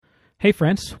Hey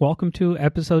friends, welcome to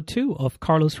episode 2 of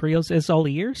Carlos Rios is All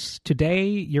Ears. Today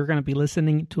you're going to be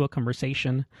listening to a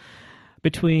conversation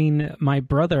between my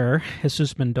brother,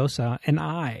 Jesus Mendoza, and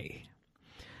I.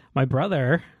 My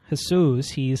brother, Jesus,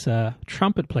 he's a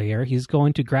trumpet player. He's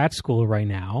going to grad school right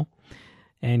now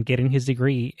and getting his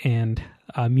degree in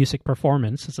music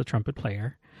performance as a trumpet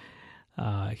player.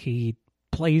 He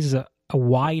plays a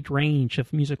wide range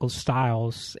of musical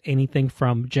styles, anything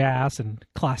from jazz and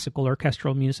classical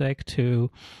orchestral music to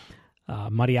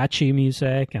mariachi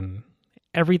music and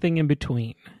everything in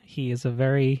between. He is a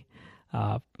very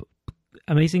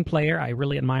amazing player. I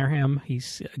really admire him.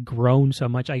 He's grown so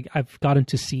much. I've gotten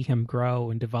to see him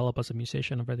grow and develop as a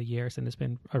musician over the years, and it's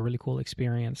been a really cool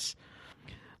experience.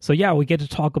 So yeah, we get to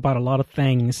talk about a lot of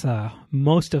things,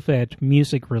 most of it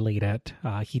music related.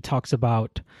 He talks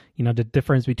about, the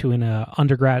difference between an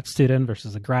undergrad student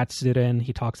versus a grad student.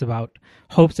 He talks about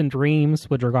hopes and dreams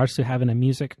with regards to having a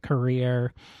music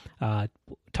career.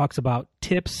 Talks about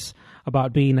tips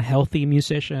about being a healthy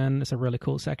musician. It's a really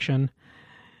cool section.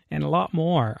 And a lot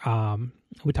more.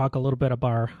 We talk a little bit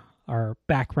about our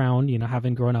background,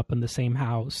 having grown up in the same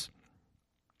house.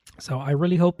 So I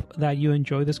really hope that you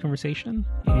enjoy this conversation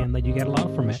and that you get a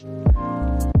lot from it.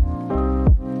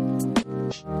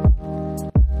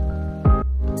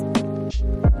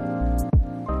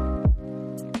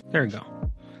 There we go.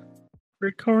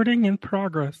 Recording in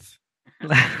progress.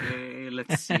 Okay,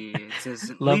 let's see. It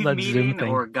says Love leave that meeting Zoom thing.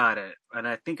 or got it. And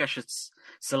I think I should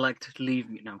select leave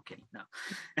me. No, I'm kidding. No.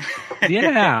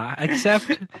 Yeah,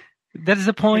 except that's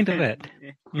the point of it.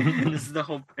 This is the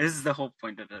whole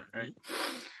point of it, right?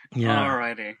 Yeah.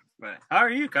 Alrighty. But how are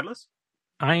you, Carlos?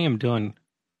 I am doing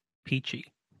peachy.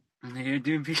 You're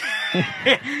doing peachy.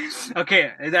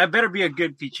 Okay, that better be a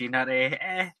good peachy, not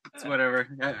it's whatever.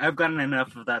 I've gotten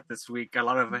enough of that this week. A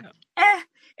lot of it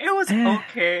was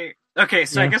okay. Okay,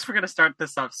 so I guess we're gonna start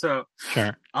this off. So,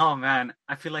 sure. Oh man,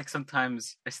 I feel like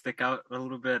sometimes I stick out a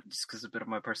little bit just because of a bit of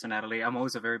my personality. I'm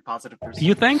always a very positive person.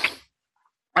 You think?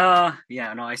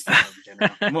 Yeah, no, I stick out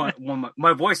in general.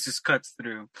 My voice just cuts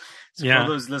through. So for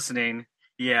those listening,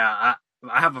 I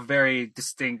have a very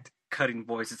distinct cutting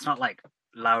voice. It's not like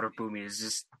loud or boomy. It's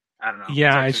just, I don't know.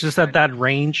 Yeah, it's just that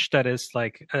range that is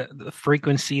like the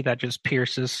frequency that just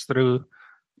pierces through.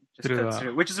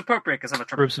 Through, which is appropriate because I'm a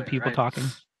trumpet groups player, of people right?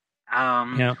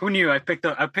 talking. Who knew? I picked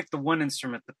the one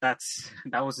instrument that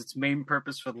was its main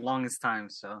purpose for the longest time.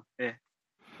 So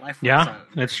life.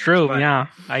 It's true. But,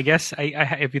 I guess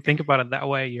I if you think about it that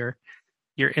way, your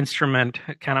instrument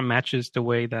kind of matches the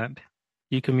way that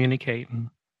you communicate and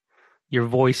your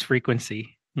voice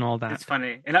frequency and all that. It's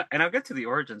funny, and I'll get to the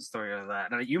origin story of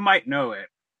that. Now, you might know it,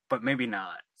 but maybe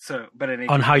not. So, but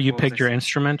on how you picked your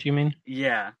instrument, you mean?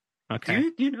 Yeah. Okay.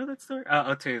 Do you know that story?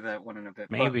 I'll tell you that one in a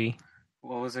bit. Maybe.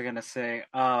 But what was I gonna say?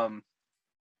 Yeah,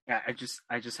 I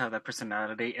just have that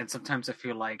personality, and sometimes I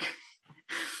feel like,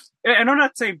 and I'm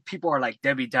not saying people are like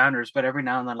Debbie Downers, but every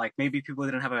now and then, like maybe people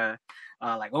didn't have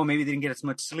maybe they didn't get as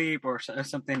much sleep or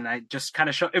something, and I just kind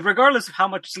of show, regardless of how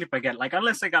much sleep I get, like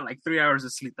unless I got like 3 hours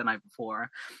of sleep the night before,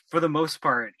 for the most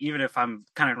part, even if I'm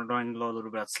kind of running low a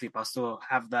little bit of sleep, I'll still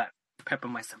have that pep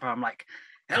in my step. I'm like,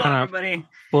 hello everybody,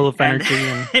 full of energy,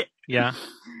 and yeah.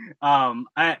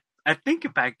 I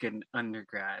think back in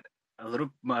undergrad,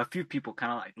 a few people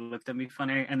kind of like looked at me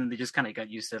funny, and then they just kind of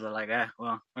got used to it. Like,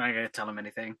 well, I'm not gonna tell him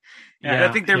anything. And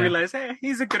I think they realized,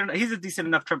 he's a decent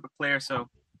enough trumpet player, so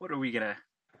what are we gonna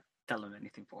tell him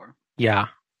anything for? Yeah.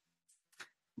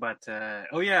 But so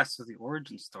the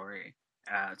origin story.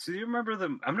 So do you remember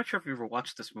I'm not sure if you ever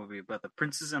watched this movie, but The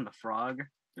Princess and the Frog.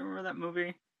 You remember that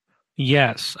movie?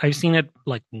 Yes, I've seen it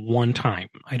like one time.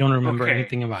 I don't remember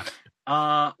anything about it.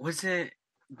 Was it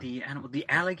the animal, the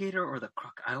alligator or the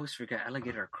croc? I always forget,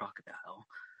 alligator or crocodile.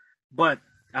 But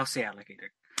I'll say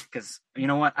alligator because you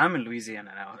know what? I'm in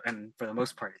Louisiana now, and for the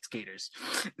most part, it's gators.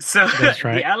 So that's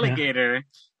right. The alligator,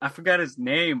 I forgot his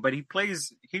name, but he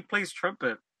plays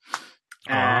trumpet.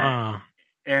 And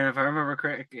if I remember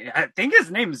correctly, I think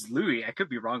his name is Louis. I could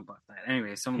be wrong about that.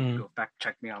 Anyway, someone can go fact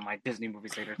check me on my Disney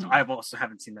movies later. So I also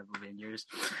haven't seen that movie in years.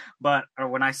 But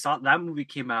when I saw that movie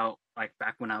came out, like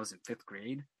back when I was in 5th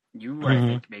grade, you were I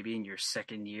think maybe in your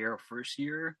second year or first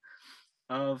year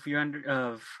of your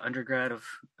undergrad of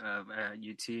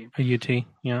UT. UT,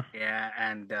 yeah. Yeah,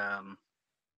 and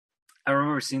I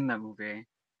remember seeing that movie.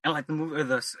 And like the movie,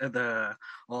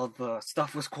 all the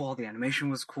stuff was cool, the animation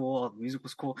was cool, all the music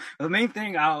was cool. But the main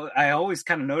thing I always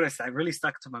kind of noticed that really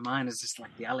stuck to my mind is just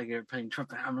like the alligator playing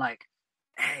trumpet. I'm like,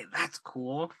 hey, that's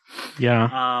cool.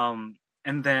 Yeah.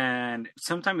 And then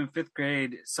sometime in fifth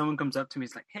grade, someone comes up to me.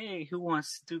 It's like, "Hey, who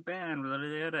wants to do band? Blah, blah,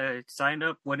 blah, blah. Sign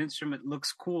up. What instrument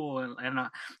looks cool?" And I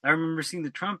remember seeing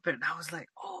the trumpet, and I was like,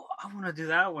 "Oh, I want to do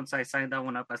that." Once I signed that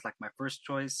one up as like my first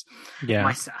choice,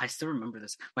 Yeah. I still remember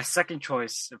this. My second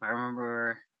choice, if I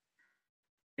remember,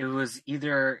 it was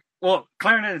either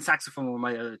clarinet and saxophone were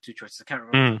my other two choices. I can't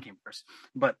remember what came first,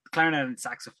 but clarinet and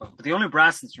saxophone. But the only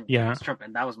brass instrument Yeah. was trumpet,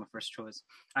 and that was my first choice.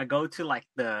 I go to like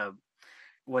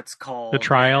what's The called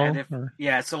trial?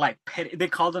 so like they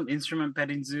call them instrument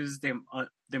petting zoos.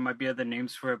 There might be other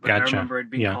names for it, but I Gotcha. remember it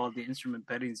being Yeah. called the instrument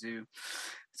petting zoo.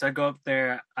 So I go up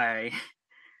there. I'll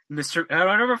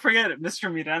never forget it.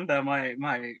 Mr. Miranda,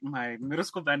 my middle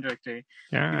school band director.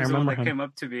 Yeah, He I was the one remember that him. came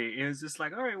up to me. He was just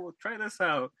like, "All right, well, try this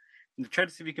out. And try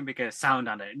to see if you can make a sound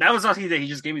on it." That was all he did. He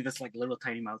just gave me this like little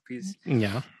tiny mouthpiece.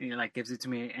 Yeah. And he like gives it to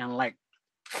me, and like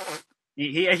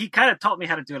he kind of taught me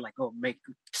how to do it. Like,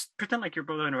 just pretend like you're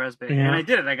blowing a raspberry, Yeah. and I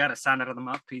did it. I got a sound out of the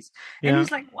mouthpiece, and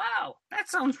he's like, "Wow, that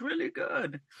sounds really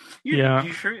good."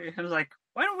 You sure? I was like,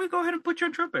 "Why don't we go ahead and put you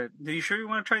on trumpet? Are you sure you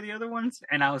want to try the other ones?"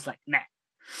 And I was like, "Nah."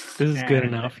 This is good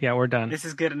enough. Yeah, we're done. This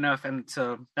is good enough. And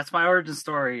so that's my origin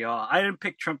story, y'all. I didn't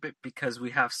pick trumpet because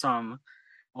we have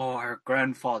our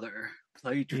grandfather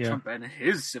played the trumpet and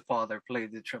his father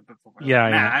played the trumpet for me.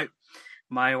 Yeah.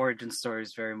 My origin story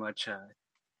is very much a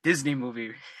Disney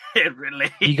movie. It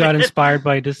really. You got inspired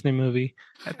by a Disney movie.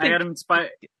 I got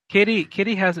inspired.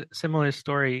 Kitty has a similar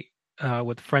story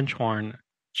with French horn.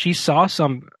 She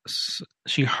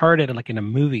heard it like in a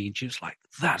movie, and she was like,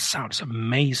 "That sounds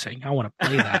amazing. I want to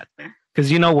play that."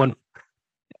 Because when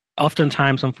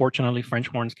oftentimes, unfortunately, French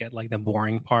horns get like the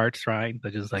boring parts, right?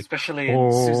 They're just like, especially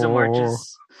in Sousa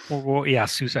marches. Yeah,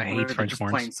 Sousa hates French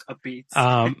horns. Upbeats.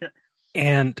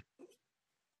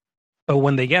 But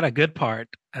when they get a good part,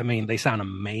 I mean, they sound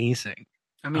amazing.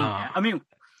 I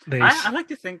like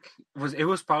to think it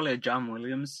was probably a John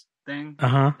Williams thing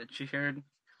that she heard.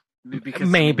 Because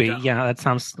maybe, that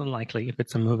sounds likely if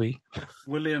it's a movie.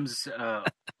 Williams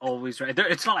always right.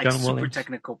 It's not like John super Williams.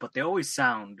 Technical, but they always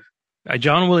sound.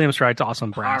 John Williams writes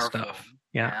awesome brass stuff.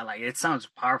 Yeah, like it sounds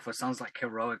powerful. It sounds like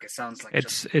heroic. It sounds like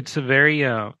it's a very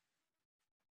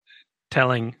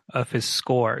telling of his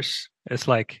scores. It's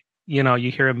like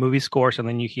you hear a movie scores and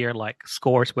then you hear like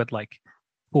scores with like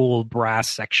cool brass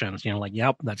sections, like,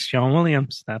 yep, that's John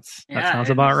Williams. That sounds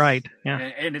about right. Yeah,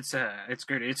 and it's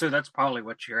great. So that's probably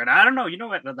what you heard. I don't know. You know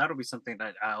what? That'll be something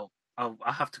that I'll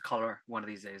have to call her one of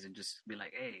these days and just be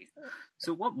like, "Hey,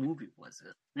 so what movie was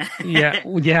it?" Yeah.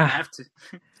 I have to.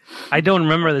 I don't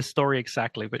remember the story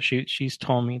exactly, but she's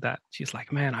told me that she's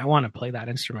like, "Man, I want to play that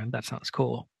instrument. That sounds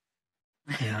cool."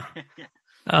 Yeah.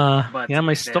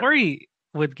 My story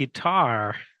with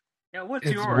guitar. Yeah, what's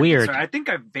yours? Weird. I think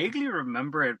I vaguely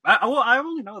remember it. I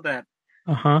only know that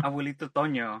Abuelito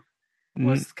Toño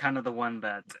was kind of the one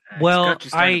that got you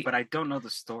started, but I don't know the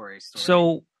story.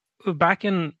 So back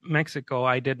in Mexico,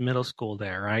 I did middle school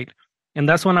there, right? And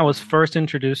that's when I was first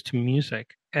introduced to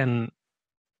music and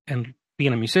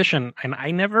being a musician. And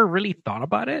I never really thought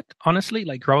about it, honestly.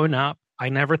 Like growing up, I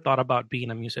never thought about being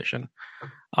a musician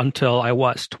until I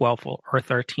was 12 or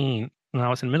 13 when I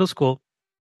was in middle school.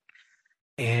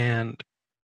 And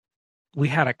we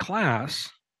had a class,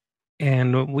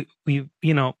 and we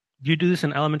you do this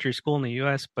in elementary school in the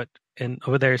U.S., but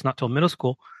over there it's not till middle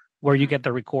school, where you get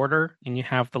the recorder and you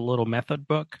have the little method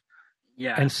book.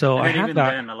 Yeah, and so I had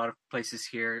that. Then a lot of places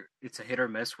here, it's a hit or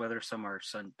miss whether some or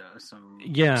some don't.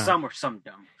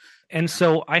 And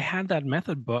so I had that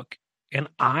method book, and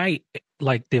I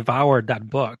like devoured that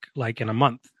book like in a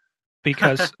month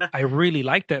because I really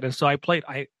liked it, and so I played.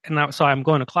 So I'm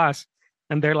going to class.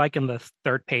 And they're like in the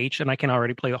third page, and I can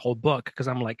already play the whole book because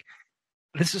I'm like,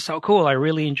 this is so cool. I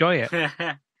really enjoy it.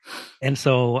 And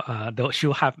so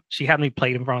she had me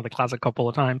play in front of the class a couple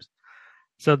of times.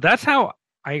 So that's how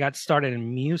I got started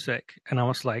in music. And I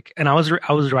was like, I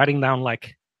was writing down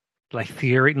like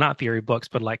not theory books,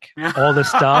 but like all the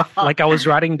stuff. Like I was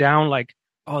writing down like,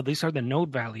 oh, these are the note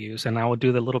values, and I would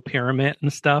do the little pyramid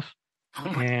and stuff. Oh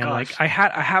my gosh. Like I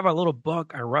have a little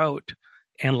book I wrote.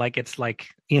 And like, it's like,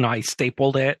 I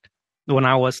stapled it when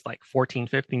I was like 14,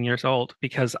 15 years old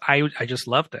because I just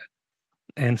loved it.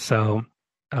 And so,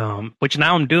 which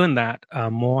now I'm doing that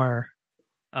more,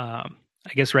 I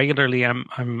guess regularly.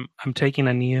 I'm taking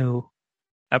a new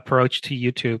approach to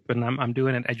YouTube, and I'm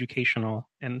doing it educational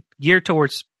and geared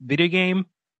towards video game,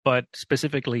 but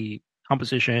specifically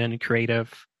composition,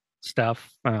 creative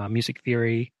stuff, music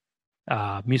theory,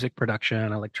 music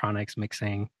production, electronics,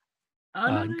 mixing.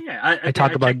 I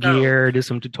talk about gear, do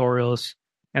some tutorials.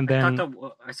 And I thought then,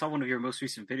 that I saw one of your most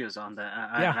recent videos on that,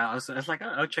 yeah. and I was like,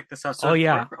 oh, I'll check this out. Oh, So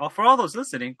yeah. for all those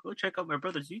listening, go check out my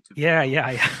brother's YouTube Yeah,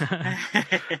 yeah, yeah.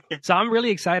 channel. So I'm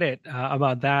really excited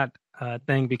about that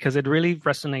thing because it really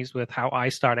resonates with how I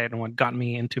started and what got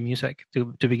me into music to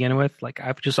begin with. Like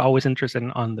I've just always interested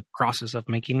on the process of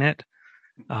making it.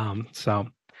 So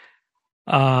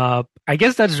I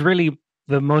guess that's really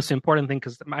the most important thing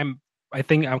because I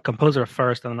think I'm a composer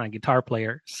first and then a guitar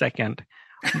player second.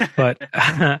 But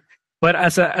but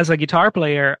as a guitar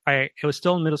player, it was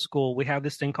still in middle school. We have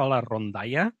this thing called a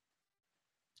rondalla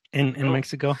in Oh,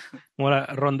 Mexico. What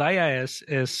a rondalla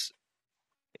is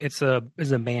it's a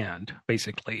band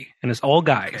basically, and it's all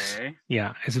guys. okay.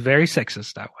 Yeah, it's very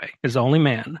sexist that way. It's only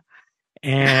men,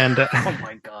 and Oh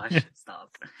my gosh,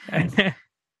 stop.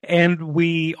 and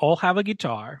we all have a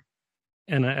guitar,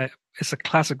 and it's a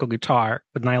classical guitar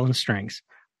with nylon strings.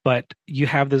 But you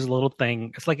have this little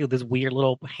thing. It's like this weird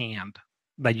little hand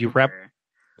that you wrap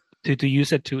Okay. to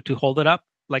use it to hold it up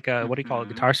like a what do you call it,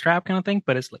 Hmm. guitar strap kind of thing.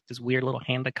 But it's like this weird little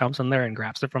hand that comes in there and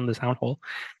grabs it from the sound hole.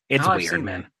 It's Oh, I've weird, seen that.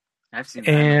 man. I've seen that.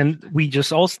 I know what And you did. we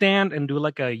just all stand and do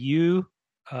like a U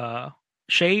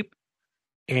shape,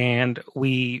 and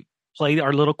we play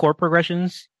our little chord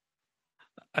progressions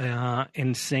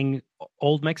and sing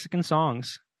old Mexican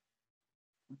songs.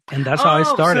 And that's how I Oh,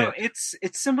 so started. it's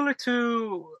similar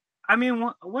to. I mean,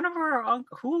 one of our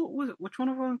which one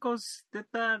of our uncles did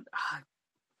that?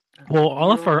 Well,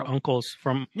 all of our Julio. uncles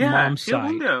from Yeah, mom's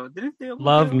side Julio. Didn't they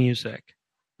love Julio? music.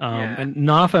 Yeah. And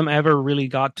none of them ever really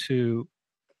got to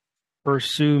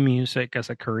pursue music as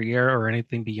a career or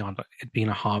anything beyond it being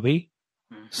a hobby.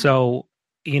 Hmm. So,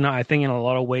 I think in a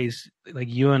lot of ways, like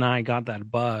you and I got that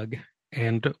bug.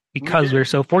 And We because we're did.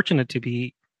 so fortunate to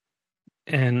be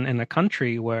in a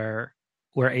country where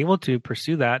we're able to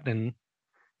pursue that and,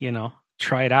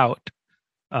 try it out.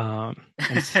 And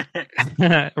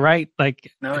right,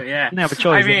 like No, we yeah. didn't have a I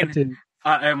choice. They mean,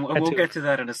 and had we'll to get to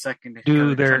that in a second.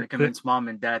 do Trying to the convince mom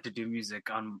and dad to do music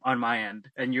on my end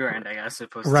and your end, I guess,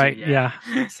 supposed to. right, Yeah.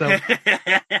 yeah. So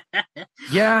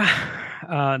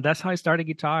yeah, that's how I started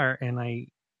guitar,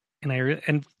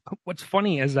 and what's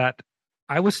funny is that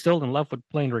I was still in love with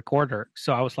playing recorder,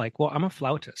 so I was like, well, I'm a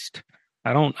flautist.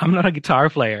 I'm not a guitar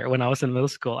player. When I was in middle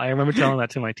school, I remember telling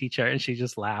that to my teacher, and she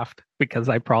just laughed because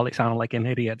I probably sounded like an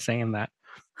idiot saying that.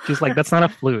 She's like, "That's not a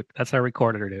flute. That's a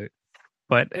recorder, dude."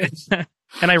 But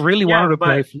and I really Yeah, wanted to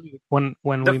play but flute when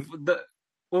the we the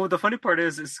well, the funny part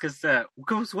is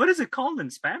because what is it called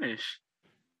in Spanish?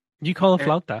 you call a Uh,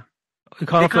 flauta, you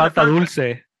call they a call it flauta flauta.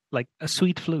 dulce, like a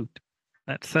sweet flute.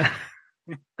 That's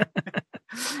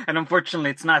And unfortunately,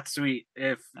 it's not sweet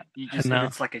if no,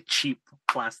 it's like a cheap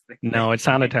plastic no, it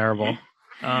sounded thing. terrible.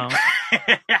 Um,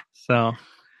 so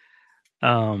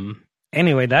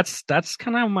anyway, that's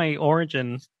kind of my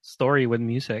origin story with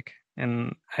music,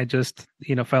 and I just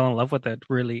fell in love with it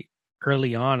really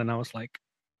early on, and I was like,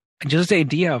 just the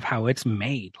idea of how it's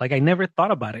made, like I never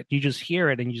thought about it. You just hear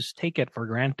it and you just take it for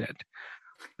granted,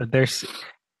 but there's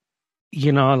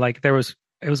like it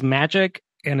was magic,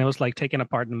 and it was like taking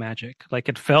apart the magic. Like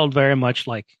it felt very much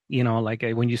like like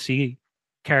when you see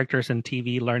characters in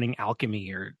TV learning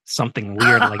alchemy or something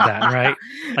weird like that, right?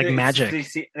 Like magic,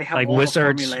 They have like all the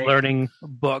wizards formulaic. learning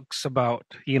books about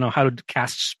how to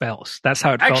cast spells. That's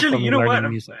how it felt for Actually, you me know what?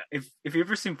 learning music. If you've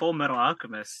ever seen Full Metal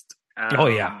Alchemist, Oh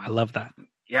yeah, I love that.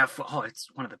 yeah, it's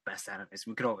one of the best animes.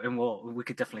 We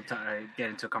could definitely get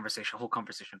into a whole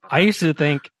conversation about I that. used to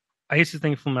think I used to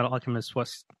think Full Metal Alchemist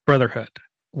was Brotherhood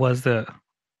was the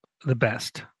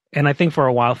best. And I think for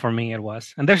a while for me it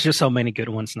was. And there's just so many good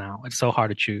ones now. It's so hard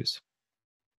to choose.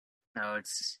 No,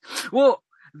 well,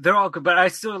 they're all good, but I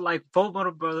still like Full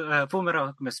Metal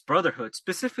Alchemist Brotherhood,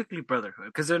 specifically Brotherhood,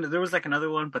 because there was like another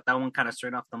one, but that one kind of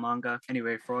straight off the manga.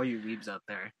 Anyway, for all you weebs out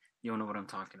there, you don't know what I'm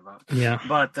talking about. Yeah.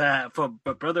 But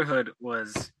Brotherhood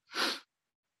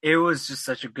it was just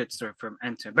such a good story from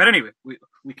end to end. But anyway, we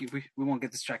won't get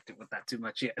distracted with that too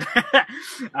much yet.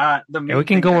 The Yeah, we main can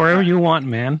thing go that wherever you want,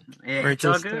 man. yeah, We're it's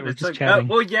all just good. we're It's all just good. chatting.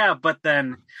 Well, yeah, but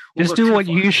then we'll Just go do too what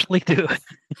you far. usually do.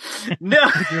 No,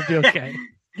 You'll be okay.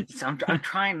 so I'm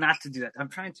trying not to do that. I'm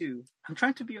trying to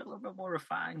be a little bit more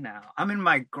refined now. I'm in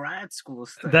my grad school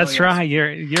study. Oh That's yeah, right.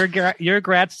 You're a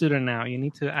grad student now. You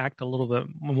need to act a little bit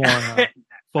more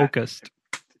focused.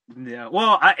 yeah.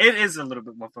 Well, it is a little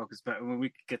bit more focused, but we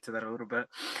could get to that a little bit.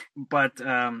 But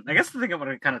I guess the thing I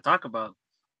want to kind of talk about.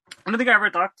 I don't think I ever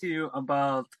talked to you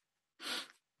about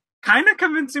kind of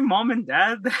convincing mom and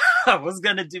dad that I was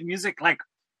gonna do music like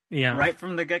Yeah. right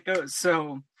from the get go.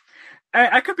 So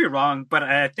I could be wrong, but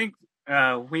I think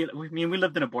we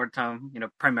lived in a board town,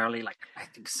 primarily like I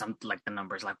think some like the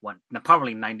numbers like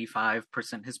probably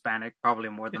 95% Hispanic, probably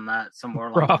more than that, somewhere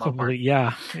along the ballpark. Probably,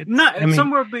 yeah. I Not mean,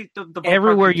 somewhere the ballpark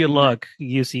everywhere you between look,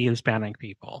 you see Hispanic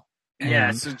people, yeah,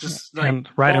 and so just like and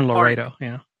right in ballpark, Laredo,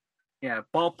 yeah. yeah,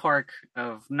 ballpark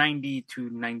of 90 to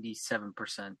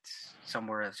 97%,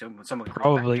 somewhere close back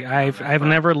Probably. check me on that, I've but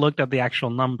never looked at the actual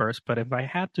numbers, but if I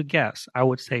had to guess, I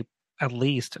would say at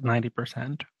least 90%, just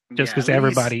yeah, at because least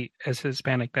everybody is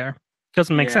Hispanic there.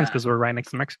 Doesn't make sense yeah, because we're right next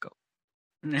to Mexico.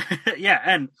 yeah,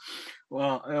 and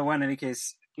well, in any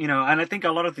case, and I think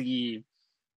a lot of the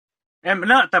and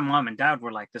not that mom and dad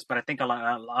were like this, but I think a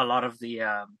lot of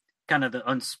the kind of the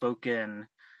unspoken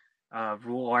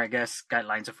rule, or I guess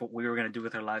guidelines of what we were going to do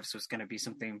with our lives was going to be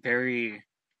something very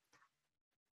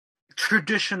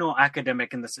traditional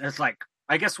academic in this. It's like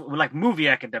I guess like movie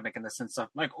academic in the sense of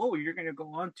like, oh, you're going to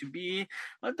go on to be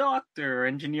a doctor,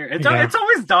 engineer. Yeah.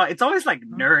 It's always like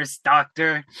nurse,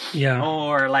 doctor, Yeah.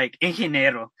 or like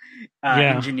ingeniero,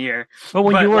 Yeah. engineer. Well,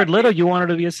 when But you were like little, you wanted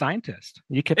to be a scientist.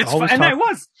 You kept it's always and I talking.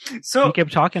 was so You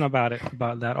kept talking about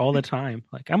that all the time.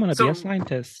 Like, I'm gonna be a so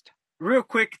scientist. real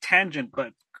quick tangent,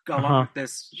 but along Uh-huh. with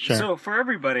this. Sure. So for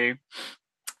everybody,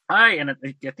 I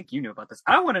think you knew about this.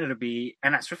 I wanted to be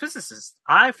an astrophysicist.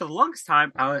 For the longest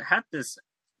time, I had this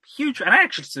huge, and I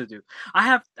actually still do.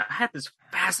 I had this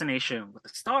fascination with the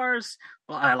stars.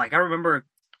 Well, I remember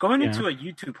going Yeah. into a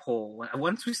YouTube hole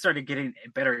once we started getting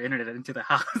better internet into the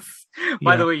house.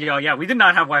 By Yeah. the way, yeah, we did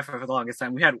not have Wi-Fi for the longest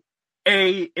time. We had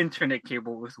a internet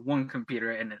cable with one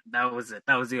computer, and that was it.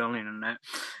 That was the only internet.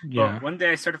 Yeah. But one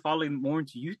day I started following more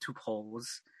into YouTube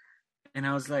holes, and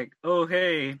I was like, oh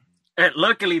hey. And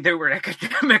luckily, they were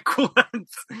academic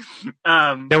ones.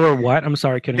 There were what? I'm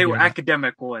sorry, couldn't They hear were that.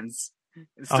 academic ones.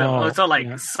 Oh, So like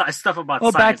yeah. stuff about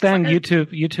Well, back science. then, Like,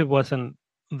 YouTube wasn't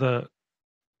the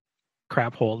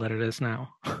crap hole that it is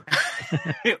now.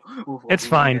 It's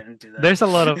fine. There's a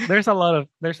lot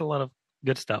of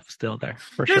good stuff still there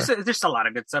for sure. There's a lot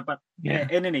of good stuff, but Yeah.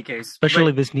 in any case,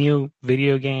 Especially this new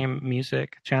video game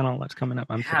music channel that's coming up.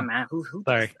 I'm yeah, kidding. man, who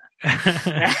Sorry. does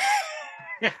that?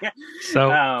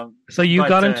 So you but,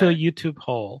 got into a YouTube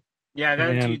hole. Yeah, I got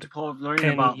into YouTube hole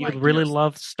learning about you like really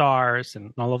love stars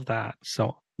and all of that.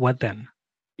 So what then?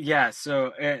 Yeah,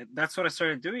 so that's what I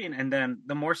started doing, and then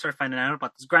the more I started finding out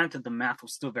about this. Granted, the math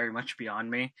was still very much beyond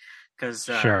me because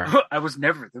Sure. I was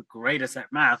never the greatest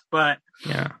at math, but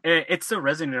Yeah, it still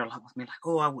resonated a lot with me. Like,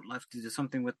 oh, I would love to do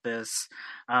something with this.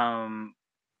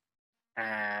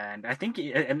 And I think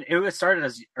it started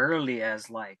as early as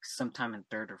like sometime in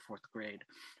third or fourth grade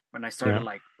when I started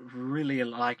like really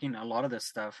liking a lot of this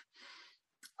stuff.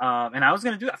 And I was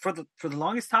gonna do that for the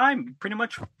longest time, pretty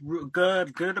much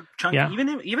good chunk. Yeah.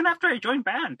 Even after I joined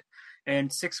band in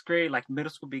sixth grade, like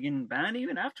middle school beginning band.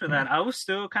 Even after that, I was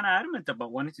still kind of adamant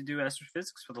about wanting to do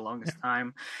astrophysics for the longest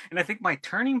time. And I think my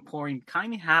turning point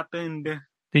kind of happened.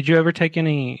 Did you ever take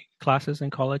any classes in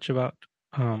college about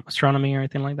astronomy or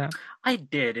anything like that? I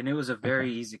did, and it was a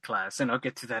very easy class, and I'll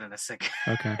get to that in a second.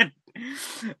 Okay.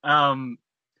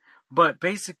 But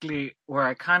basically, where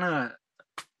I kind of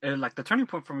like the turning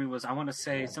point for me was, I want to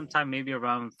say sometime maybe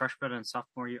around freshman and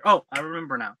sophomore year. Oh, I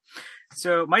remember now.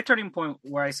 So my turning point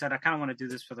where I said I kind of want to do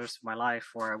this for the rest of my life,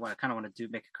 or I kind of want to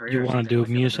make a career. You want to do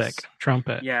music,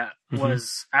 trumpet? Yeah,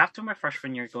 was after my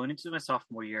freshman year, going into my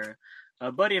sophomore year.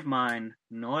 A buddy of mine,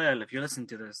 Noel, if you're listening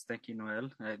to this, thank you,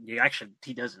 Noel.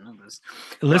 He doesn't know this.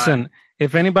 Listen,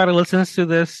 if anybody listens to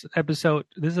this episode,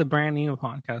 this is a brand new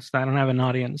podcast. I don't have an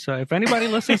audience. So if anybody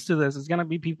listens to this, it's going to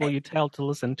be people you tell to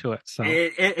listen to it. So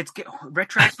it's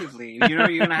retroactively, you're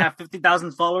going to have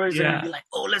 50,000 followers and you'll be like,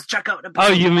 oh, let's check out episode.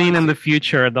 Oh, you mean in the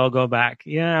future they'll go back?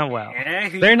 Yeah, well,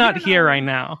 they're not here right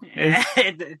now.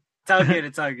 It's all good.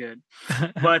 It's all good.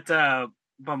 But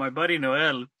my buddy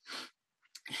Noel,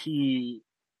 he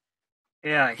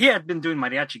had been doing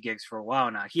mariachi gigs for a while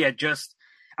now.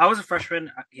 I was a freshman,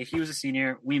 he was a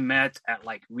senior. We met at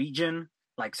like region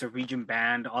band, region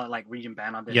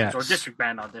band auditions or district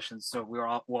band auditions. So we were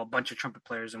all a bunch of trumpet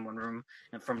players in one room,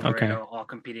 and from Laredo, all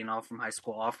competing, all from high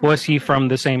school. Was he from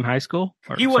the same high school?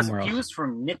 Or he was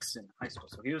from Nixon High School,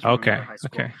 so he was from high school.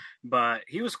 Okay. But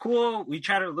he was cool. We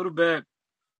chatted a little bit.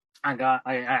 I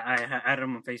added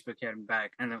him on Facebook, he had him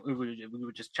back, and then we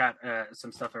would just chat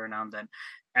some stuff every now and then.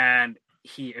 And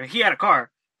he had a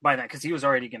car by that because he was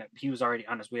already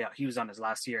on his way out. He was on his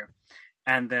last year,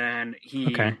 and then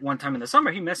one time in the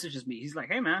summer he messages me. He's like,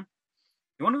 "Hey man,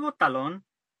 you want to go talon?"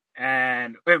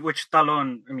 And which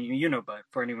talon? I mean, but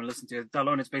for anyone listening to it,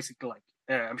 talon is basically like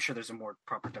I'm sure there's a more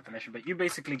proper definition, but you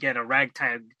basically get a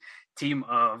ragtag team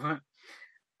of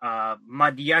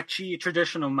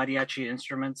traditional mariachi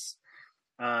instruments,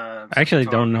 I actually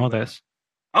guitar, don't know this.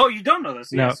 Oh, you don't know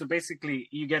this? Yeah. No. So basically,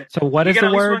 you get So what you is get the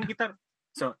at least one word? guitar.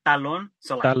 So talon,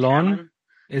 so like Talon? talon.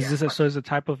 Is Yeah. this so is a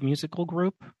type of musical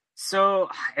group? So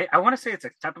I want to say it's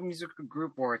a type of musical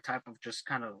group or a type of just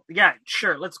kind of yeah.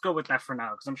 Sure, let's go with that for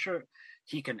now because I'm sure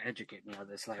he can educate me on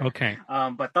this later. Okay.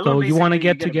 But talon So you want to basically you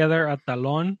get get a together at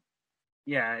Talon?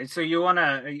 yeah. So you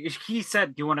wanna. He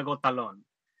said you wanna go talon.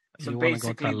 So You want to go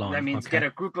basically, that Talon. means get Okay.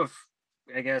 a group of.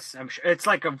 I guess I'm sure it's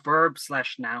like a verb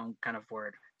slash noun kind of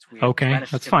word. It's weird. Okay, Spanish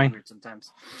is that's gonna be fine. weird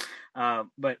sometimes.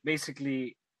 But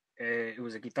basically, it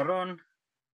was a guitarron.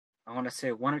 I want to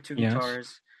say one or two Yes.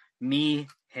 guitars. Me,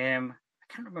 him.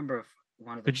 I can't remember if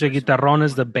one of the Which the person. guitarrón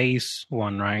is the bass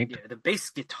one, right? Yeah, the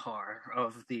bass guitar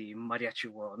of the mariachi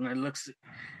world, and it looks,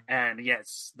 and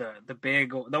yes, the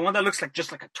big, the one that looks like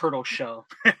just like a turtle shell.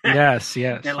 Yes,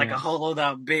 yes, Yeah, like a yes. hollowed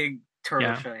out big turtle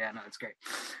Yeah. shell. Yeah, no, it's great.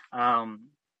 Um,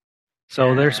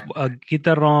 So there's and a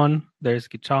guitarrón, there's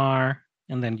guitar,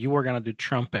 and then you were gonna do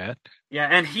trumpet. yeah,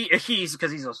 and he's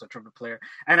because he's also a trumpet player,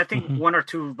 and I think Mhm. one or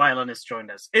two violinists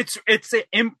joined us. It's an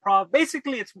improv.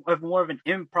 Basically, it's more of an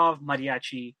improv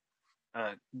mariachi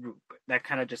group that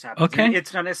kind of just happens. Okay.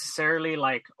 It's not necessarily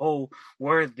like, oh,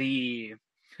 we're the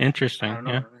I Interesting. don't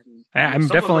Yeah. know. I'm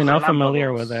Somos definitely los not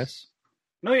familiar with relámpagos. this.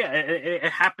 No, yeah,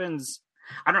 it happens.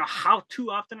 I don't know how too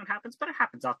often it happens, but it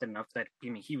happens often enough that I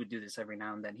mean he would do this every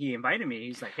now and then. He invited me.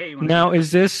 He's like, "Hey, you want to Now, go?"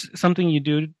 is this something you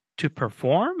do to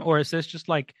perform, or is this just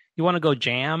like you want to go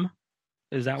jam?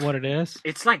 Is that what it is?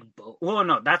 It's like, well,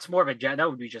 no, that's more of a jam. That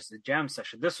would be just a jam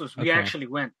session. This was we Okay. actually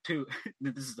went to.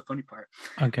 This is the funny part.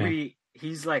 Okay.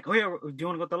 He's like, "Oh yeah, do you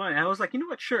want to go to the line?" And I was like, "You know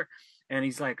what? Sure." And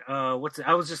he's like, what's it?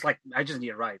 I was just like, I just need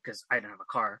a ride because I didn't have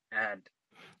a car. And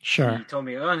Sure. he told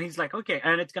me, oh, and he's like, okay,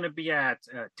 and it's gonna be at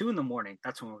 2 a.m.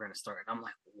 That's when we're gonna start. I'm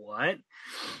like, what?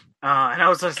 And I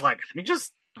was just like, let me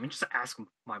just ask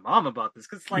my mom about this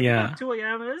because like Yeah. 2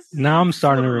 a.m. is Now I'm it's a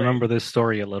starting to little late. remember this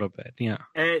story a little bit. Yeah.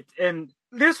 And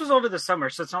this was over the summer,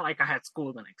 so it's not like I had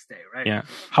school the next day, right? Yeah.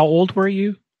 How old were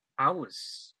you? How old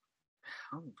was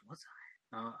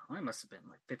I? I must have been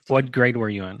like 15. What grade were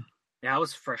you in? Yeah, I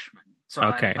was freshman. So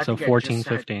Okay, I so think 14,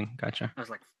 15. Gotcha. I was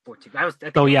like 14. I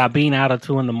think So I was yeah, 15. being out at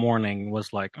 2 a.m.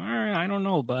 was like, all right, I don't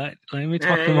know, but let me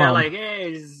talk to Yeah, mom. like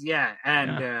yeah,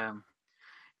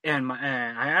 and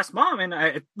I asked mom,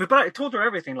 but I told her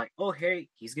everything. Like, oh hey,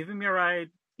 he's giving me a ride.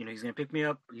 You know, he's gonna pick me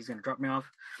up. He's gonna drop me off.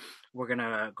 We're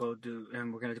gonna go do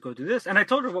this. And I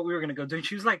told her what we were gonna go do, and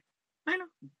she was like, I know.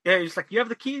 Yeah, he's like, you have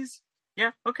the keys.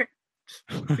 Yeah, okay.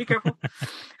 Just be careful.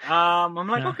 I'm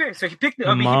like, Yeah. okay. So he picked me.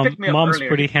 And He picked me up mom's earlier.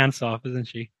 pretty hands off, isn't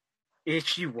she?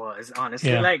 She was honestly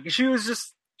Yeah. like she was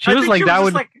just. She was like that.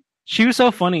 Like, she was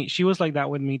so funny. She was like that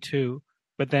with me too.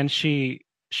 But then she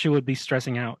would be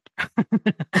stressing out.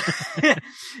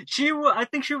 I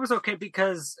think she was okay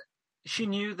because she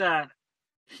knew that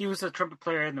he was a trumpet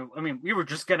player, and I mean, we were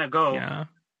just gonna go. Yeah.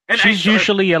 And she's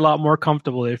usually a lot more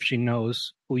comfortable if she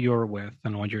knows who you're with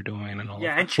and what you're doing and all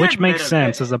yeah, that. and she Which had makes met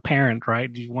sense as a parent, right?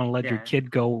 You want to let your Yeah.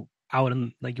 kid go out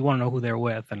and like you want to know who they're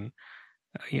with and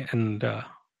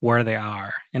where they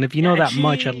are. And if you know that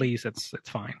much, at least it's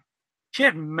fine. She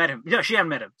had met him. Yeah, she had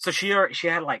met him. So she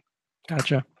had like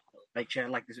Gotcha. like she had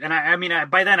like this, and I mean,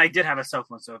 by then I did have a cell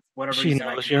phone, so whatever. She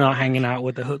knows you're not hanging out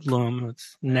with a hoodlum.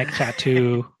 It's neck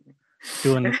tattoo,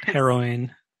 doing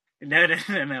heroin. No.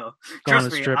 Going Trust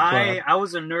to me, strip club. I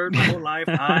was a nerd my whole life.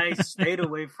 I stayed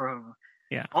away from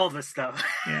all this stuff.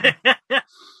 Yeah.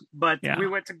 But we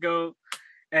went to go.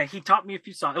 He taught me a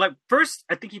few songs. Like first,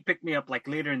 I think he picked me up like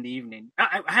later in the evening.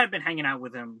 I had been hanging out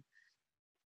with him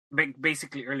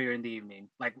basically earlier in the evening.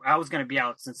 Like I was gonna be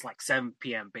out since like 7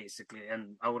 p.m. basically,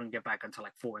 and I wouldn't get back until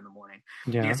like 4 a.m.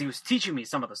 because he was teaching me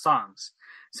some of the songs.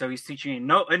 So he's teaching me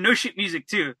no sheet music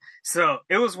too. So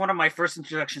it was one of my first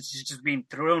introductions to just being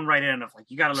thrown right in of like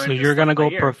you gotta learn. So you're gonna go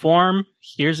perform.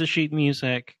 Here's the sheet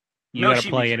music. You gotta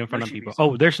play it in front of people.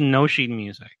 Oh, there's no sheet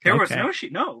music. There was no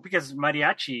sheet, because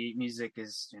mariachi music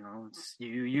is,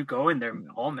 you go in there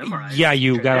all memorized. Yeah,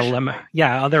 you gotta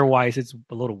otherwise it's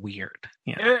a little weird.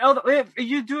 Yeah. If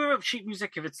you do sheet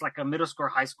music, if it's like a middle school,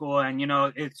 high school, and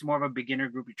it's more of a beginner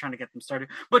group, you're trying to get them started.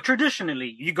 But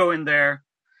traditionally, you go in there.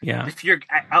 Yeah. If you're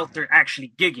out there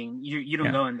actually gigging, you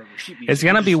don't go in there with sheet music. It's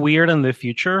gonna be weird in the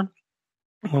future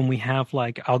when we have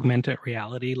like augmented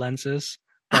reality lenses.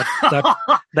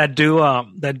 that do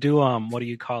what do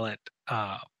you call it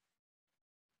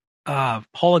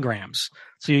holograms,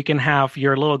 so you can have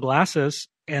your little glasses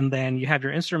and then you have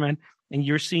your instrument and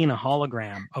you're seeing a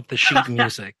hologram of the sheet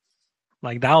music.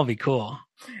 Like that would be cool.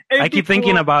 I keep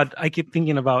thinking about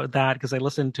that because I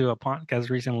listened to a podcast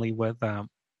recently with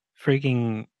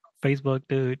freaking Facebook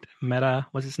dude, Meta,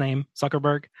 what's his name,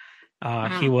 Zuckerberg,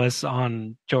 He was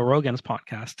on Joe Rogan's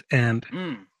podcast, and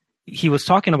Mm. he was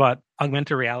talking about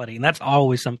augmented reality, and that's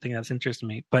always something that's interested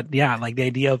me. But yeah, like the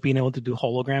idea of being able to do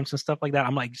holograms and stuff like that,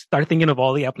 I'm like, start thinking of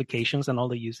all the applications and all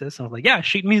the uses. And I was like, yeah,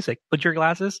 sheet music. Put your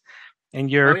glasses, and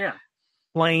Oh you're yeah.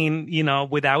 playing,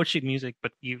 without sheet music,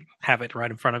 but you have it right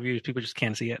in front of you. People just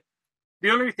can't see it. The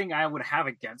only thing I would have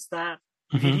against that,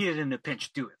 if you Hmm. need it in a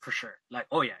pinch, do it for sure. Like,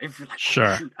 oh yeah, if you're like, oh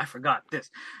Sure. shoot, I forgot this.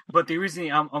 But the reason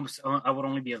I would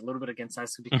only be a little bit against that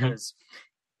is Hmm. because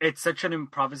it's such an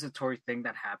improvisatory thing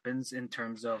that happens in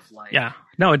terms of like Yeah.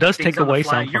 No, it does things take on the away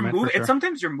fly. some You're from it for moving, and sure.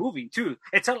 sometimes you're moving too.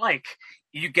 It's not like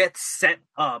you get set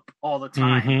up all the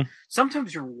time. Hmm.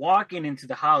 Sometimes you're walking into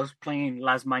the house playing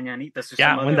Las Mañanitas or some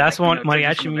Yeah, when other that's like what mariachi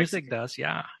traditional music Mexican. does.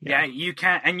 Yeah. Yeah, you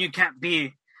can't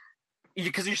be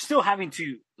because you're still having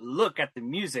to look at the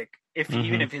music. If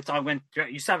even Hmm. if it's all went,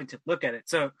 you're still having to look at it.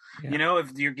 So Yeah.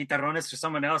 if your guitarrones or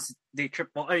someone else they trip,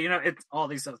 it's all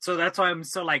these stuff. So that's why I'm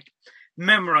so like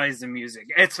memorize the music.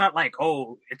 It's not like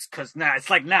it's because it's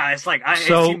like it's like I see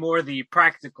So, more the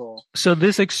practical. so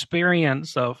this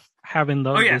experience of having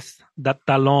Oh yeah, that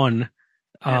talon,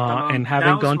 Talon. and having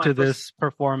That was gone my to first. this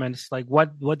performance, like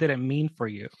what did it mean for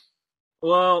you?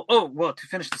 Well. To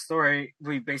finish the story,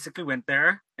 we basically went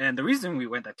there, and the reason we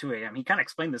went at 2 a.m. He kind of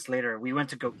explained this later. We went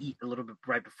to go eat a little bit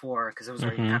right before because it was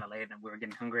already Hmm. kind of late and we were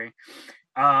getting hungry.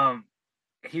 Um,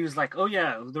 he was like, "Oh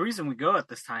yeah, the reason we go at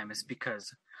this time is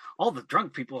because all the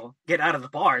drunk people get out of the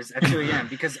bars at 2 a.m.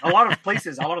 because a lot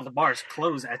of the bars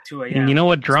close at 2 And you a.m. know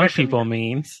what drunk Especially people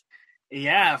means?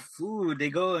 yeah, food. They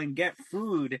go and get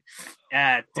food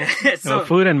at Well, so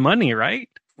food and money, right?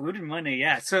 food and money.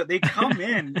 Yeah, so they come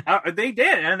in. They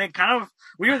did, and they kind of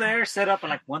we were there set up at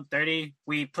like 1:30.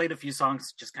 We played a few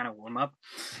songs, just kind of warm up,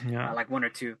 Yeah. like one or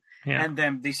two. Yeah. And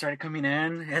then they started coming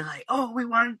in and like, oh, we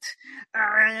want,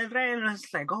 and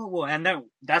it's like, oh, well, and then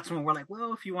that's when we're like,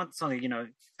 well, if you want something,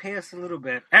 pay us a little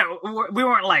bit. And we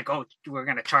weren't like, oh, we're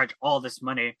gonna charge all this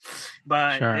money,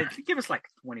 but Sure. give us like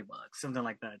 $20, something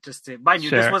like that, just to mind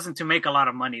you, this Sure. wasn't to make a lot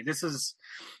of money. This is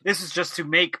just to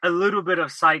make a little bit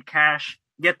of side cash,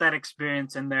 get that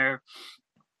experience in there,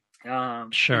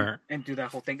 Sure. and do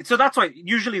that whole thing. So that's why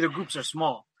usually the groups are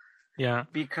small Yeah.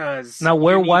 because Now,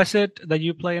 where you need was it that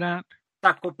you played at?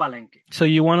 Taco Palenque. So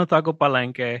you want to Taco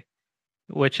Palenque,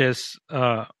 which is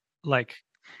like,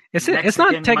 it's not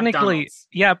Mexican technically,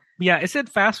 McDonald's. yeah. Is it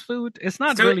fast food? It's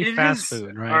not So really it fast is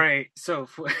food, right? all right. So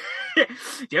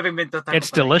you haven't been to Taco It's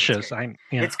Palenque, delicious.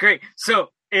 Yeah. It's great. So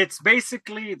it's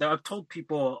basically I've told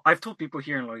people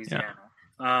here in Louisiana,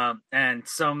 and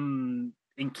some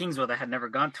in Kingsville that had never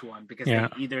gone to one because Yeah.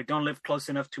 they either don't live close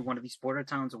enough to one of these border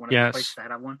towns or one of Yes. the places that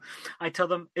have one. I tell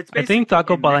them it's I basically think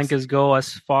Taco in Mexico. Palenques go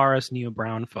as far as New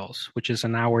Braunfels, which is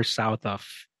an hour south of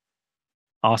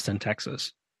Austin,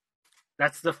 Texas.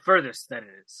 That's the furthest that it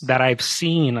is. That I've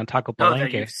seen on Taco Oh, that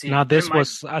Palenque. you've seen. Now, this It might-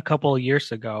 was a couple of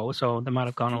years ago, so they might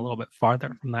have gone a little bit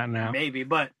farther from that now. Maybe,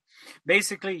 but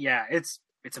basically, yeah, it's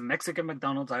a Mexican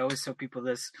McDonald's. I always tell people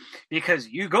this because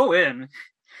you go in,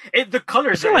 the I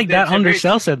colors feel are like that they're very-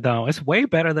 undersells it, though. It's way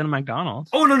better than McDonald's.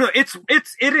 Oh no, it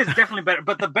is definitely better.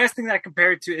 But the best thing that I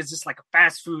compare it to is just like a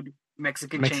fast food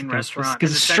Mexican chain restaurant.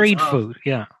 Because in it's the sense street of- food.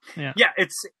 Yeah. Yeah,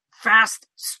 it's fast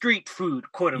street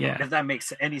food, quote unquote, Yeah. if that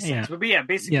makes any sense. Yeah. But yeah,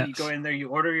 basically you Yes. go in there, you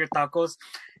order your tacos,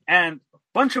 and a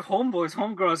bunch of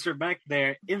homegirls are back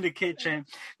there in the kitchen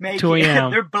making 2 a.m.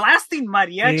 they're blasting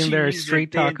mariachi Eating their music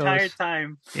street the tacos. entire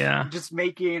time. Yeah. Just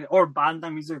making or banda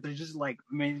music. They're just like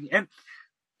amazing. And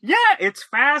yeah, it's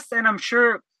fast, and I'm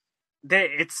sure that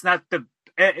it's not the.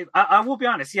 I will be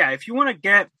honest. Yeah, if you want to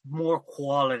get more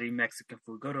quality Mexican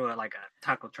food, go to like a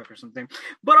taco truck or something.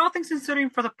 But all things considering,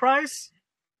 for the price,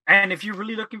 and if you're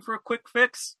really looking for a quick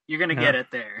fix, you're gonna get it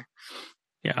there.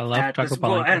 Yeah, I love At Taco this-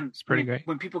 well, Palenque. and It's pretty when, great.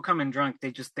 When people come in drunk,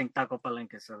 they just think Taco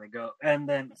Palenque, so they go. And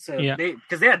then Yeah.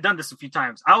 because they had done this a few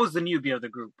times. I was the newbie of the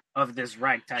group of this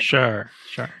ragtag. Sure.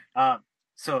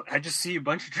 So I just see a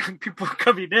bunch of drunk people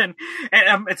coming in,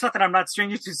 and it's not that I'm not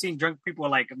stranger to seeing drunk people.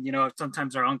 Like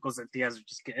sometimes our uncles and tias would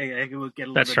just would get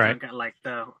a little That's bit right. drunk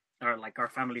at like our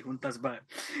family juntas, but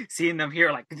seeing them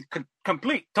here like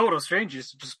complete total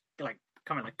strangers, just like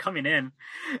coming in,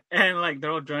 and like they're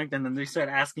all drunk, and then they start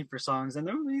asking for songs, and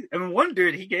then one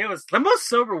dude, he gave us the most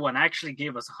sober one actually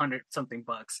gave us $100 something,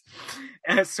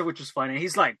 and so which was funny.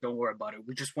 He's like, "Don't worry about it.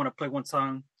 We just want to play one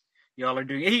song." Y'all are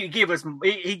doing. He gave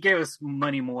us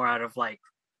money more out of like,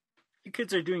 you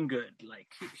kids are doing good. Like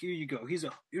here you go. Here's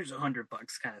 $100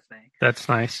 kind of thing. That's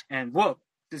nice. And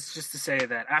this is just to say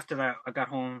that after that I got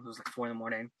home. It was like 4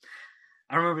 a.m.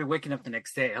 I remember waking up the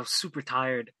next day. I was super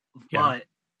tired, but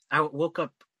I woke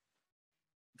up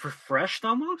refreshed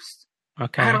almost.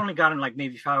 Okay. I had only gotten like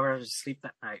maybe 5 hours of sleep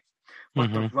that night.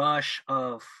 but the rush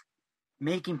of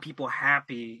making people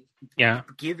happy,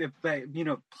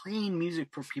 playing music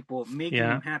for people, making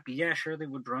them happy. Yeah, sure, they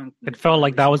were drunk. It felt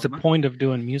like that was the point of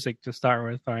doing music to start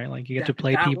with, right? Like you get to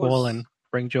play people and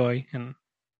bring joy and.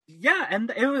 Yeah, and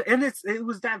it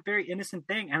was that very innocent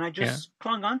thing, and I just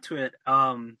clung on to it.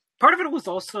 Part of it was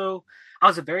also I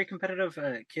was a very competitive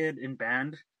kid in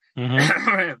band.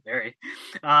 Very,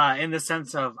 in the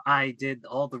sense of I did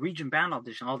all the region band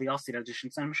audition, all the all-state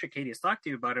auditions. I'm sure Katie has talked to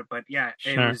you about it, but yeah,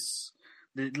 it was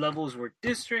the levels were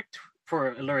district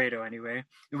for Laredo anyway.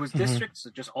 It was district, so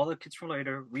just all the kids from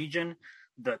Laredo, region,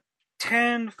 the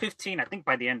 10, 15, I think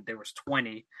by the end there was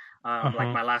 20. Like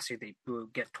my last year, they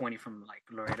would get 20 from like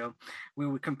Laredo. We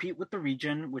would compete with the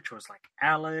region, which was like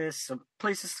Alice, some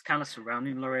places kind of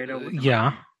surrounding Laredo. An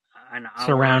hour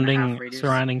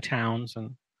surrounding towns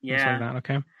and things like that.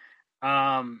 Okay.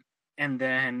 And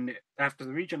then after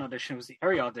the region audition was the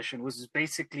area audition, which is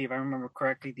basically, if I remember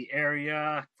correctly, the area.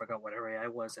 I forgot what area I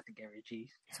was. I think area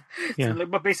G.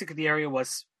 But basically, the area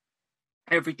was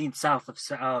everything south of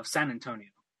San Antonio.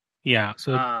 Yeah,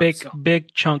 so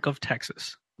big chunk of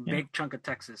Texas. Big chunk of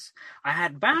Texas. I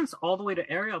had bands all the way to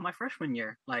area my freshman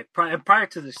year, like prior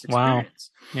to this experience.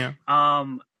 Wow. Yeah.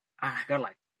 I got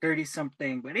like 30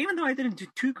 something, but even though I didn't do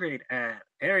too great at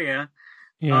area,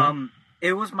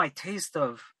 it was my taste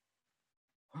of,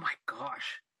 oh my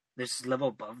gosh, there's this level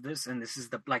above this, and this is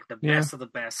the best of the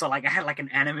best. So like I had like an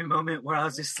anime moment where I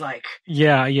was just like,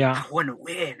 I want to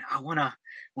win. I want to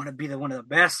be one of the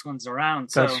best ones around.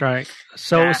 So that's right.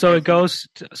 So it goes.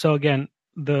 So again,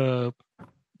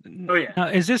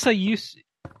 is this a use?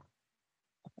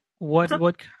 What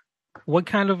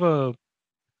kind of a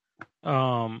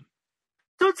So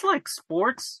it's like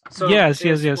sports. So yes.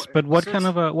 But what's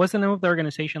the name of the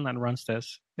organization that runs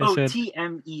this?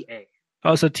 TMEA.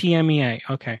 Oh, so TMEA.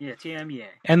 Okay. Yeah, TMEA.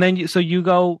 And then you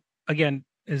go again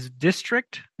is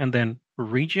district and then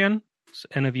region,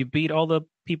 and if you beat all the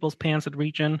people's pants at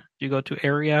region, you go to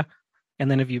area,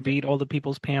 and then if you beat all the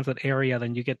people's pants at area,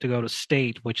 then you get to go to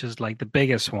state, which is like the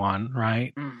biggest one,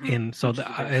 right?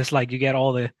 It's like you get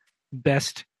all the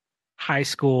best high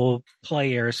school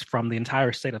players from the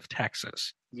entire state of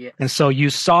Texas. Yes. And so you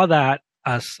saw that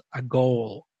as a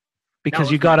goal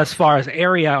because you got as far as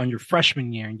area on your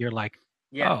freshman year, and you're like,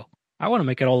 oh, I want to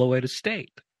make it all the way to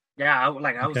state. Yeah, I was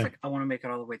like, I want to make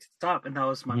it all the way to the top, and that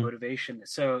was my motivation.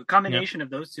 So a combination of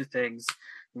those two things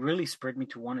really spurred me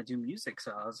to want to do music.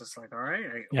 So I was just like, all right,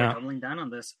 we're doubling down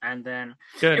on this. And then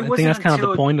good. I think that's kind of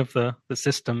the point of the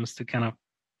systems to kind of,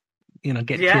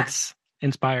 get kids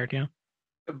inspired. Yeah.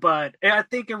 But I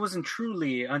think it wasn't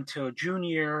truly until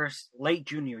late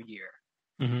junior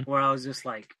year, where I was just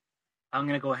like, I'm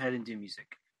going to go ahead and do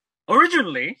music.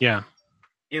 Originally,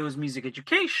 it was music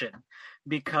education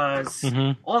because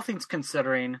all things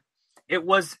considering, it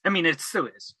still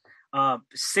is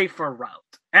safer route.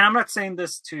 And I'm not saying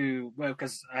this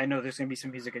because I know there's going to be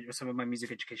some of my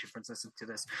music education friends listen to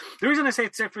this. The reason I say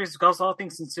it's safer is because all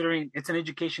things considering, it's an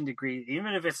education degree.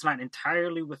 Even if it's not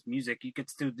entirely with music, you could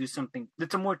still do something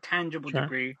that's a more tangible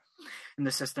degree in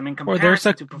the system. In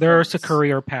comparison to there's a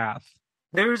career path.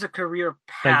 There is a career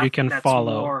path that you can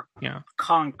follow. More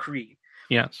concrete.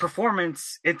 Yes.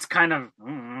 Performance, it's kind of...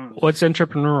 What's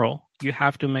entrepreneurial? You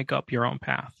have to make up your own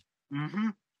path.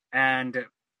 And...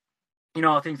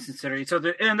 all things considered. So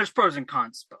there's pros and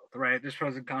cons both, right? There's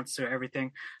pros and cons to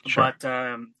everything. Sure.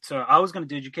 But so I was going to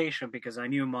do education because I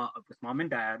knew with mom and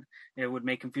dad, it would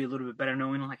make them feel a little bit better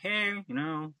knowing like, hey,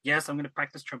 yes, I'm going to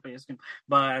practice trumpet.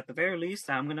 But at the very least,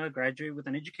 I'm going to graduate with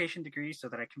an education degree so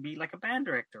that I can be like a band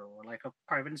director or like a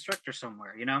private instructor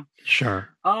somewhere, Sure.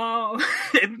 Oh,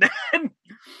 and then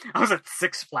I was at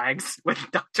Six Flags when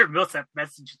Dr. Millsap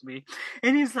messaged me.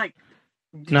 And he's like...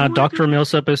 Now, Dr.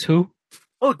 Millsap is who?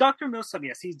 Oh, Dr. Millsap,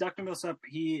 yes, he's Dr. Millsap.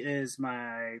 He is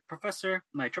my professor,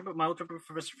 my old trumpet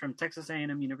professor from Texas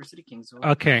A&M University, Kingsville.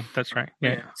 Okay, that's right.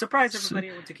 Yeah. Surprise, everybody,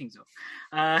 I went to Kingsville.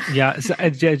 I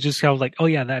just felt like, oh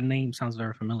yeah, that name sounds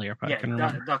very familiar, but I can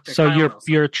remember. Dr. So Kyle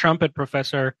your trumpet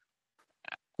professor,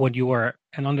 when you were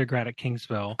an undergrad at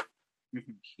Kingsville,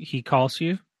 he calls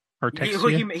you or texts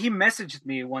you? He messaged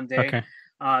me one day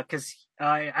because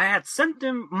I had sent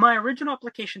him my original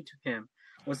application to him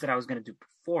was that I was going to do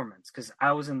performance because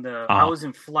I was in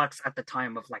flux at the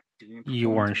time of like doing performance. You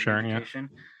weren't sure,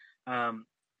 education.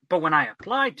 But when I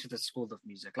applied to the School of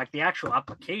Music, like the actual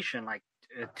application, like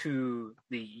to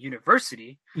the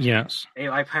university, yes,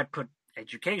 I've had put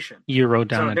education. You wrote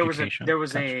down education. There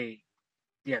was like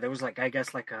I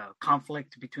guess like a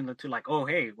conflict between the two. Like, oh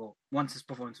hey, well once it's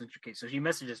performance education, so he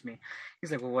messages me.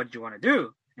 He's like, well, what do you want to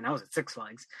do? and I was at Six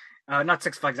Flags. Not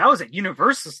Six Flags. I was at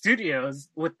Universal Studios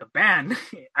with the band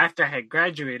after I had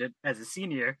graduated as a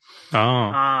senior.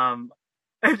 Oh.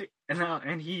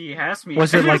 And he asked me,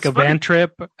 was it like a van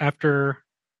trip after,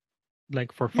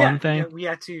 like, for fun thing? Yeah, we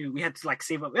had to like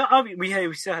save up. Well,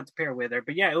 we still had to pair with her,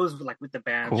 but yeah, it was like with the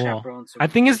band. Cool. Chaperone, so I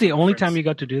think it's the only time you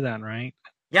got to do that, right?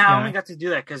 Yeah, I only got to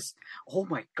do that because, oh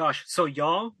my gosh. So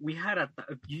y'all, we had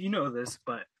you know this,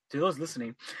 but to those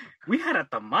listening, we had a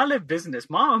tamale business.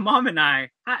 Mom and I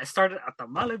started a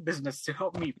tamale business to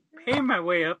help me pay my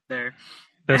way up there.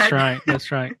 That's right. And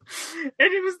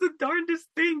it was the darndest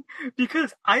thing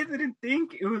because I didn't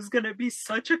think it was going to be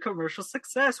such a commercial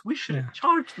success. We should have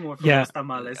charged more for those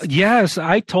tamales. Yes,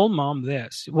 I told Mom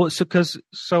this. Well,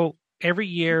 so every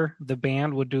year the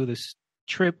band would do this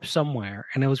trip somewhere,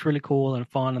 and it was really cool and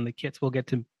fun, and the kids will get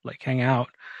to like hang out,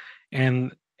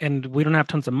 and we don't have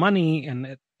tons of money, and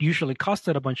it usually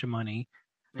costed a bunch of money,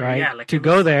 right? Yeah, like to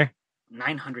go there.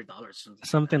 $900,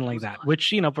 something like that,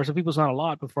 which, you know, for some people it's not a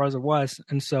lot, but for us it was.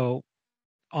 And so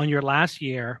on your last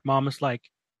year, Mom was like,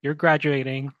 you're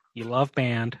graduating, you love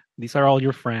band, these are all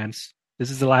your friends,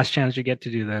 this is the last chance you get to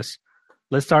do this,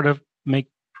 let's start to make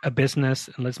a business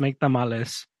and let's make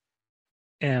tamales.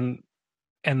 And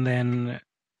then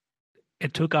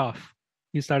it took off.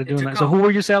 You started doing that. So who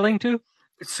were you selling to?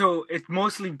 So it's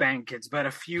mostly band kids, but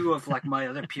a few of like my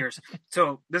other peers.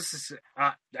 So this is,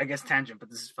 I guess, tangent,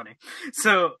 but this is funny.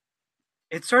 So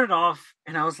it started off,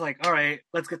 and I was like, "All right,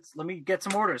 let me get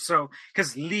some orders." So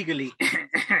because legally,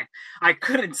 I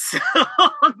couldn't sell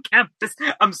on campus.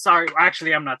 I'm sorry.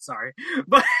 Actually, I'm not sorry,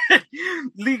 but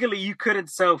legally, you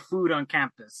couldn't sell food on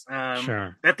campus.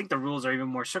 Sure. I think the rules are even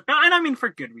more strict, and I mean for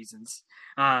good reasons.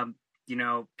 You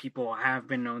know, people have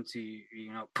been known to,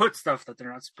 you know, put stuff that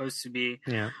they're not supposed to be.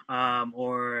 Yeah.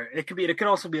 Or it could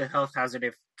also be a health hazard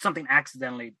if something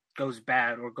accidentally goes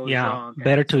bad or goes wrong.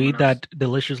 Better to eat that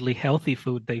deliciously healthy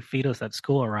food they feed us at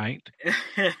school, right?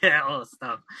 All the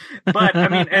stuff. But I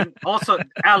mean, and also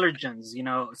allergens, you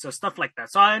know, so stuff like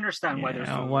that. So I understand why there's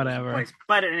whatever. Place.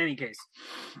 But in any case,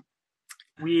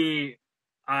 I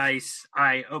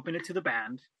opened it to the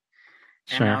band,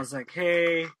 and I was like,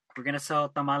 hey, we're going to sell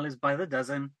tamales by the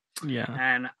dozen. Yeah.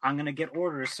 And I'm going to get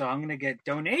orders. So I'm going to get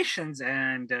donations,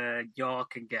 and y'all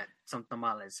can get some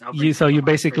tamales. So you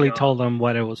basically told them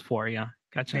what it was for. Yeah.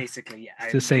 Gotcha. Basically, yeah.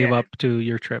 To save up to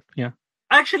your trip. Yeah.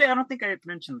 Actually, I don't think I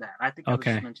mentioned that. I think I was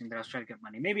just mentioning that I was trying to get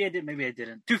money. Maybe I did, maybe I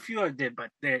didn't. Too few I did, but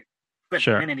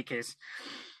sure. In any case.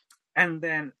 And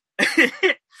then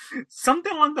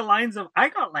something along the lines of, I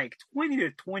got like 20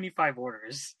 to 25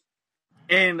 orders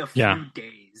in a few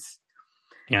days.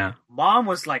 Yeah. Mom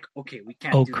was like, okay, we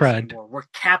can't do this anymore. We're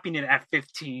capping it at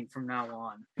 15 from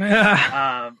now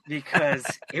on. Because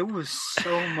it was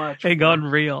so much. It got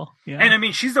real. Yeah. And I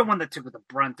mean, she's the one that took the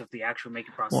brunt of the actual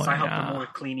making process. Well, I helped her more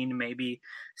with cleaning, maybe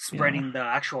spreading the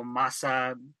actual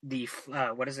masa,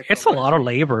 what is it called? It's a lot of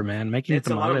labor, man. Making it's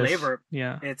a lot of labor.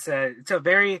 Yeah. It's a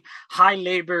very high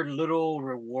labor, little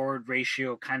reward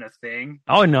ratio kind of thing.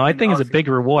 Oh, no, I think it's a big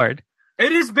reward.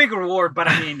 It is big reward, but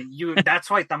I mean, that's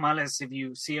why tamales, if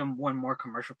you see them in more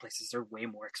commercial places, they're way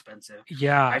more expensive.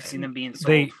 Yeah. I've seen them being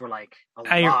sold for like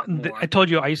a lot more. I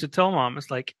told you, I used to tell Mom, it's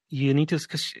like, you need to,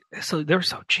 so they're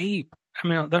so cheap. I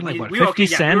mean, they're like, 50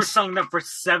 cents? We were selling them for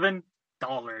 $7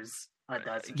 a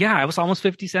dozen. Yeah, it was almost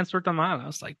 50 cents for a tamal. I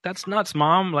was like, that's nuts,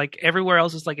 Mom. Like, everywhere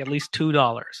else is like at least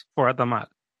 $2 for a tamal.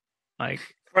 Like,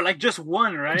 for like just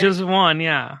one, right? Just one,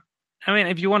 yeah. I mean,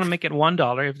 if you want to make it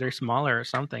 $1, if they're smaller or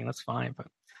something, that's fine. But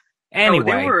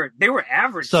anyway, they were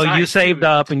average. So you saved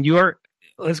up, and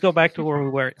let's go back to where we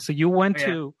were. So you went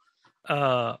to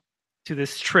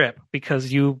this trip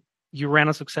because you ran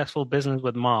a successful business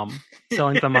with Mom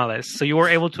selling tamales. So you were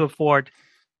able to afford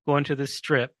going to this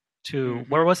trip to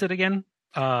where was it again?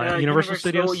 Universal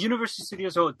Studios. Universal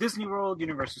Studios. Disney World,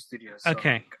 Universal Studios. So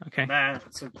okay.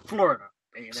 That's Florida.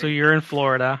 So you're in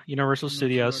Florida, Universal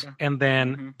Studios, and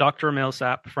then Dr.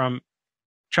 Millsap from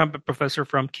Trumpet professor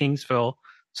from Kingsville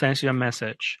sends you a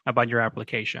message about your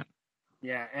application.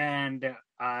 Yeah, and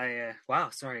wow,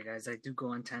 sorry guys, I do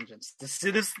go on tangents. This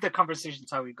is the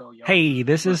conversation's how we go, yo. Hey,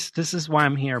 this is why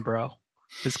I'm here, bro.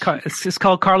 It's just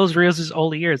called Carlos Rios'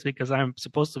 Old Ears because I'm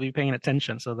supposed to be paying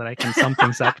attention so that I can sum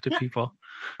things up to people.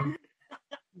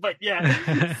 But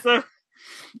yeah, so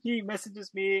he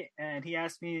messages me and he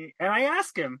asked me, and I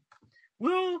asked him,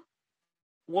 well,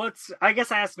 I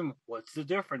guess I asked him, what's the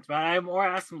difference? But I more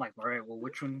asked him like, all right, well,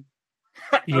 which one?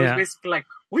 I was basically like,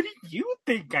 what do you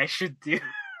think I should do?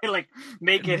 like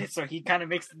make it. So he kind of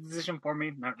makes the decision for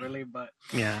me, not really, but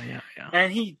Yeah.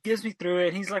 and he gives me through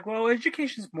it. He's like, well,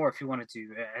 education's more if you want to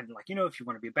do, and like if you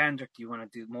want to be a band director, you want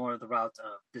to do more of the route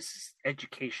of this is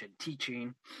education,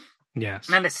 teaching. Yes.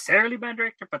 Not necessarily band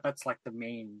director, but that's like the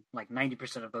main, like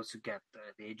 90% of those who get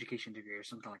the education degree or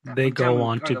something like that. They From go Talent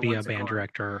on are to the be a ones that band go on.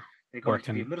 director, They go on work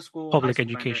to be a in middle school, high public school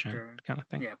band education director. kind of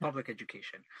thing. Yeah, public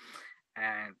education.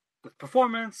 And with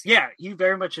performance, yeah, you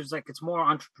very much is like it's more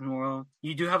entrepreneurial.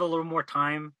 You do have a little more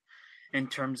time in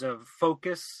terms of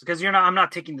focus because I'm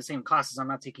not taking the same classes. I'm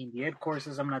not taking the ed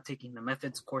courses. I'm not taking the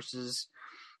methods courses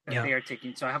that they are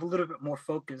taking. So I have a little bit more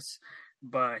focus.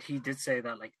 But he did say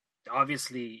that like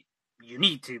obviously you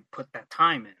need to put that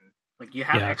time in. Like you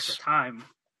have extra time,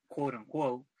 quote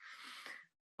unquote,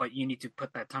 but you need to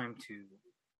put that time to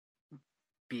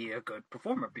be a good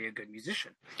performer, be a good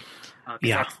musician.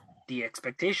 That's the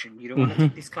expectation. You don't want to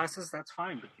take these classes, that's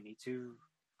fine, but you need to.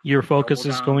 Your focus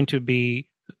is going to be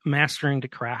mastering the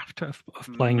craft of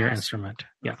playing your instrument.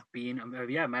 Yeah.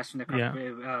 Mastering the craft.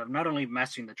 Yeah. Not only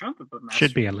mastering the trumpet, but mastering,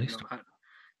 should be at least.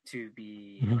 To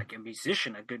be like a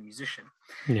musician, a good musician.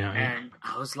 Yeah. And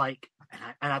I was like,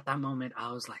 and at that moment,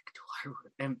 I was like, do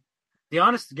I? And the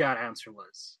honest to God answer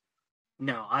was,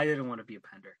 no, I didn't want to be a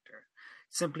band director.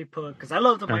 Simply put, because I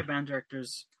loved my band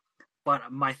directors,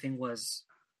 but my thing was,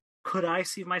 could I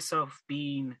see myself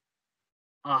being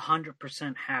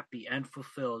 100% happy and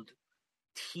fulfilled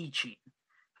teaching,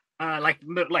 like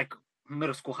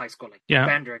middle school, high school, like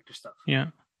band director stuff?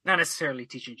 Yeah, not necessarily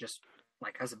teaching, just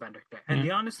like as a band director. And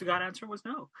the honest to God answer was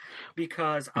no,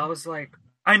 because I was like,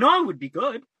 I know I would be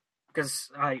good. Because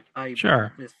I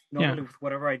with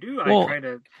whatever I do, I try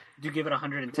to give it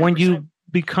 110%. When you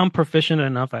become proficient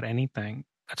enough at anything,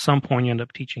 at some point you end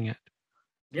up teaching it.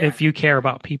 Yeah. If you care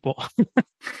about people.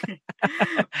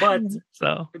 But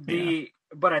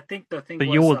but I think the thing was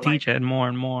you will teach it more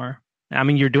and more. I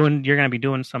mean, you're going to be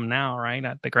doing some now, right,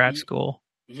 at the grad school.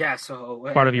 Yeah, so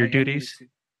part of your duties.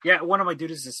 Yeah, one of my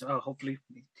duties is hopefully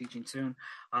teaching soon.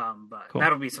 But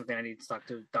that'll be something I need to talk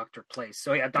to Dr. Place.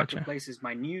 So yeah, Dr. Place is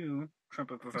my new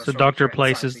trumpet professor. So Dr.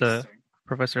 Place is the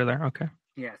professor there. Okay.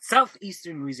 Yeah,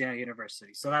 Southeastern Louisiana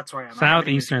University. So that's where I am.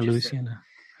 Southeastern Louisiana.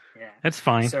 Yeah, that's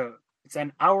fine. So it's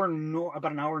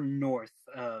about an hour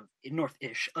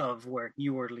north-ish of where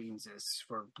New Orleans is.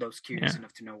 For those curious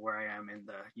enough to know where I am in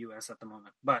the U.S. at the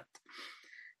moment, but.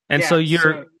 And so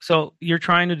you're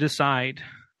trying to decide.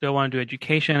 Do I want to do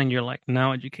education? And you're like,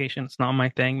 no, education, it's not my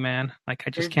thing, man. Like, I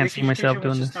just can't see myself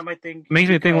doing this. Not my thing. Makes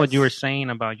me think what you were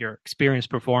saying about your experience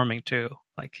performing too.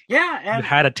 Like, you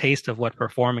had a taste of what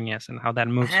performing is and how that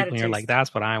moves people. And you're like,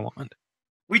 that's what I want.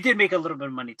 We did make a little bit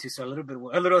of money too, so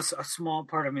a small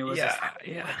part of me was just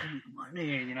like,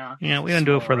 money, you know. Yeah, we don't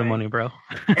do it for the money, bro.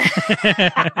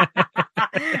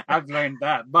 I've learned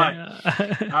that, but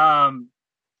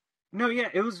no, yeah,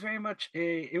 it was very much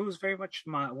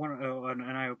my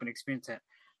an eye-opening experience. That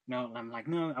I'm like,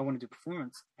 no, I want to do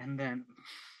performance, and then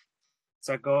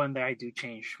so I go in there, I do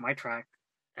change my track,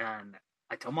 and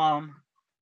I tell mom,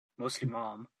 mostly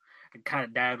mom, and kind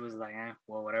of dad was like,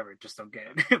 well, whatever, just don't get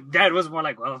it. Dad was more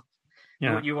like, well,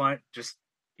 what you want, just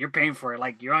you're paying for it,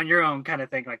 like you're on your own, kind of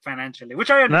thing, like financially,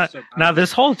 which I understood. Now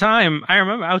this whole time, I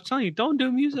remember I was telling you, don't do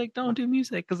music,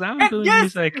 because I'm doing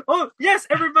music. Oh yes,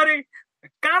 everybody.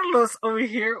 Carlos over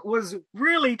here was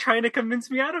really trying to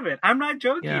convince me out of it. I'm not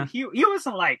joking. Yeah. He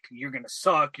wasn't like, you're gonna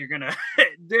suck, you're gonna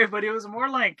do it, but it was more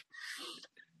like,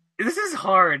 this is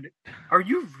hard. Are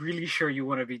you really sure you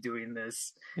want to be doing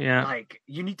this? Yeah. Like,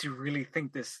 you need to really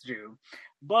think this through.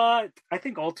 But I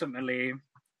think ultimately,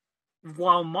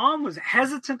 while mom was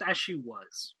hesitant as she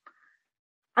was,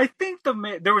 I think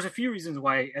there was a few reasons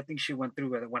why I think she went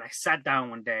through with it. When I sat down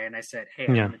one day and I said, hey,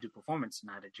 I'm going to do performance,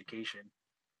 not education.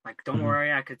 Like, don't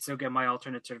worry, I could still get my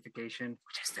alternate certification,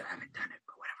 which I still haven't done it,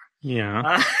 but whatever.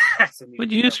 Yeah. But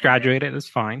you just graduated. It's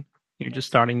fine. You're just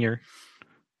starting your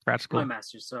grad school. My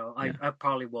master's, so I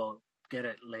probably will get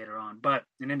it later on. But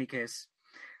in any case,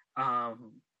 I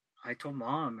told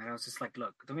mom, and I was just like,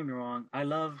 look, don't get me wrong. I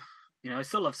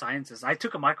still love sciences. I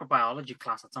took a microbiology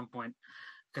class at some point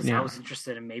because I was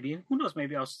interested in maybe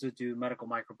I'll still do medical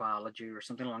microbiology or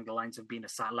something along the lines of being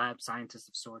a lab scientist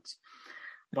of sorts.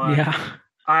 But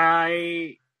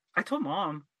I told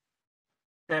mom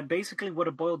that basically what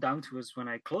it boiled down to is when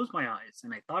I closed my eyes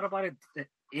and I thought about it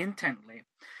intently,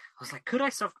 I was like, could I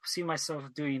see myself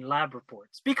doing lab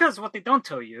reports? Because what they don't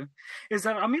tell you is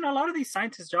that, I mean, a lot of these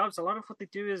scientist jobs, a lot of what they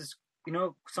do is,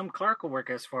 some clerical work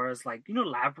as far as like,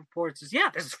 lab reports is,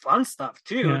 there's fun stuff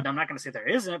too. Yeah. I'm not going to say there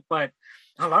isn't, but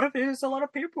a lot of it is a lot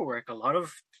of paperwork, a lot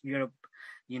of, you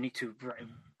need to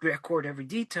record every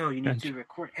detail. You need to Gotcha.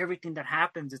 record everything that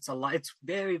happens. It's a lot. It's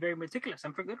very, very meticulous,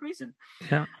 and for good reason.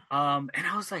 Yeah. And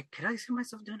I was like, could I see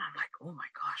myself doing? I'm like, oh my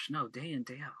gosh, no, day in,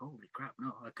 day out. Holy crap,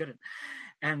 no, I couldn't.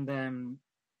 And then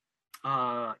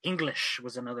English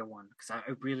was another one because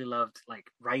I really loved like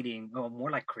writing,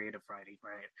 more like creative writing,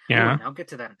 right? Oh, Yeah. and I'll get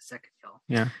to that in a second, y'all.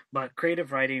 Yeah. But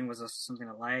creative writing was also something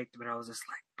I liked, but I was just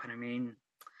like, but I mean,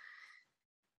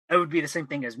 it would be the same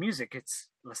thing as music. It's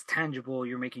less tangible.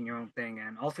 You're making your own thing,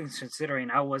 and all things considering,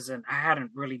 I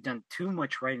hadn't really done too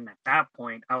much writing at that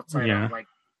point outside Yeah. of like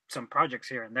some projects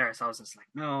here and there. So I was just like,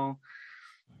 no,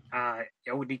 I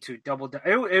would need to double down.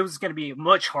 It was going to be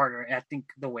much harder, I think,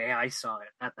 the way I saw it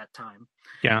at that time.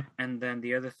 Yeah. And then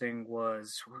the other thing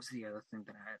was, what was the other thing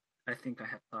that I think I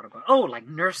had thought about? Oh, like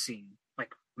nursing,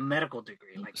 like medical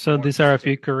degree. Like So more these are a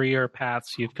few specific. career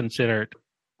paths you've considered,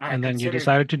 I and then you considered,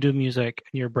 decided to do music,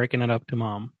 and you're breaking it up to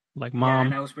mom. Like, yeah, and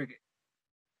mom, I was big,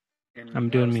 and I'm I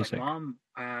doing was like, music. Mom,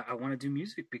 I want to do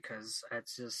music because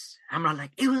it's just, I'm not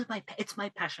like, it's my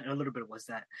passion. A little bit was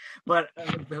that, but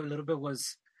a little bit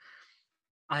was,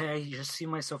 I just see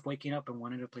myself waking up and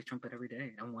wanting to play trumpet every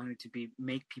day. I wanted to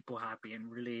make people happy and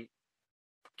really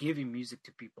giving music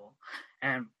to people.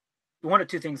 And one or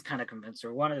two things kind of convinced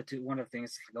her. One of the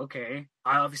things, like, okay,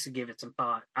 I obviously gave it some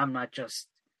thought. I'm not just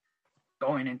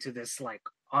going into this like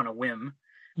on a whim.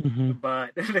 Hmm.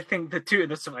 But the two,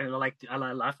 that's why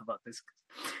I laugh about this.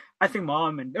 I think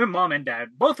mom and dad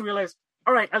both realized,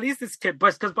 all right, at least this kid,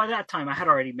 but because by that time I had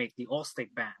already made the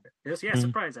all-state band. Yeah,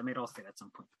 surprise, I made all-state at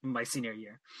some point in my senior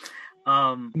year.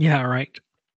 Yeah, right.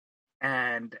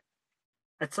 And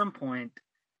at some point,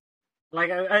 like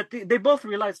I think they both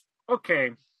realized,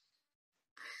 okay,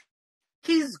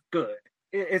 he's good.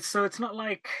 It's not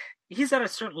like he's at a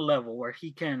certain level where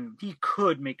he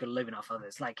could make a living off of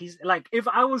this. Like he's like, if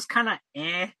I was kind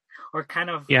of or kind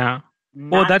of Yeah.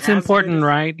 Well, not that's as good important, as.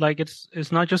 right? Like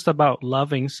it's not just about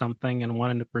loving something and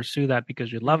wanting to pursue that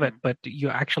because you love it, Mm-hmm, but you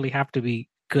actually have to be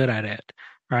good at it,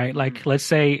 right? mm-hmm. Like let's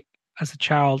say as a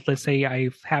child, let's say I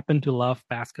happen to love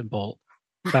basketball,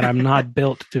 but I'm not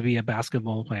built to be a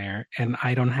basketball player and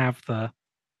I don't have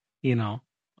you know,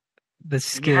 the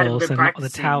And you hadn't skills been and the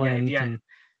practicing yet, talent yeah, and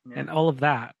yeah. all of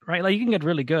that, right? Like you can get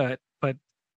really good, but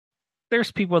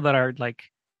there's people that are like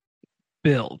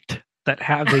built that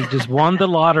they just won the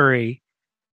lottery,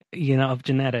 of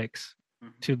genetics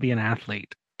Mm-hmm. to be an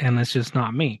athlete, and it's just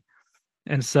not me.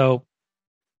 And so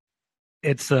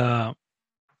it's a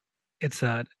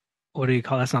what do you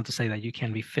call? That's not to say that you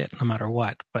can be fit no matter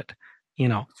what, but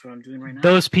That's what I'm doing right now.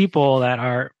 those people that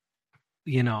are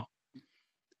you know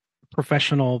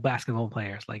professional basketball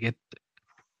players, like it's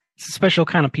a special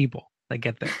kind of people that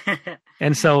get there.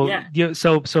 And so Yeah.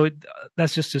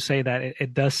 that's just to say that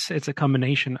it's a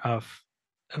combination of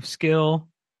skill,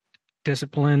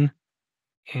 discipline,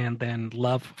 and then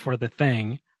love for the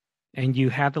thing. And you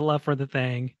had the love for the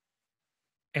thing,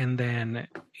 and then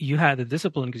you had the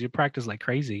discipline because you practice like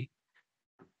crazy.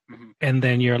 Mm-hmm. And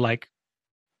then you're like,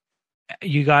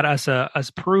 you got us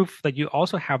as proof that you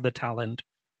also have the talent.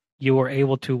 You were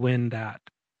able to win that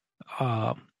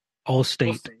uh, all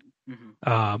state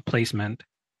Mm-hmm. placement,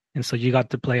 and so you got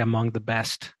to play among the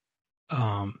best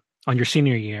on your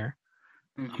senior year,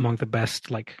 Mm-hmm. among the best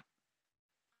like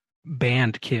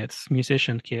band kids,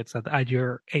 musician kids at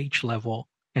your age level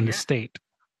in the Yeah. state.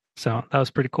 So that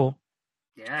was pretty cool.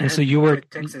 Yeah. And so And you for were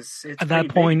Texas, it's at pretty that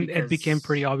big point, it became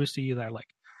pretty because. obvious to you that like,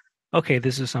 okay,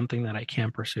 this is something that I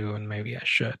can pursue and maybe I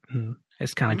should. And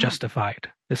it's kind of Mm-hmm.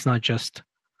 justified. It's not just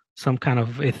some kind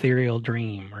of ethereal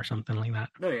dream or something like that.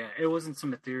 No, yeah, it wasn't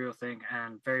some ethereal thing,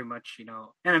 and very much,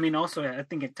 and I mean, also, I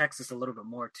think in Texas a little bit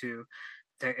more too.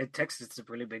 In Texas, it's a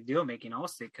really big deal making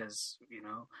All-State because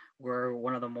we're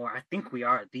one of the more. I think we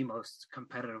are the most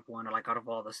competitive one, like out of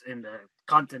all this in the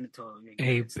continental A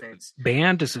United States.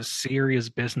 band is a serious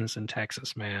business in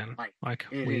Texas, man. Like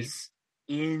it is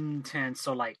intense.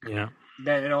 So like yeah,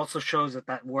 that, it also shows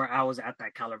that where I was at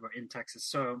that caliber in Texas.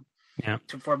 So yeah,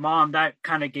 for mom, that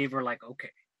kind of gave her like,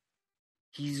 okay,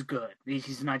 he's good.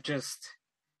 He's not just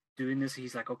doing this.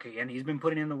 He's like, okay, and he's been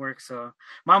putting in the work. So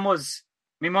mom was,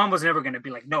 mom was never gonna be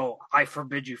like, no, I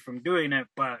forbid you from doing it.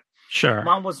 But sure,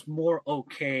 mom was more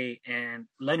okay and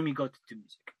letting me go to do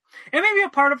music. And maybe a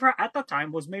part of her at that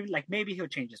time was maybe he'll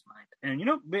change his mind.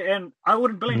 And I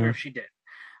wouldn't blame her if she did.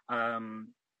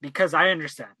 Because I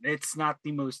understand it's not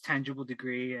the most tangible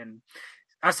degree, and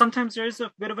sometimes there's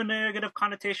a bit of a negative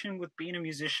connotation with being a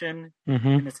musician,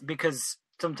 and it's because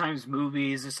sometimes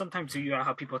movies, or sometimes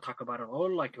how people talk about it. Oh,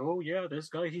 like, oh yeah, this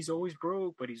guy, he's always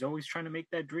broke, but he's always trying to make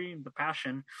that dream, the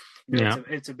passion. yeah,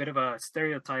 It's a bit of a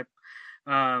stereotype.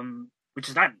 Um, which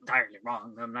is not entirely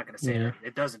wrong. I'm not going to say Yeah. that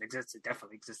it doesn't exist. It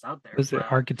definitely exists out there. Was it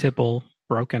But archetypal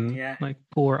broken, yeah, like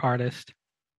poor artist,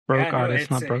 yeah, broke no,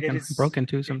 artist, not it broken, is. broken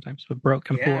too sometimes, but broke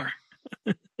and Yeah, poor.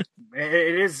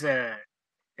 it is.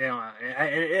 You know,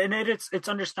 and it's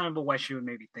understandable why she would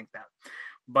maybe think that.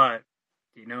 But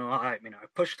I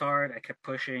pushed hard. I kept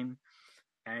pushing,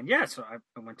 and yeah, so I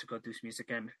went to go do some music,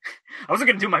 and I wasn't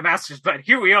gonna do my master's, but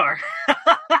here we are.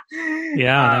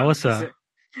 Yeah, that was So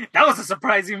that was a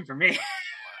surprise even for me.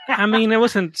 I mean, it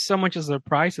wasn't so much a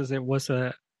surprise as it was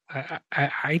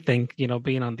I think,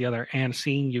 being on the other end,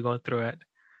 seeing you go through it,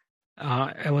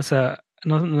 it was not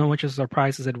much a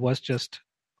surprise as it was just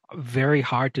very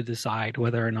hard to decide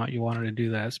whether or not you wanted to do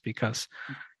this because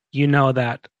you know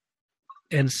that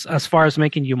as far as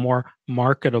making you more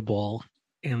marketable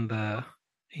in the,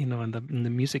 in the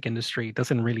music industry, it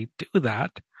doesn't really do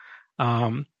that.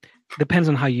 Um, Depends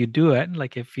on how you do it.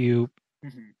 Like if you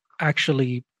Mhm.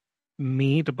 actually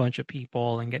meet a bunch of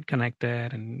people and get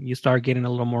connected and you start getting a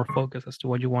little more focus as to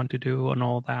what you want to do and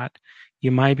all that,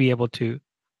 you might be able to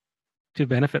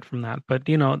benefit from that. But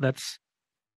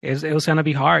it was gonna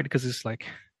be hard because it's like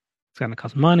it's gonna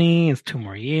cost money, it's 2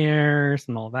 more years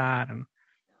and all that. And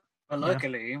But yeah.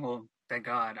 luckily, well, thank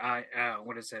God, I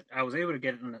what is it? I was able to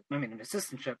get an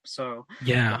assistantship. So the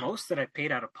Yeah. most that I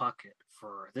paid out of pocket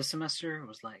for this semester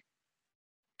was like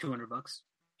 $200,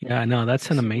 Yeah, no, that's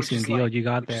an which amazing is deal like you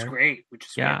got which is there. great,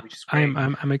 Yeah. which is I'm great.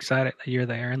 I'm I'm excited that you're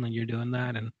there and that you're doing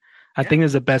that. And I Yeah, think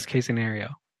it's the best case scenario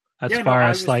as yeah. No, far I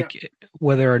as was there. like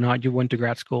whether or not you went to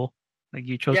grad school. Like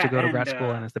you chose to Yeah, go to and grad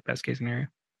school and it's the best case scenario.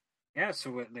 yeah.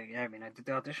 So yeah, I mean, I did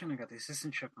the audition. I got the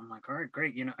assistantship. I'm like, all right,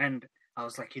 great. And I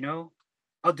was like,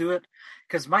 I'll do it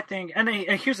because my thing. And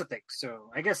here's the thing. So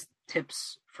I guess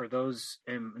tips for those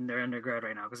in their undergrad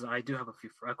right now, because I do have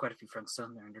quite a few friends still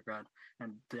in their undergrad,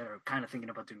 and they're kind of thinking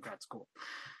about doing grad school.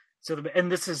 So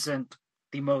and this isn't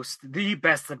the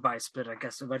best advice, but I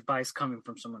guess advice coming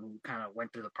from someone who kind of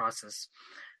went through the process.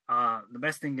 The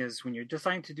best thing is when you're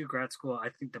deciding to do grad school, I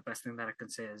think the best thing that I can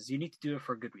say is you need to do it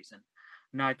for a good reason,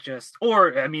 not just,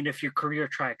 or I mean, if your career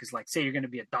track is like, say you're going to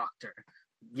be a doctor,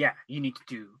 yeah, you need to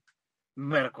do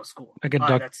medical school. Like a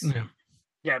duck. That's Yeah,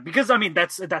 Yeah, because I mean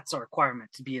that's a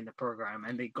requirement to be in the program,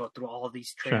 and they go through all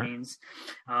these sure. trainings.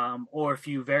 Or if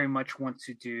you very much want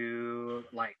to do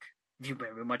like, if you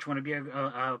very much want to be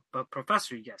a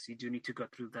professor, yes, you do need to go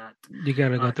through that You got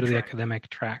to go through the track. academic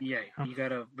track. Yeah, you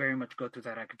gotta very much go through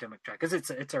that academic track because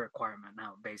it's a requirement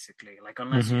now, basically. Like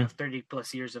unless you Mm-hmm. have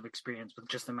 30+ years of experience with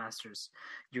just a master's,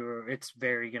 it's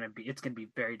gonna be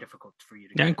very difficult for you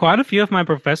to Yeah, and get. quite a few of my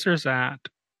professors at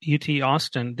UT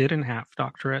Austin didn't have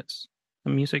doctorates,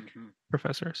 the music Hmm.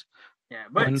 professors. Yeah,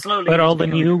 but But slowly it's all the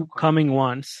becoming a new requirement. coming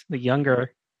ones, the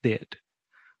younger did.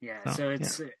 Yeah, So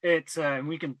so yeah, it's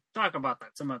we can talk about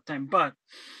that some other time, but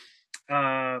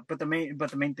the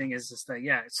main thing is just that,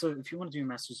 yeah. So if you want to do a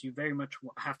master's, you very much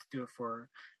have to do it for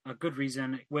a good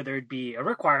reason, whether it be a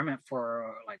requirement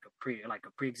for like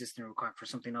a pre-existing requirement for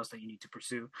something else that you need to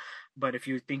pursue. But if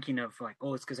you're thinking of like,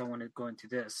 oh, it's because I want to go into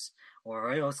this,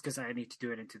 or oh, it's because I need to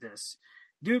do it into this,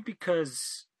 do it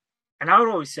because, and I would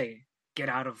always say, get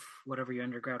out of whatever your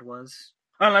undergrad was.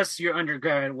 Unless your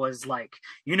undergrad was like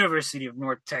University of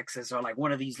North Texas or like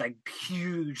one of these like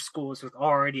huge schools with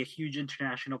already a huge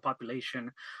international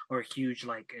population, or a huge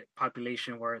like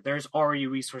population where there's already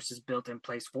resources built in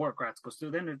place for grad school. So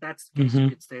then if that's the case, you hmm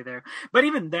could stay there. But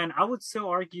even then, I would still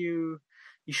argue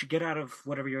you should get out of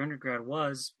whatever your undergrad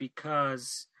was,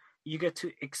 because you get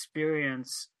to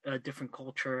experience a different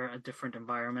culture, a different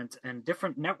environment, and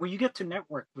different where you get to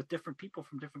network with different people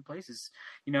from different places.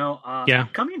 yeah,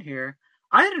 Coming here,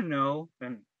 I didn't know,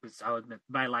 and I'll admit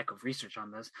my lack of research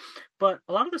on this, but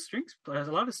a lot of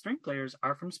string players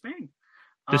are from Spain.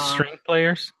 the Uh, string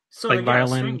players so like yeah,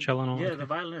 violin and cello and all. the Okay,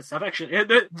 violinists.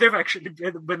 They've actually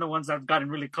been the ones I've gotten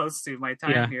really close to my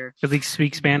time yeah, here. because they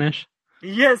speak Spanish.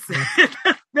 Yes,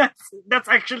 Yeah, that's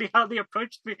actually how they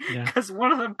approached me, yeah. because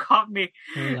one of them caught me,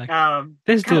 They're like,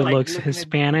 this kind of dude like looks looking at.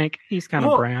 Hispanic. He's kind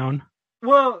of Well, brown.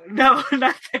 well, no,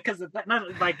 not because of that. Not,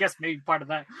 I guess maybe part of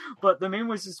that, but the main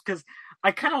was just because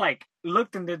I kind of like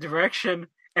looked in the direction,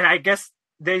 and I guess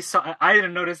they saw. I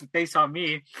didn't notice that they saw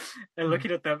me, and Mm,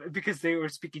 looking at them because they were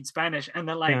speaking Spanish, and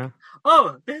they're like, yeah,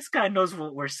 "Oh, this guy knows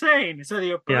what we're saying." So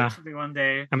they yeah. approached me one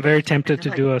day, I'm very and tempted they're to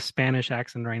like, do a Spanish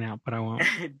accent right now, but I won't.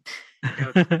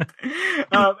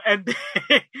 don't. And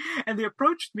and they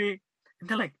approached me, and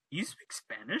they're like, "You speak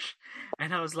Spanish?"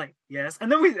 And I was like, "Yes."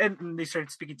 And then they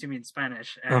started speaking to me in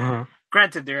Spanish. Uh-huh.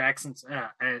 Granted, their accents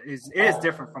is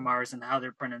different from ours, and how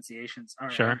their pronunciations are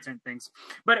Sure. on certain things,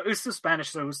 but it was still Spanish,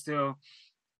 so it was still.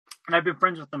 And I've been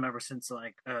friends with them ever since.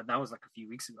 Like that was like a few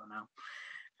weeks ago now.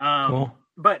 Cool.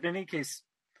 But in any case,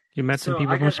 You met some so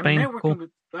people from I'm Spain. networking Cool.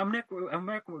 with I'm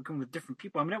networking with different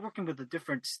people. I'm networking with a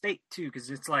different state too, because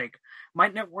it's like my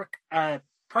network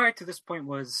prior to this point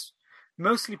was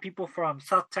mostly people from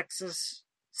South Texas,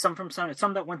 some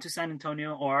that went to San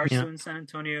Antonio or are Yeah. still in San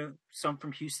Antonio, some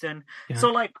from Houston. Yeah.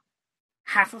 So like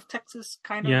half of Texas,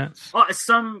 kind of. Yes. Oh,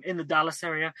 some in the Dallas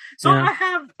area. So Yeah. I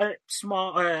have a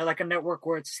small, like a network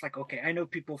where it's like, okay, I know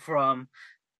people from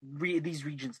these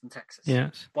regions in Texas.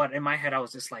 Yes. But in my head, I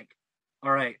was just like,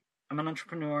 all right, I'm an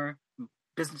entrepreneur,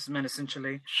 businessman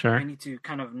essentially. I Sure. need to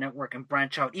kind of network and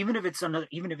branch out, even if it's a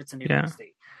neighboring Yeah.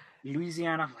 state.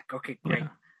 Louisiana, I'm like, okay, great. Yeah.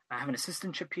 I have an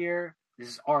assistantship here. This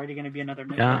is already going to be another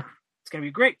Yeah. network. It's going to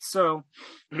be great. So Are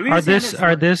Louisiana this is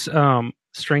are this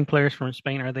string players from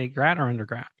Spain? Are they grad or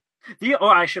undergrad?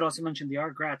 I should also mention they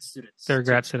are grad students They're too.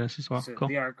 grad students as well. So Cool.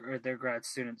 they're grad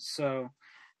students.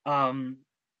 Um,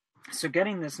 so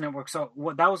getting this network. So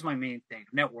what that was my main thing,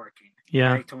 networking.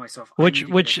 Yeah. I told myself, I need to get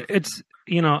a Which different it's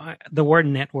the word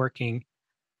networking,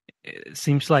 it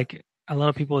seems like a lot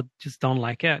of people just don't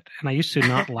like it, and I used to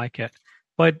not like it.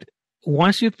 But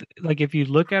once you like, if you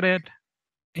look at it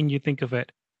and you think of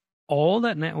it, all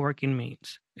that networking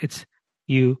means, it's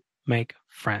you make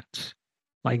friends.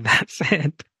 Like that's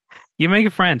it. You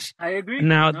make friends. I agree.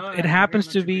 Now No, it I very happens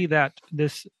much to be agree. that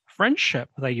this friendship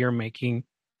that you're making,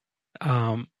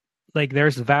 like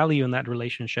there's value in that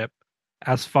relationship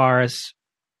as far as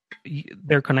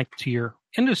they're connected to your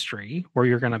industry where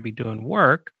you're going to be doing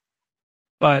work,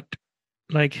 but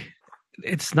like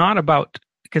it's not about,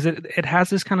 because it has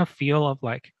this kind of feel of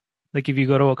like if you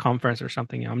go to a conference or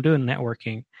something, I'm doing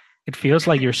networking, it feels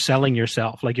like you're selling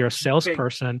yourself, like you're a Big,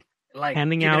 salesperson like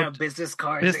handing giving out out business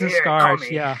cards. business Here, call cards.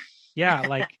 me. Yeah,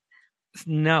 like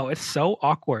no, it's so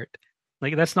awkward.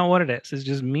 Like that's not what it is. It's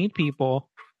just meet people,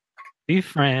 be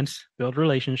friends, build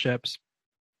relationships,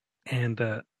 and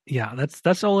yeah,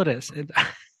 that's all it is.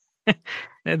 The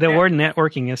Yeah. word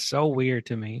networking is so weird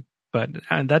to me, but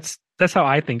that's how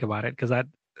I think about it, because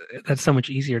that's so much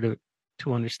easier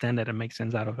to understand it and make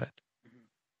sense out of it.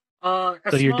 A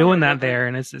So you're doing smaller. that there,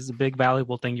 and it's a big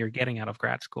valuable thing you're getting out of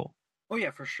grad school. Oh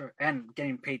yeah, for sure, and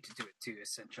getting paid to do it too.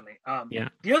 Essentially, Yeah,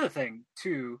 the other thing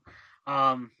too,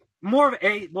 more of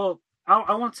a well,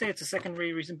 I won't say it's a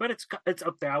secondary reason, but it's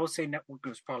up there. I would say networking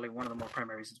was probably one of the more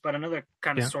primary reasons, but another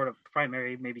kind of yeah, sort of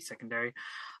primary, maybe secondary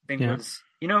thing yeah, was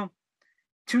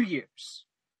 2 years.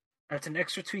 That's an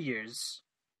extra 2 years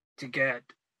to get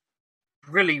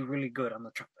really really good on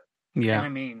the trumpet, and yeah. I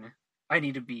mean I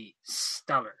need to be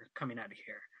stellar coming out of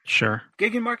here. Sure.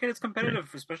 Gigging market is Great. competitive,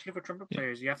 especially for trumpet Yeah,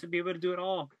 players. You have to be able to do it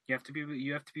all. You have to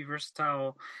be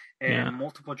versatile in yeah,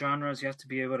 multiple genres. You have to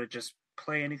be able to just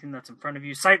play anything that's in front of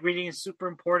you. Sight reading is super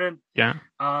important. yeah,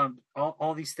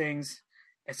 All these things.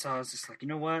 And so I was just like, you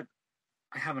know what?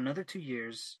 I have another 2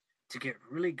 years to get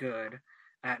really good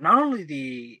at not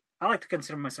only I like to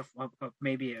consider myself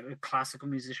maybe a classical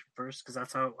musician first, because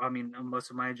that's how most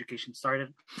of my education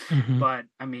started. hmm, But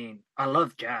I mean, I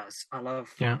love jazz. I love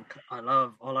yeah, funk. I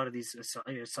love a lot of these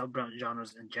sub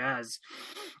genres in jazz.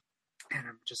 And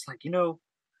I'm just like,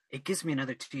 it gives me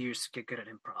another 2 years to get good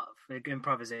at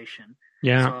improvisation.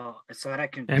 yeah. So that I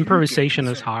can really get Improvisation is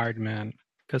concerned. hard, man,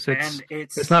 because And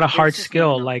it's not a hard it's just never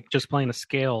skill known. like just playing a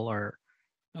scale or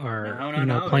No, no,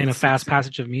 no. playing a fast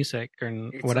passage of music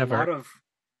and It's a lot whatever. of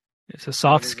It's a what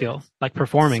soft is it? skill, like It's a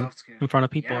performing soft skill. in front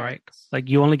of people, Yeah, right? Like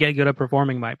you only get good at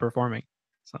performing by performing.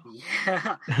 So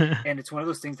yeah. And it's one of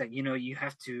those things that you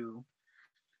have to.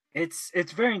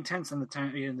 It's very intense on the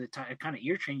time kind of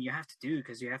ear training you have to do,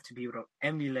 because you have to be able to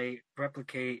emulate,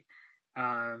 replicate,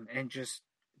 and just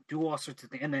do all sorts of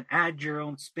things, and then add your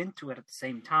own spin to it at the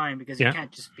same time, because you yeah,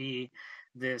 can't just be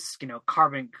this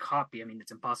carbon copy. I mean,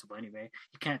 it's impossible anyway.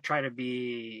 You can't try to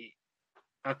be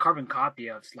a carbon copy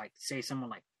of, like, say, someone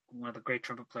like one of the great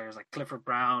trumpet players like Clifford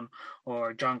Brown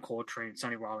or John Coltrane,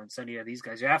 Sonny Rollins, any of these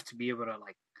guys. You have to be able to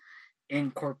like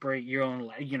incorporate your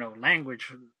own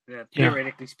language, yeah,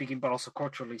 theoretically speaking, but also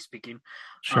culturally speaking,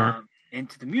 sure,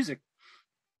 into the music.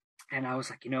 And I was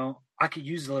like, I could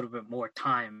use a little bit more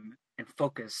time and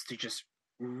focus to just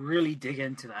really dig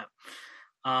into that.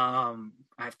 I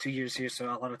have 2 years here, so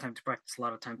a lot of time to practice, a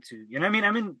lot of time to, I mean,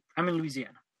 I'm in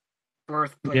Louisiana,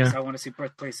 birthplace. yeah. I want to say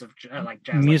birthplace of like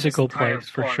jazz, like this Musical entire place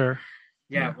for part. sure.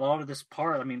 Yeah, a lot of this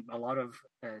part, I mean, a lot of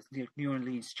New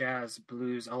Orleans jazz,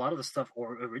 blues, a lot of the stuff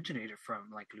originated from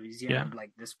like Yeah. Louisiana,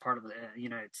 like this part of the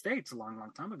United States a long,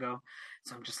 long time ago.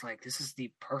 So I'm just like, this is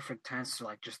the perfect chance to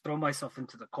like just throw myself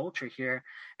into the culture here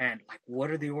and like,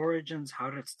 what are the origins? How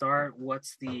did it start?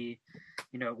 What's the,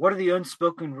 what are the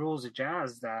unspoken rules of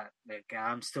jazz that like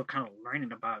I'm still kind of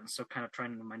learning about and still kind of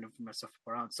trying to maneuver myself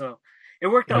around. So it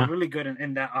worked out Yeah. really good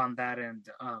in that on that end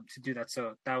to do that.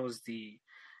 So that was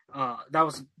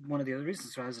one of the other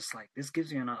reasons. So I was just like, this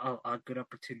gives me a good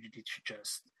opportunity to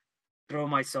just throw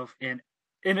myself in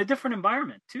a different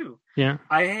environment too. Yeah.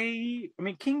 I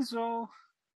mean, Kingsville.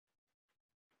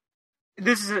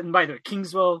 This is, by the way,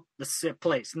 Kingsville, the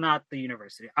place, not the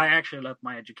university. I actually left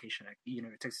my education at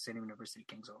Texas A&M University,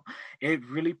 Kingsville. It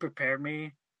really prepared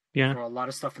me Yeah. for a lot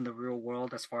of stuff in the real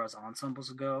world as far as ensembles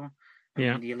go. I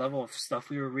Yeah. mean, the level of stuff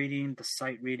we were reading, the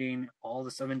sight reading, all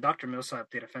this. I mean, Dr. Millsap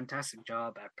did a fantastic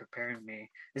job at preparing me.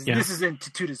 Yeah. This isn't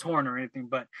to toot his horn or anything,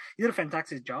 but he did a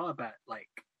fantastic job at, like,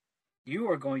 you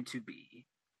are going to be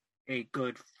a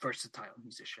good versatile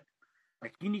musician.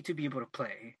 Like, you need to be able to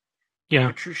play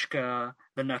Yeah. Petrushka,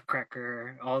 the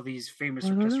Nutcracker, all these famous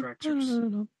orchestra excerpts.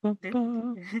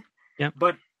 Yeah.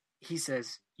 But he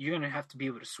says, you're going to have to be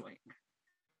able to swing.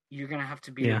 You're going to have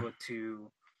to be Yeah. able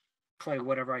to play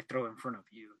whatever I throw in front of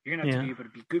you. You're gonna have to Yeah. be able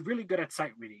to be good, really good at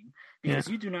sight reading, because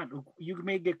you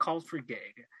may get called for a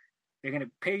gig. They're gonna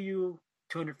pay you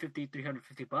 250,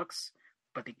 350 bucks,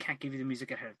 but they can't give you the music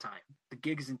ahead of time. The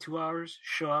gig is in 2 hours.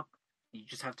 Show up. You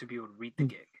just have to be able to read the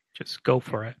gig. Just go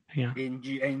for it. Yeah. And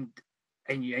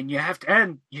you have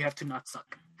to not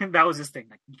suck. That was his thing.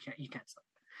 Like you can't suck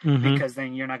because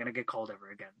then you're not gonna get called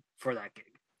ever again for that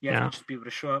gig. You have to just be able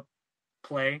to show up,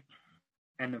 play,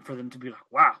 and then for them to be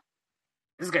like, wow,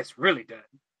 this guy's really good,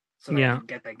 so that I can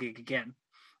get that gig again.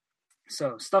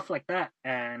 So stuff like that,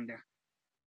 and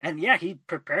yeah, he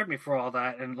prepared me for all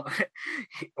that, and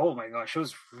oh my gosh, it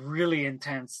was really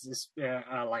intense. This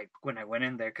like when I went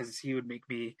in there, because he would make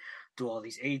me do all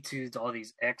these etudes, all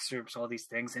these excerpts, all these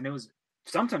things, and it was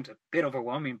sometimes a bit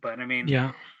overwhelming. But I mean,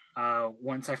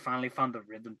 once I finally found the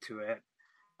rhythm to it,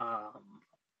 I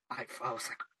was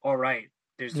like, all right.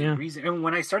 There's a reason. And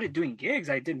when I started doing gigs,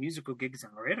 I did musical gigs in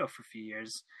Laredo for a few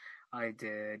years. I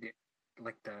did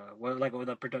like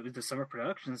the summer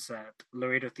productions that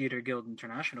Laredo Theater Guild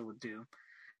International would do.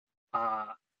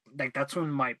 Like that's when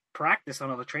my practice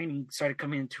on all the training started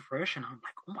coming into fruition. I'm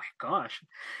like, oh my gosh,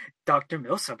 Dr.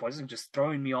 Millsap wasn't just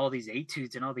throwing me all these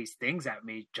etudes and all these things at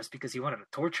me just because he wanted to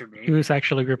torture me. He was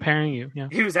actually preparing you. Yeah.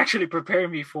 He was actually preparing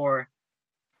me for,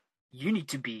 you need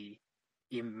to be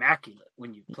immaculate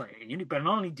when you play. But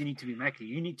not only do you need to be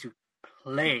immaculate, you need to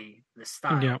play the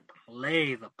style,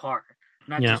 play the part,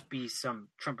 not just be some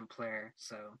trumpet player.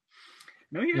 So,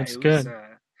 that's good.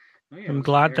 I'm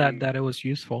glad that it was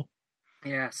useful.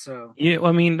 Yeah. So. Yeah,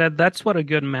 I mean that's what a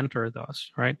good mentor does,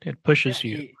 right? It pushes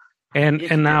you,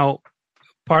 and now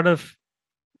part of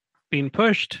being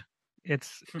pushed,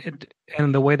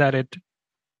 and the way that it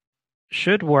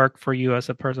should work for you as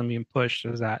a person being pushed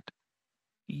is that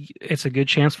it's a good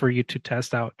chance for you to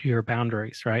test out your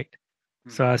boundaries, right?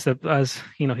 Mm-hmm. So as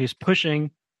he's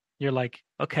pushing, you're like,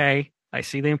 okay, I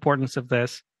see the importance of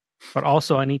this, but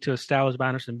also I need to establish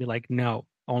boundaries and be like, no,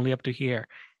 only up to here.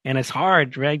 And it's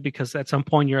hard, right? Because at some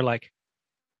point you're like,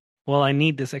 well, I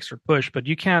need this extra push, but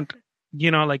you can't,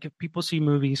 like if people see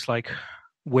movies like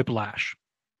Whiplash,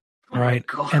 right?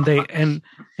 And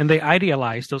they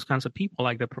idealize those kinds of people,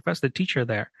 like the professor, the teacher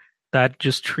there, that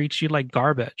just treats you like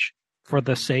garbage for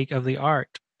the sake of the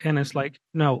art. And it's like,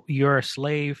 no, you're a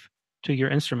slave to your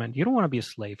instrument. You don't want to be a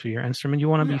slave to your instrument. You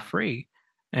want to be free.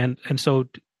 And so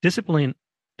discipline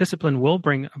will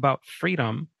bring about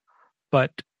freedom,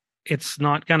 but it's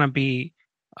not going to be,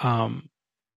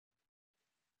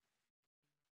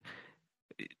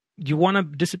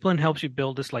 discipline helps you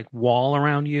build this like wall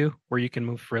around you where you can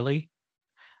move freely.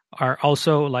 Are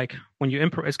also like when you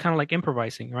it's kind of like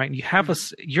improvising, right? You have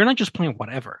you're not just playing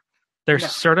whatever. There's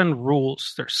certain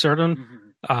rules, there's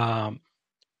certain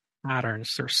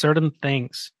patterns, there's certain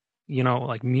things,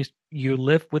 like you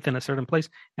live within a certain place,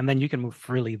 and then you can move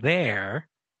freely there,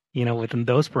 within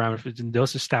those parameters, within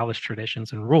those established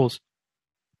traditions and rules.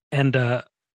 And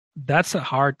that's a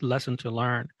hard lesson to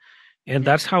learn. And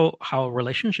that's how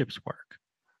relationships work.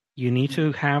 You need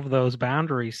to have those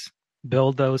boundaries,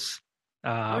 build those,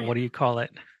 what do you call it?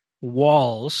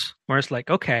 Walls, where it's like,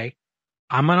 okay,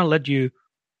 I'm going to let you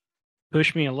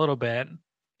push me a little bit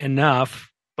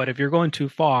enough, but if you're going too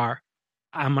far,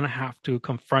 I'm going to have to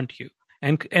confront you.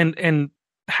 And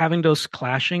having those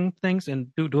clashing things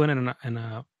and doing it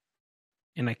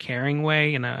in a caring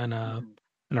way, in a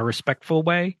respectful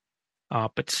way,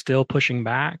 but still pushing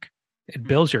back, it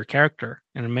builds your character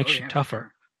and it makes you tougher.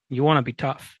 Sure. You want to be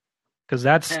tough because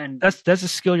that's a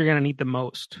skill you're going to need the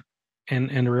most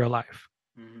in real life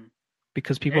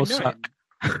because people suck.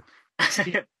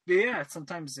 Yeah,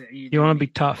 sometimes you want to be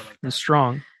tough and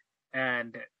strong.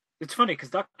 And it's funny because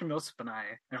Dr. Millsap and I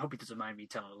hope he doesn't mind me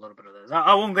telling a little bit of this.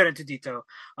 I won't get into detail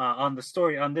on this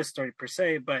story per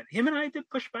se, but him and I did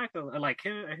push back. Like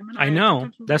him and I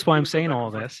know. That's why I'm saying all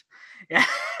this. Yeah,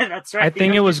 that's right. I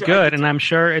think it was good, and I'm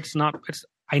sure it's not.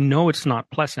 I know it's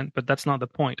not pleasant, but that's not the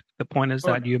point. The point is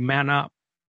that you man up.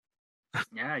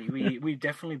 Yeah, we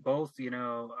definitely both,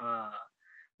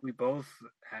 we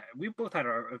both had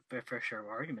our fair share of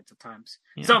arguments at times.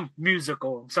 Yeah. Some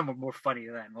musical, some were more funny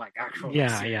than like actual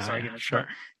arguments. Sure. But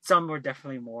some were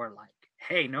definitely more like,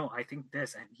 hey, no, I think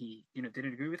this, and he,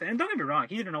 didn't agree with it. And don't get me wrong,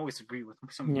 he didn't always agree with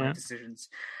some of my decisions.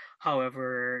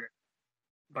 However,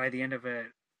 by the end of it,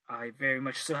 I very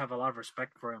much still have a lot of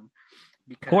respect for him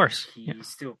because he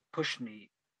still pushed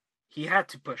me. He had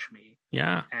to push me.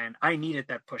 Yeah. And I needed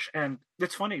that push. And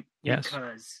it's funny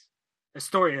because a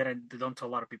story that I don't tell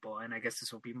a lot of people, and I guess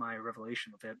this will be my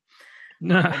revelation of it,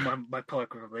 my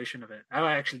public revelation of it.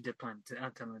 I actually did plan to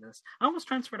tell me this. I almost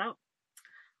transferred out.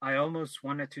 I almost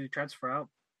wanted to transfer out.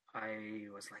 I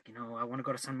was like, I want to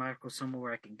go to San Marcos somewhere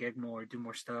where I can gig more, do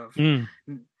more stuff.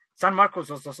 San Marcos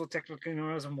was also technically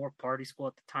known as a more party school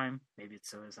at the time. Maybe it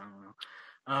still is. I don't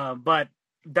know. But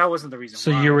that wasn't the reason.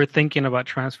 So you were thinking about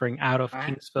transferring out of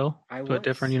Kingsville to a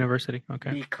different university?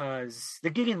 Okay. Because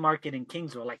the gigging market in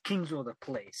Kingsville, like Kingsville, the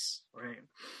place, right?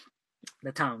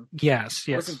 The town. Yes.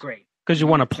 Wasn't great. Because you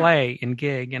want to play and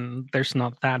gig, and there's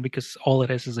not that because all it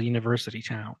is a university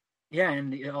town. Yeah,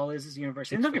 and all it is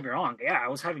university. And don't get me wrong. Yeah, I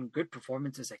was having good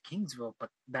performances at Kingsville, but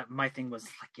my thing was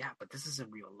like, but this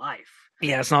isn't real life.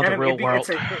 Yeah, it's not the real world.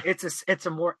 It's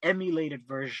a more emulated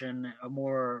version, a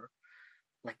more...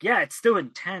 Like, it's still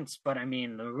intense, but I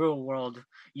mean, the real world,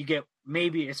 you get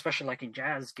maybe, especially like in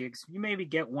jazz gigs, you maybe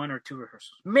get 1 or 2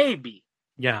 rehearsals. Maybe.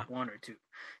 Yeah. 1 or 2.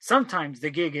 Sometimes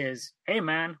the gig is, hey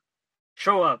man,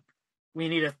 show up. We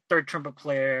need a 3rd trumpet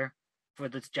player for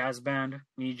this jazz band.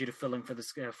 We need you to fill in for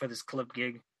this club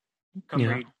gig. Come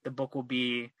read. The book will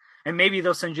be, and maybe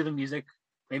they'll send you the music.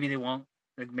 Maybe they won't.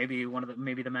 Like maybe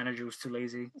the manager was too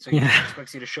lazy, so he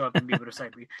expects you to show up and be able to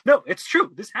cite me. No, it's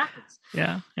true. This happens.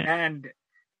 Yeah. And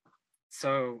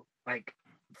so, like,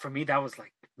 for me, that was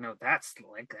like, no, that's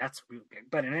real big.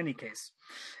 But in any case,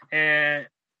 a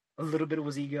little bit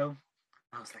was ego.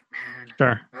 I was like, man,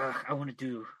 sure. I want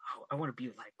to be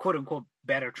like, quote unquote,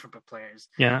 better trumpet players.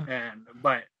 Yeah.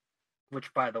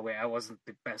 Which, by the way, I wasn't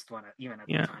the best one even at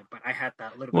the time, but I had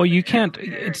that little. Well, you can't.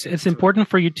 It's important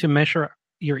for you to measure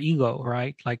your ego,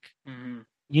 right? Like,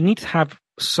 you need to have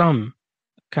some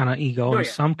kind of ego and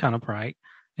some kind of pride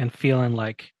and feeling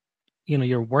like,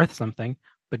 you're worth something,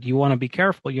 but you want to be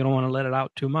careful. You don't want to let it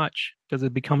out too much because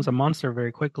it becomes a monster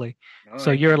very quickly.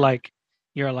 You're like,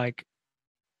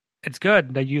 it's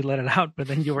good that you let it out, but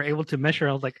then you were able to measure.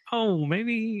 I was like, oh,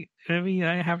 maybe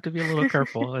I have to be a little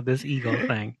careful with this ego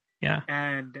thing. Yeah.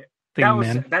 And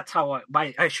that's how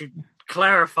I should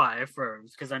clarify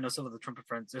first, because I know some of the trumpet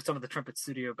friends or some of the trumpet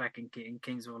studio back in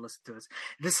Kingsville listen to this.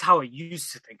 This is how I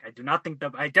used to think.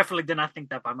 I definitely did not think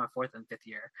that by my 4th and 5th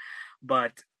year,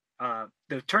 but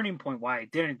the turning point why I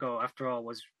didn't go after all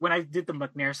was when I did the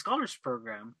McNair Scholars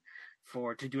Program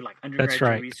to do like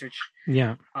undergraduate research.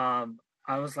 Yeah.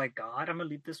 I was like, God, I'm gonna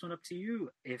leave this one up to you.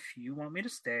 If you want me to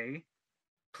stay,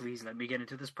 please let me get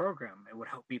into this program. It would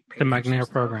help me pay the McNair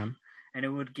program, and it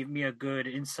would give me a good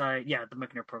insight. Yeah, the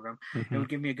McNair program. It would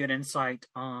give me a good insight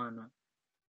on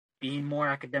being more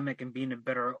academic and being a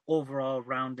better overall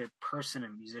rounded person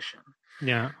and musician.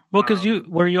 Yeah. Well, because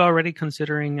were you already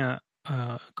considering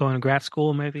going to grad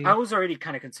school, maybe? I was already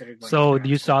kind of considering going so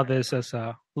you saw this as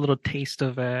a little taste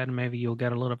of it, and maybe you'll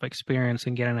get a little bit of experience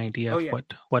and get an idea of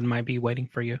what might be waiting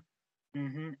for you.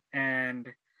 And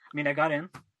I mean, I got in.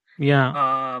 Yeah.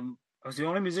 I was the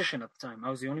only musician at the time. I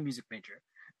was the only music major.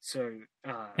 So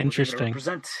interesting.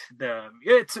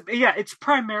 It's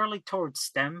primarily towards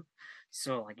STEM.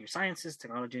 So like your sciences,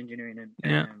 technology, engineering,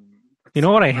 and you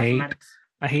know what I hate?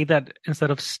 I hate that instead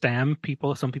of STEM,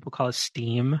 some people call it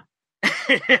STEAM.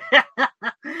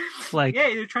 Like,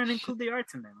 you're trying to include the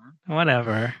arts in there, man.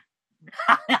 Whatever.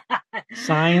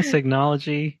 Science,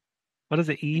 technology. What is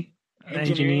it?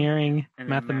 Engineering,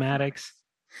 mathematics.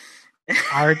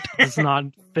 Art does not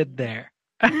fit there.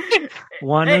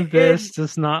 One of this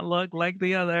does not look like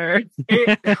the other.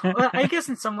 Well, I guess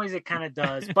in some ways it kind of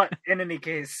does, but in any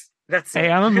case,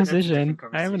 I'm a musician.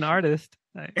 I am an artist,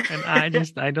 and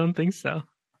I don't think so.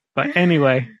 But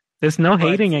anyway, There's no but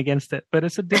hating against it, but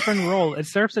it's a different role. It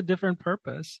serves a different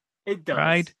purpose, it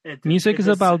right? does. Music It is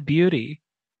does. about beauty.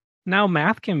 Now,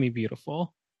 math can be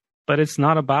beautiful, but it's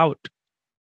not about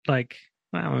like,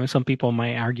 I don't know, some people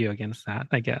might argue against that,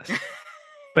 I guess.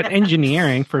 But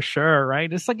engineering for sure,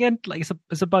 right? It's again like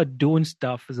it's about doing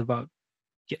stuff. It's about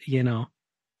you know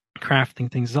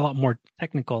crafting things. It's a lot more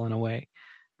technical in a way.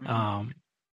 Hmm. Um,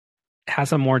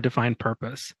 has a more defined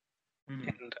purpose. Hmm.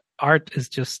 And art is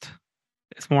just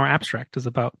it's more abstract. It's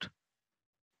about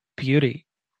beauty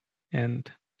and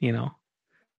you know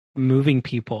moving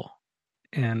people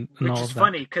and Which all is of that.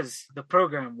 funny because the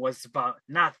program was about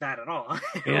not that at all.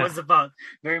 It Yeah, was about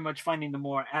very much finding the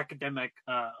more academic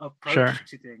sure. approach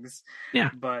to things. Yeah,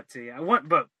 But yeah,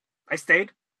 but I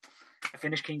stayed. I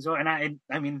finished Kingsville, and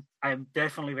I mean, I'm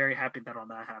definitely very happy that all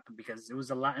that happened because it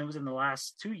was a lot. It was in the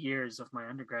last 2 years of my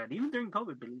undergrad, even during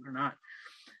COVID, believe it or not,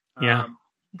 yeah, um,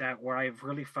 that where I've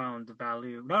really found the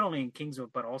value not only in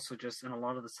Kingsville but also just in a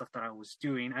lot of the stuff that I was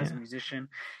doing as a yeah, musician.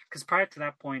 Because prior to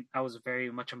that point, I was very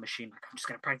much a machine. Like I'm just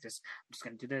gonna practice. I'm just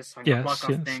gonna do this. I'm gonna block yes,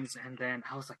 off yes, things, and then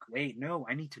I was like, wait, no,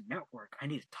 I need to network. I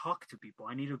need to talk to people.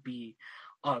 I need to be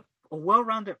a, a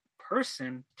well-rounded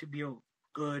person to be a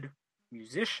good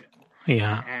musician.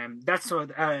 yeah, And that's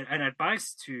what an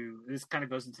advice to this kind of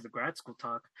goes into the grad school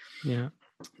talk. yeah.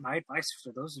 My advice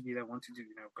for those of you that want to do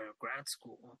go to grad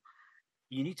school,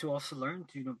 you need to also learn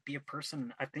to be a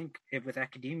person. I think with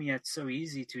academia it's so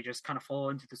easy to just kind of fall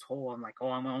into this hole. I'm like, oh,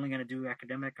 I'm only going to do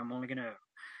academic, I'm only going to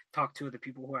talk to the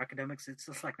people who are academics. It's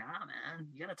just like, nah, man,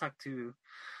 you gotta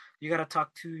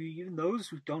talk to even those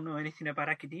who don't know anything about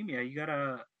academia. You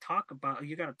gotta talk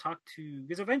to,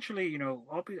 because eventually,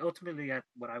 ultimately, at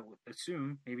what I would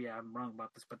assume, maybe I'm wrong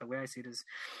about this, but the way I see it is,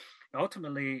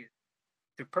 ultimately,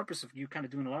 the purpose of you kind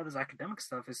of doing a lot of this academic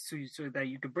stuff is so that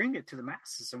you could bring it to the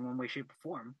masses in one way, shape, or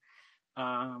form.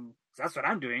 That's what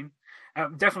I'm doing.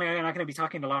 Definitely, I'm not going to be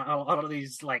talking a lot of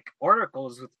these like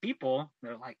articles with people.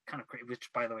 They're like kind of crazy.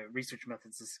 Which, by the way, research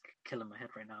methods is killing my head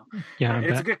right now. Yeah, I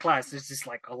It's a bet. good class. It's just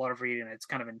like a lot of reading. It's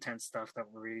kind of intense stuff that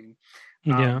we're reading.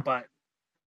 Yeah, But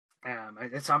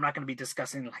so I'm not going to be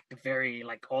discussing like the very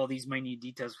like all these minute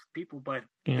details with people. But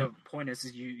yeah, the point is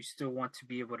you still want to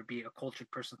be able to be a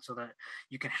cultured person so that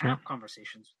you can sure. have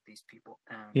conversations with these people.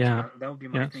 And so Yeah, that would be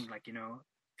my yes. thing. Like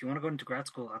if you want to go into grad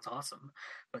school, that's awesome.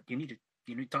 But you need to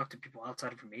talk to people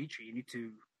outside of your major. You need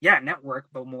to network,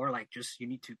 but more like just you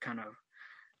need to kind of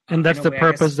And in that's a the way, I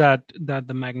purpose guess. that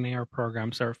the Magnair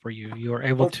programs are for you. You are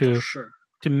able Oh, for sure.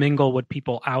 to mingle with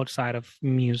people outside of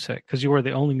music because you were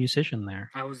the only musician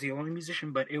there. I was the only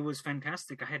musician, but it was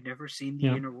fantastic. I had never seen the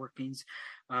Yeah, inner workings.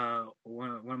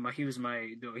 One of my he was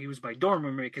my dorm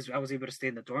roommate because I was able to stay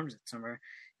in the dorms that summer.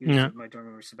 He was yeah, my dorm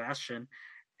roommate, Sebastian,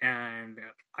 and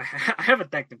I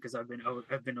haven't thanked him because I've been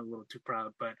a little too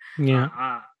proud,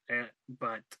 yeah,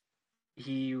 but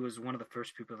he was one of the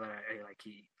first people that I like.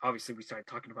 He obviously we started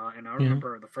talking about, and I yeah.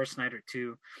 remember the first night or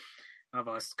two of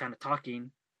us kind of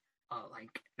talking.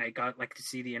 Like I got like to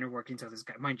see the inner workings of this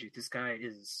guy. Mind you, this guy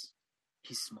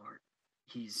he's smart.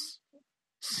 He's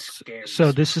scary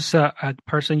So this smart. is a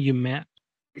person you met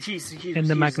in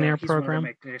the Magnair He's one of the program,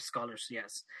 McNair scholars.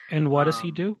 Yes. and what does he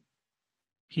Um. do?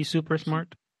 He's super He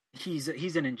smart. he's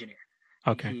an engineer.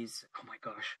 Okay. He's oh my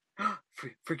gosh.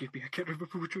 Forgive me, I can't remember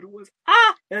which one it was.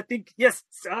 I think yes.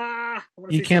 I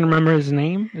want to You say can't civil. remember his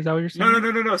name? Is that what you're No, no, saying?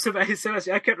 no, no, no.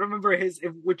 Sebastian, I can't remember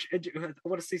which. I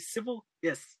want to say civil.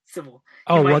 Yes, civil.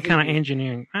 He Oh, might what hate kind of me.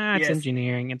 engineering? Ah, it's Yes.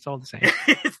 engineering. It's all the same.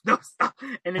 No, stop.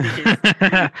 In any case,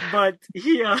 but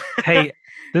he Hey,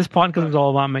 this podcast but is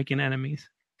all about making enemies.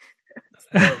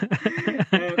 no,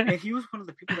 and he was one of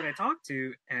the people that I talked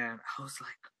to, and I was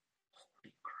like,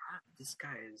 holy crap, this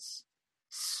guy is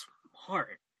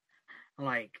smart.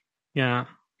 Like Yeah.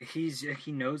 he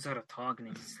knows how to talk, and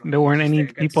he's like There he weren't just any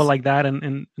got to people see. like that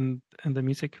in the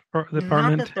music Not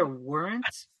department. that there weren't,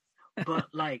 but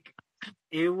like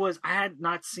it was. I had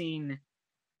not seen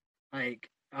like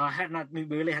I had not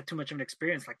really had too much of an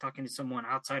experience like talking to someone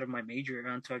outside of my major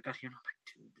until I got here. And I'm like,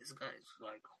 dude, this guy's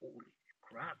like, holy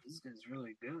crap, this guy's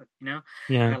really good,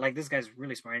 Yeah. Like this guy's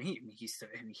really smart, and he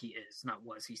is not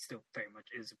was he still very much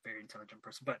is a very intelligent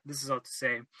person. But this is all to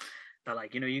say that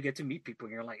like you get to meet people,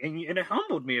 and you're like, and it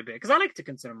humbled me a bit because I like to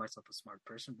consider myself a smart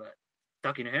person, but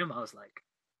talking to him, I was like,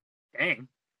 dang,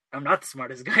 I'm not the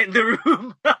smartest guy in the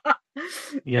room.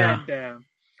 Yeah. And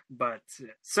but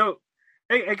so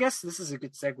I guess this is a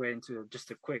good segue into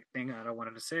just a quick thing that I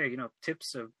wanted to say.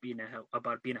 Tips of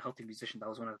about being a healthy musician. That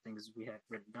was one of the things we had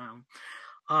written down.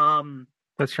 Um,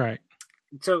 That's right.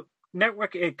 so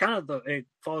network, it kind of it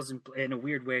falls in a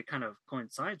weird way. It kind of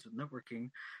coincides with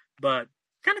networking, but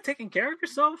kind of taking care of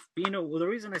yourself. The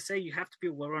reason I say you have to be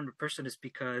a well-rounded person is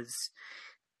because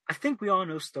I think we all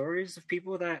know stories of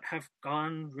people that have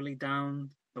gone really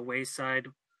down the wayside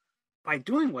by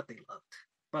doing what they loved,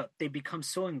 but they become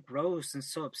so engrossed and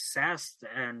so obsessed,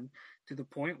 and to the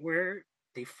point where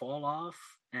they fall off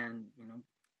and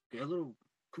get a little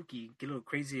kooky, get a little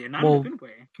crazy, and not in a Well, good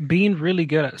way. being really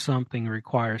good at something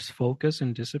requires focus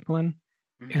and discipline,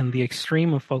 and the Mm-hmm.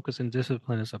 extreme of focus and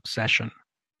discipline is obsession.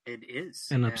 It is,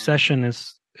 And and obsession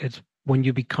is it's when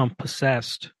you become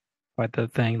possessed by the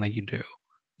thing that you do.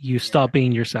 You yeah, stop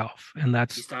being yourself, and you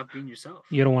that's stop being yourself.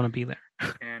 you don't want to be there.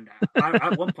 And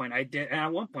at one point I did, and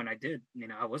at one point I did.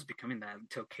 I was becoming that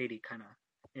until Katie kind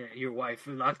of, your wife,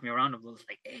 locked me around and was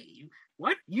like, "Hey,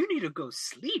 what? You need to go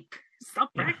sleep. Stop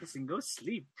Yeah. practicing. Go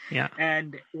sleep." Yeah.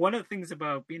 And one of the things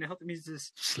about being a healthy musician,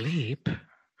 sleep.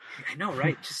 I know,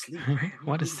 right? Just sleep, right?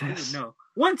 What is Who would this? know?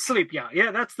 One, sleep. Yeah.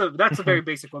 That's a very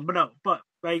basic one, but no. But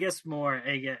I guess more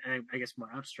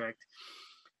abstract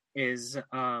is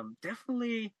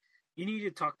definitely you need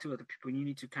to talk to other people. You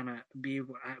need to kind of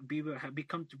be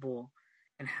comfortable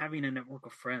and having a network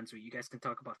of friends where you guys can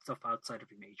talk about stuff outside of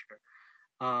your major.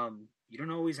 You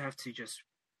don't always have to just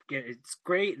get. It's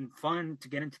great and fun to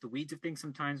get into the weeds of things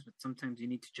sometimes, but sometimes you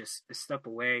need to just step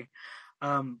away.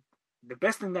 Um, the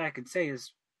best thing that I can say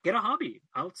is get a hobby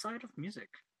outside of music.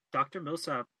 Dr.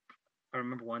 Millsap, I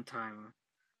remember one time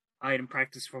I didn't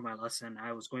practice for my lesson.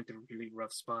 I was going through a really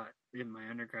rough spot in my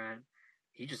undergrad.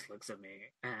 He just looks at me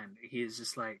and he is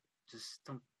just like, just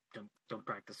don't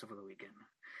practice over the weekend.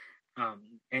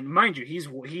 And mind you,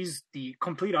 he's the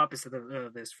complete opposite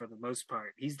of this for the most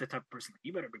part. He's the type of person like,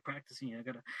 you better be practicing. You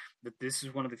gotta. But this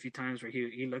is one of the few times where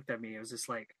he looked at me. It was just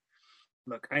like,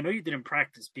 look, I know you didn't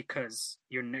practice because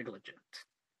you're negligent.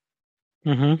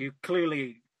 Mm-hmm. You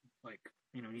clearly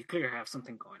you clearly have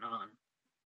something going on.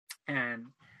 And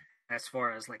as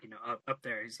far as like up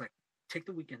there, he's like, take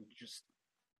the weekend, just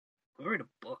go read a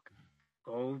book,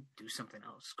 go do something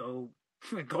else, go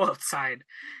go outside.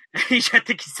 I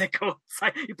think he said go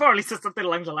outside. He probably said something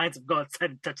along the lines of go outside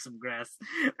and touch some grass.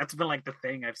 That's been like the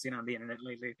thing I've seen on the internet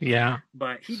lately. Yeah.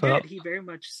 But So he very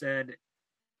much said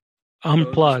go do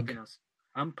unplug. something else,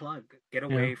 unplug, get Yeah.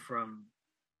 away from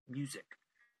music.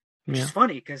 Which Yeah. is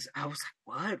funny because I was like,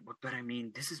 what? But I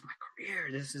mean, this is my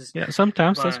career. This is, Yeah.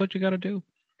 Sometimes that's but what you got to do.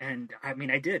 and I mean,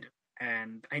 I did,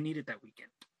 and I needed that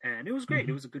weekend, and it was great. It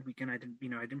Mm-hmm. was a good weekend. I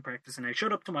didn't practice, and I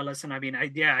showed up to my lesson. I mean,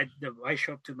 I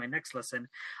showed up to my next lesson.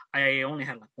 I only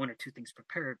had like one or two things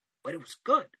prepared, but it was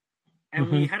good, and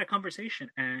Mm-hmm. we had a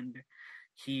conversation. And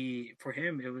for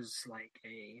him, it was like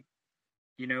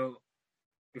you know,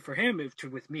 for him,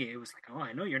 with me, it was like, oh,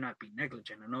 I know you're not being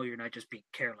negligent. I know you're not just being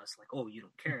careless. Like, oh, you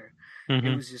don't care. It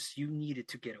Mm-hmm. was just you needed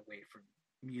to get away from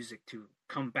music to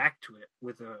come back to it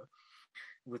with a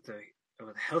with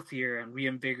healthier and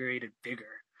reinvigorated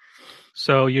vigor.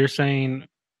 So you're saying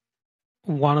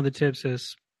one of the tips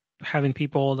is having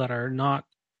people that are not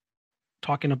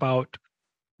talking about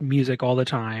music all the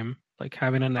time, like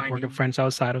having a network of Finding, friends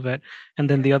outside of it. And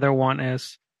then yeah, the other one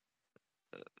is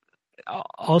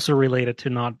also related to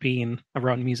not being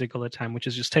around music all the time, which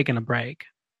is just taking a break,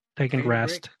 taking taking a break.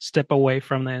 rest, step away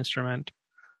from the instrument.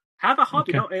 Have a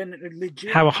hobby, Okay. no, and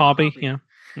legit Have a have a hobby. hobby. Yeah.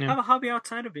 Yeah. Have a hobby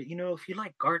outside of it. If you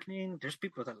like gardening, there's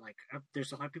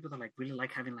a lot of people that like really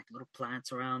like having like little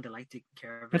plants around. They like taking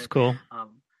care of That's it. cool.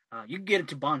 You can get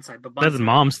into bonsai, but That's bonsai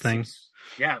mom's thing. seems,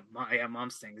 yeah,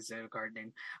 mom's thing is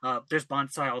gardening. There's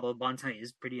bonsai, although bonsai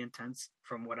is pretty intense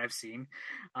from what I've seen.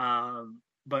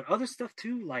 But other stuff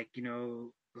too, like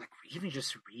like even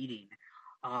just reading.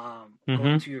 Going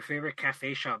Mm-hmm. to your favorite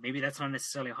cafe shop. Maybe that's not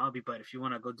necessarily a hobby, but if you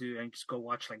want to go do and just go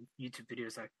watch like YouTube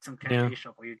videos, like some Yeah. cafe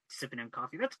shop where you're sipping on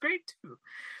coffee, that's great too.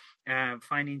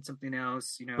 Finding something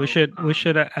else, We should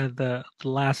at the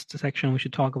last section we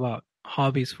should talk about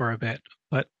hobbies for a bit.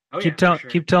 But Oh yeah, for sure.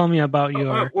 keep telling me about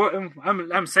Well,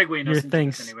 I'm segueing your us into this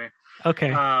things. anyway.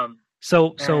 Okay. Um,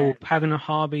 So and having a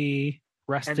hobby,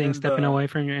 and resting, then stepping away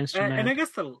from your and instrument. I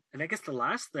guess the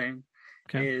last thing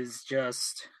Okay. is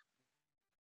just,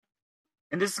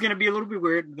 and this is gonna be a little bit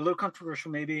weird, a little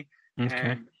controversial maybe,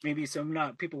 Okay. and maybe some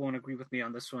not people won't agree with me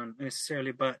on this one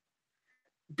necessarily, but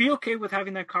be okay with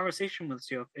having that conversation with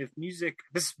yourself. If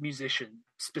this musician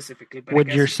specifically, but I With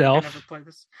guess you can kind of yourself. apply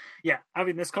this. Yeah,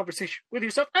 having this conversation with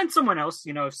yourself and someone else.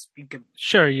 If you can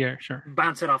Sure. Yeah. Sure.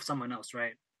 bounce it off someone else,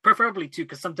 right? Preferably too,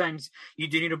 because sometimes you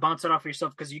do need to bounce it off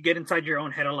yourself because you get inside your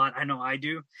own head a lot. I know I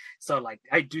do. So like,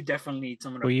 I do definitely need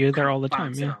someone to Well, you're kind there of all the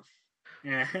time. bounce it Yeah. off.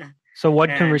 Yeah, So what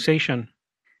and conversation?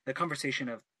 the conversation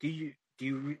of do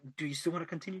you still want to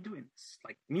continue doing this,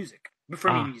 like music?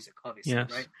 For me, Ah. music, obviously,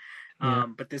 Yes. right? Yeah.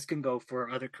 But this can go for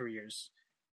other careers.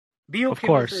 be Of okay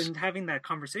with it course. and having that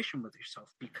conversation with yourself,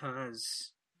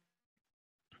 because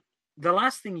the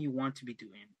last thing you want to be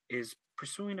doing is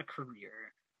pursuing a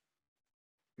career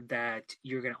that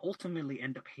you're going to ultimately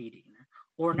end up hating,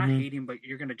 or not Hmm. hating, but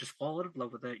you're going to just fall out of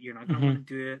love with it. You're not going to want Hmm.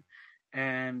 to do it.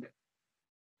 And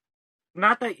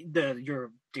not that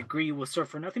your degree will serve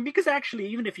for nothing, because actually,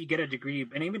 even if you get a degree,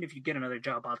 and even if you get another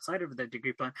job outside of the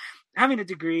degree plan, having a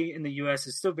degree in the U.S.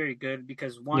 is still very good,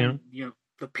 because Yeah. one,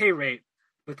 the pay rate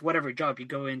with whatever job you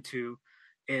go into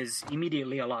is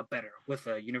immediately a lot better with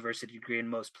a university degree in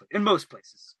most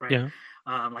places, right? Yeah.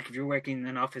 Like if you're working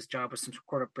an office job or some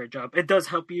corporate job, it does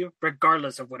help you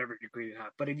regardless of whatever degree you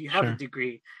have. But if you have a Sure.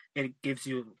 degree, it gives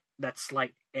you that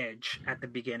slight edge at the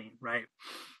beginning, right?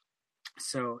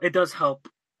 So it does help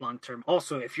long term.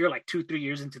 Also, if you're like 2-3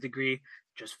 years into the degree,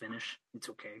 just finish. It's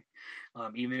okay.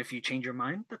 Even if you change your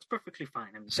mind, that's perfectly fine.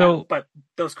 I mean, So but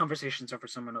those conversations are for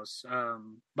someone else.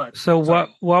 But so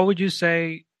sorry. what would you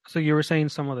say? So you were saying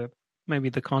some of the maybe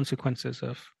the consequences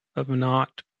of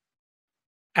not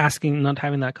asking, not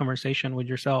having that conversation with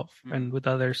yourself Mm-hmm. and with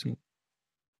others, and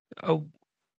oh,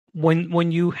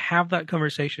 when you have that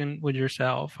conversation with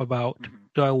yourself about, Mm-hmm.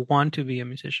 do I want to be a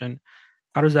musician?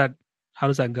 How does that how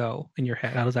does that go in your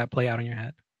head? How does that play out in your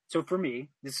head? So for me,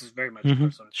 this is very much a Hmm.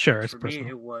 personal Sure, experience. it's For me, personal.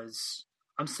 it was,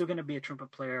 I'm still gonna be a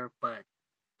trumpet player, but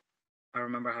I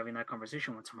remember having that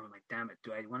conversation one time. I'm like, damn it,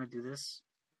 do I want to do this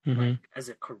Hmm. like as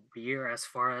a career? As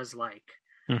far as like,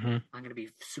 Hmm. I'm gonna be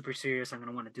super serious. I'm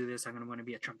gonna want to do this. I'm gonna want to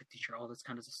be a trumpet teacher. All this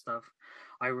kind of stuff.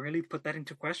 I really put that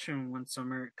into question one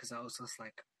summer, because I was just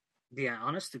like, the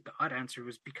honest to God answer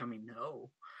was becoming no.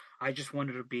 I just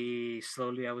wanted to be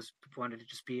slowly. I was wanted to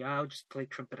just be. I'll just play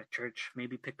trumpet at church.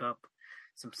 Maybe pick up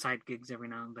some side gigs every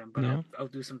now and then. But I'll Yeah, I'll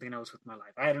do something else with my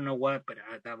life. I don't know what, but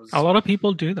that a was, lot of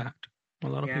people do that. A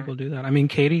lot of yeah. people do that. I mean,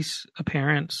 Katie's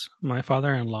parents, my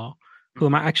father-in-law,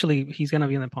 whom Mm-hmm. I actually, he's gonna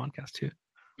be in the podcast too.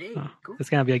 Hey, cool. It's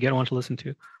gonna be a good one to listen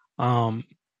to. Um,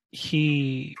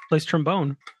 he plays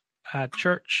trombone at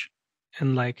church,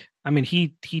 and like, I mean,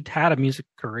 he had a music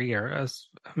career. As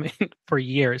I mean, for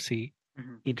years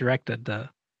Mm-hmm. he directed the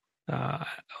uh,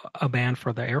 a band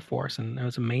for the Air Force, and it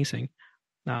was amazing.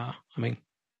 I mean,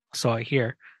 so I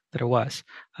hear that it was.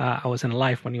 I wasn't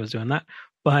alive when he was doing that,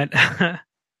 but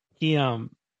he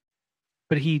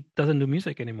but he doesn't do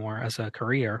music anymore as a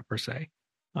career per se.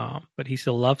 But he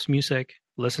still loves music,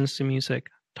 listens to music,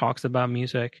 talks about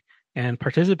music, and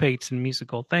participates in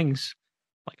musical things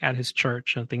like at his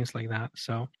church and things like that.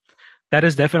 So that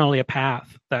is definitely a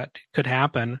path that could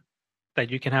happen,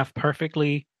 that you can have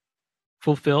perfectly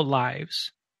fulfilled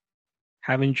lives,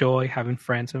 having joy, having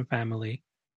friends and family,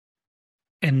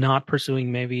 and not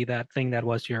pursuing maybe that thing that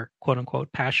was your quote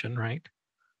unquote passion, right?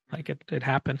 Like it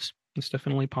happens. It's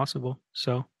definitely possible.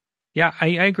 So yeah, I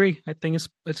agree. I think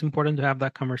it's important to have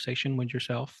that conversation with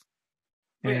yourself.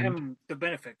 But And the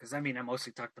benefit, because I mean, I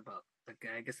mostly talked about the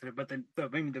guy, I guess, but I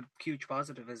mean, the huge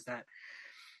positive is that,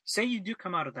 say you do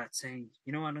come out of that saying,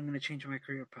 you know what, I'm going to change my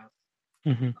career path.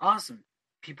 mhm, Awesome.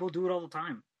 People do it all the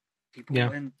time. People, yeah,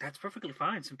 and that's perfectly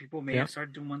fine. Some people may yeah, have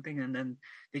started doing one thing and then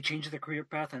they change their career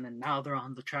path, and then now they're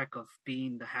on the track of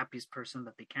being the happiest person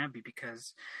that they can be,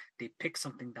 because they pick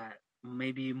something that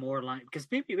maybe more like, because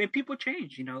maybe when people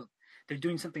change, they're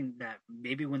doing something that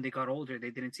maybe when they got older they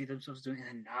didn't see themselves doing,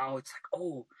 and now it's like,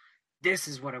 oh, this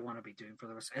is what I want to be doing for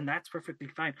the rest, and that's perfectly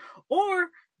fine. Or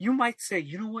you might say,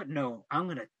 you know what? No, I'm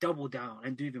gonna double down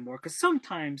and do even more. Because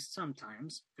sometimes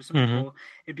for some mhm, people,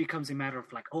 it becomes a matter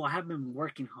of like, oh, I have been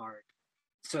working hard,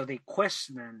 so they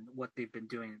question what they've been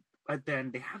doing. But then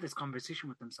they have this conversation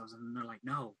with themselves, and they're like,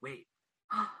 no, wait,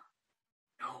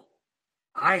 no,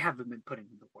 I haven't been putting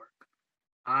in the work.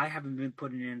 I haven't been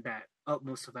putting in that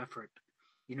utmost of effort.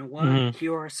 You know what? mhm,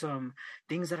 Here are some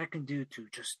things that I can do to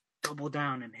just double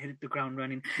down and hit the ground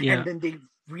running. And yeah. then they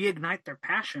reignite their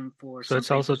passion for So it's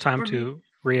something. also time For me, to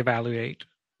reevaluate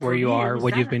where for you me, it are, was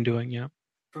what you've that. been doing. Yeah,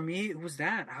 For me, it was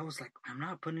that. I was like, I'm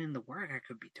not putting in the work I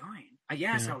could be doing.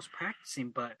 Yes, yeah, I was practicing,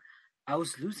 but I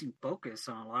was losing focus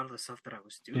on a lot of the stuff that I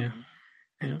was yeah, doing.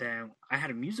 And yeah. then I had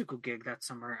a musical gig that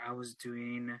summer. I was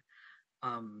doing,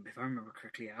 if I remember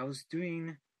correctly, I was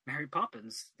doing Mary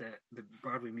Poppins, the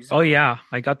Broadway Oh musical yeah,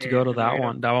 I got to go in to that Laredo.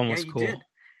 one. That one Yeah, was you cool. did.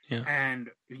 Yeah. And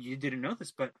you didn't know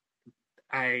this, but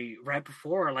I, right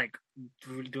before, like,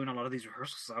 doing a lot of these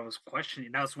rehearsals, I was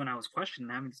questioning. That was when I was questioning,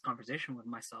 having this conversation with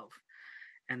myself.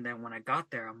 And then when I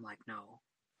got there, I'm like, no,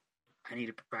 I need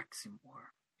to be practicing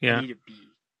more. I Yeah. need to be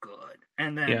good.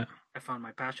 And Yeah. then I found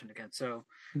my passion again. So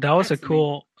That that's was the a main.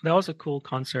 cool that was a cool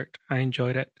concert. I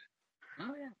enjoyed it.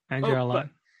 Oh yeah. I enjoyed it Oh, a but lot.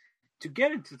 to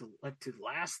get into the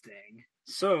last thing.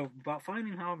 So about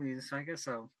finding hobbies, I guess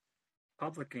so.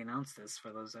 publicly announce this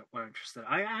for those that were interested.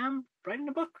 I am writing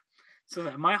a book. So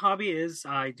that my hobby is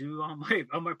I do on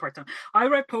my part time. I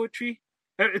write poetry.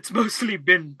 It's mostly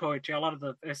been poetry. A lot of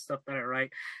the stuff that I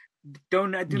write. Do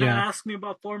not Yeah. ask me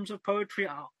about forms of poetry.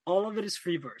 All of it is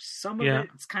free verse. Some of Yeah.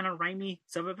 it's kind of rhymey.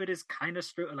 Some of it is kind of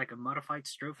like a modified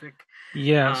strophic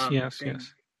Yes. Yes. thing.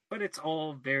 Yes. But it's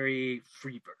all very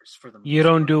free verse for the You most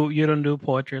don't part. do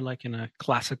poetry like in a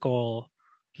classical,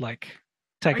 like I do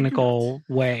not. technical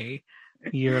way.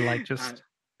 You're like uh, just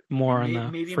more in the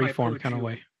maybe free my form kind of poetry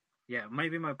way. would, yeah,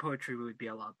 maybe my poetry would be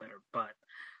a lot better. But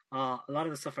a lot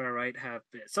of the stuff I write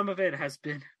some of it has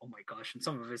been, oh my gosh, and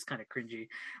some of it's kind of cringy.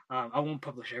 I won't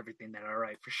publish everything that I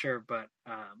write for sure, but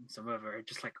some of it are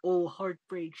just like, oh,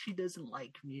 heartbreak, she doesn't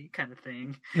like me, kind of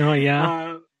thing. Oh yeah.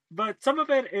 Uh, but some of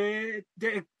it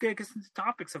gets into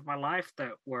topics of my life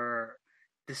that were,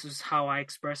 this is how I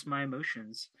express my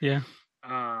emotions. Yeah.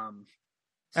 Um,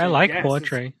 I so like yes,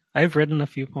 poetry. I've written a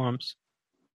few poems.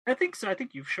 I think so. I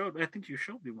think you showed. I think you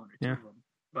showed me one or two Yeah. of them.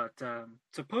 But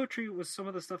so poetry was some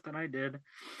of the stuff that I did,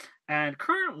 and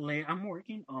currently I'm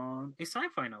working on a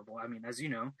sci-fi novel. I mean, as you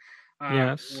know,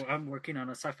 Yes. I'm working on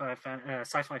a sci-fi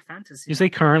fantasy You say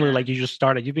novel, currently like and you just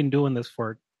started. You've been doing this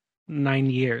for 9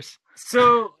 years.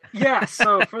 so yeah.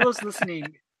 So for those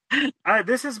listening,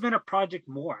 this has been a project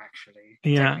more actually,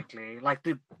 Yeah. technically. Like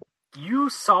you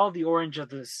saw the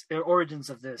origins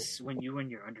of this when you were in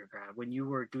your undergrad, when you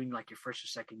were doing like your first or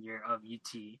second year of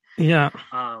UT. Yeah.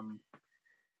 Um,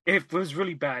 it was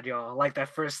really bad, y'all. Like that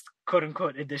first quote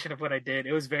unquote edition of what I did,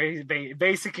 it was very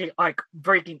basically like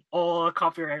breaking all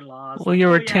copyright laws. Well, Like, you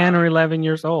oh were 10 yeah, or 11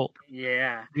 years old.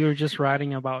 yeah, You were just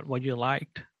writing about what you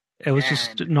liked. It was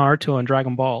just and Naruto and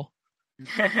Dragon Ball.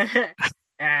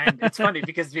 and it's funny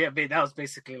because that was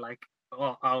basically like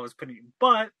all I was putting.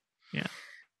 But Yeah.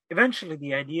 eventually,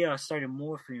 the idea started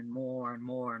morphing more and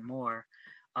more and more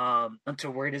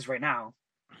until where it is right now.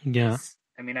 Yeah. Because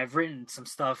I mean, I've written some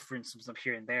stuff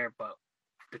here and there, but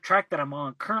the track that I'm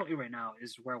on currently right now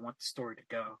is where I want the story to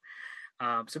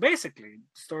go. So basically,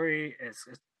 the story is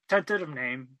a tentative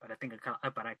name, but I think I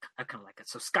kind of like it.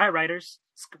 So Skywriters,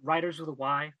 Writers with a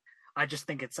Y. I just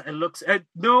think it looks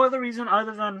no other reason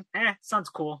other than sounds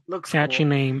cool, looks Catchy cool,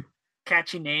 name.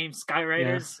 catchy name, Yeah.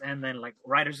 Skywriters, and then like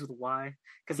Writers with a Y.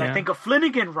 Because I Yeah. think of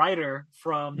Flanagan Writer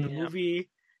from the Yeah. movie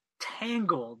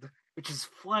Tangled, which is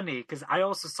funny because I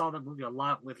also saw the movie a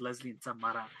lot with Leslie and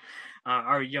Samara,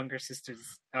 our younger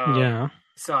sisters. Yeah.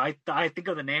 So I think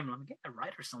of the name and I'm like, yeah,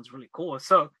 Writer sounds really cool.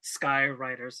 So Sky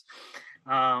Writers.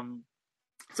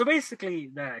 So basically,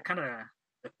 the kind of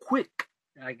the quick,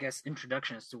 I guess,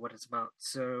 introduction as to what it's about.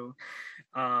 So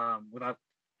without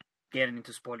getting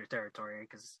into spoiler territory,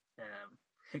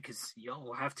 because y'all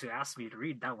will have to ask me to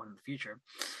read that one in the future.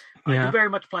 I do Yeah. very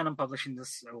much plan on publishing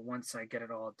this once I get it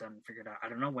all done and figured out. I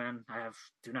don't know when.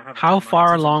 Do not have a How timeline far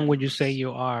since I've along been would on you say this.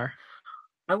 you are?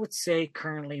 I would say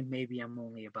currently maybe I'm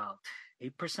only about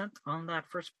 8% on that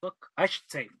first book. I should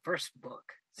say first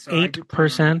book. So I do plan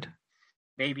on 8%?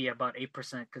 maybe about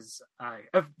 8% because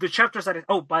of the chapters that.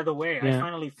 Oh, by the way, I Yeah.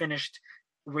 finally finished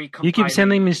recompiling. You keep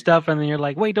sending me stuff and then you're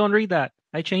like, wait, don't read that.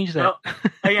 I changed that.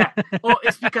 Yeah. Well,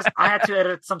 it's because I had to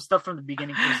edit some stuff from the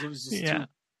beginning because it was just Yeah. too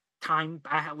time.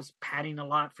 I was padding a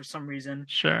lot for some reason.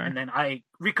 Sure. And then I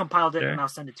recompiled it Sure. and I'll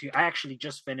send it to you. I actually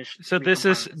just finished. So this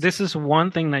is one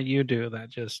thing that you do that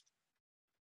just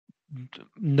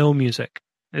no music.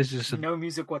 It's just no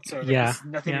music whatsoever. Yeah. It's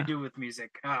nothing to do with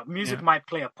music. Music Yeah. might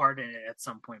play a part in it at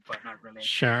some point, but not really.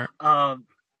 Sure.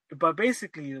 But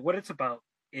basically, what it's about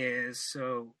is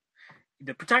so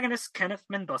the protagonist Kenneth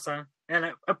Mendoza, and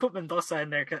I put Mendoza in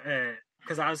there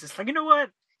because I was just like, you know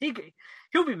what,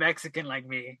 he'll be Mexican like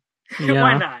me. Yeah.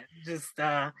 Why not? Just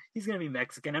he's gonna be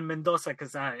Mexican, and Mendoza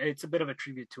because it's a bit of a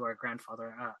tribute to our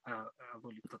grandfather,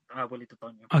 Abuelito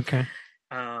Toño. Okay.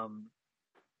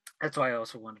 That's why I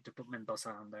also wanted to put Mendoza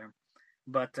on there.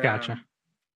 But Gotcha.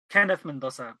 Kenneth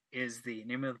Mendoza is the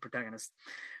name of the protagonist.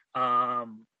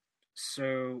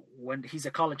 So when he's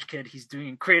a college kid, he's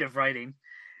doing creative writing,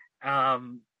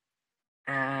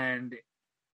 and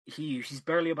he's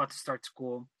barely about to start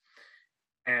school.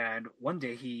 And one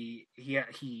day he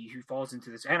falls into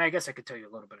this, and I guess I could tell you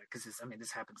a little bit because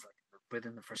this happens like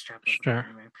within the first chapter. Sure.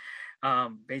 Anyway.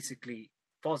 Basically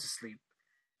falls asleep.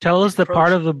 Tell us the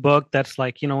part of the book that's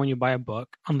like, when you buy a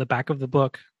book, on the back of the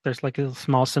book, there's like a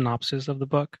small synopsis of the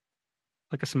book,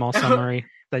 like a small summary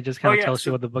that just kind of tells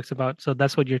you what the book's about. So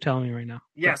that's what you're telling me right now.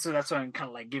 Yeah, so that's what I'm kind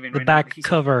of like giving the right back now.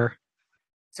 cover.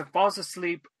 So falls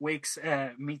asleep, wakes,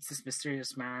 meets this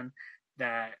mysterious man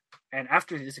and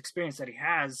after this experience that he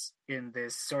has in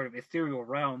this sort of ethereal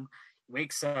realm,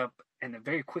 wakes up and then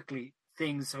very quickly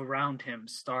things around him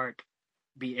start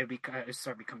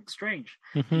start becoming strange.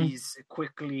 Mm-hmm. He's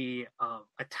quickly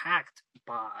attacked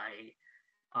by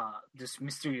this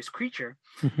mysterious creature,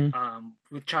 Mm-hmm.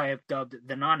 which I have dubbed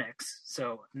the Non-X.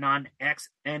 So Non-X,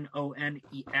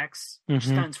 Nonex, which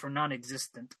Mm-hmm. stands for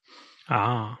non-existent.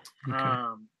 Ah,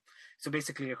 okay. So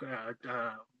basically,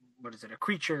 what is it? A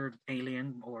creature,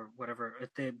 alien, or whatever,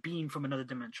 the being from another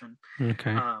dimension.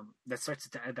 Okay. That starts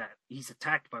to that he's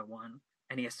attacked by one,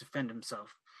 and he has to defend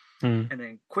himself. Mm. And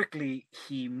then quickly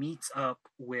he meets up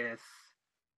with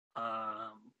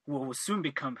what will soon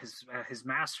become his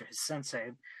master, his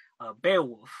sensei,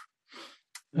 Beowulf,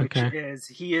 which Okay. is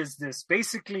he is this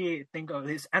basically think of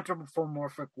this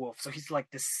anthropomorphic wolf. So he's like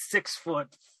this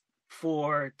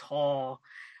 6'4" tall,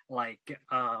 like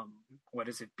what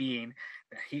is it being?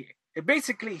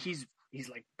 He's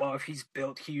like buff. He's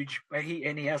built huge.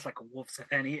 He has like a wolf's head,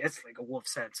 and it's like a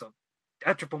wolf's head. So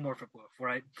anthropomorphic wolf,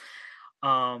 right?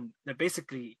 That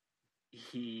basically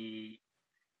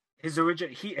his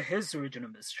original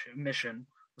mission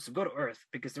was to go to Earth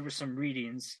because there were some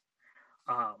readings,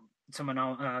 some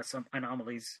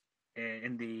anomalies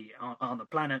in the on the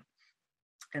planet,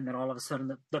 and then all of a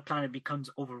sudden the planet becomes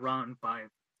overrun by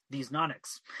these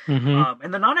Nonics. Mm-hmm.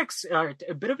 And the Nonics are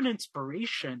a bit of an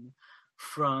inspiration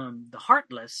from the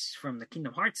Heartless from the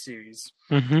Kingdom Hearts series.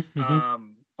 Mm-hmm.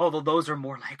 Mm-hmm. Although those are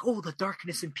more like, the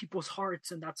darkness in people's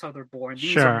hearts, and that's how they're born.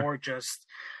 These Sure. are more just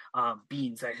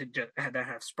beings that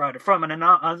have sprouted from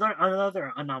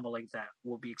another anomaly that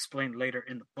will be explained later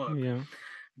in the book. Yeah.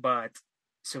 But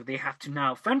so they have to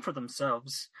now fend for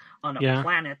themselves on a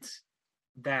planet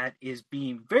that is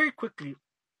being very quickly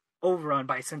overrun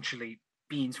by essentially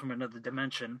beings from another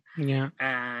dimension. Yeah.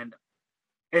 And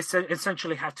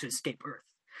essentially have to escape Earth.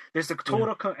 There's a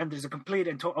total and there's a complete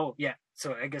and total. Oh yeah,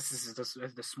 so I guess this is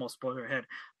the small spoiler ahead.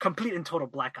 Complete and total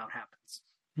blackout happens,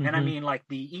 and I mean like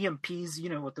the EMPs. You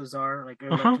know what those are? Like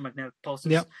electromagnetic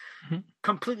pulses. Yep.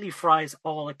 Completely fries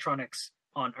all electronics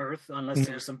on Earth unless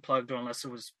it was unplugged or unless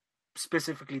it was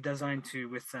specifically designed to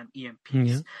withstand EMPs.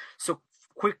 Yeah. So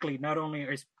quickly, not only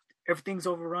is everything's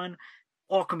overrun,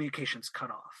 all communications cut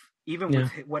off. Even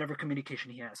with whatever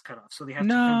communication he has cut off. So they have to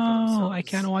fend for themselves. No, I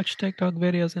can't watch TikTok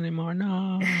videos anymore.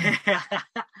 No.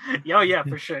 yeah,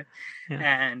 for sure. Yeah.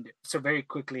 And so very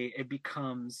quickly it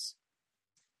becomes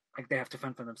like they have to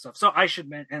fend for themselves. So I should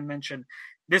mention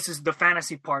this is the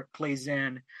fantasy part plays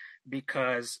in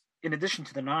because in addition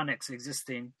to the Non-X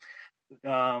existing,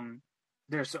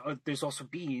 there's also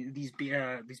these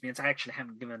beings. I actually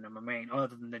haven't given them a name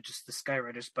other than just the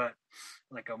Skyriders, but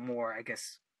like a more, I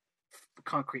guess,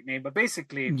 concrete name. But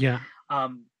basically,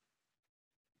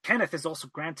 Kenneth is also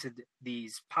granted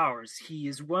these powers. He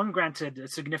is granted a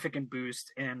significant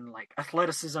boost in like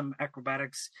athleticism,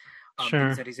 acrobatics,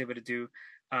 things that he's able to do.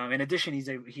 In addition,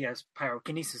 he has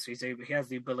pyrokinesis, so he has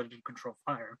the ability to control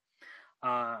fire.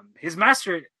 His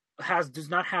master does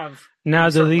not have. Now,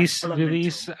 do these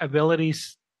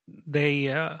abilities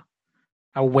they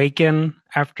awaken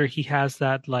after he has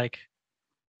that like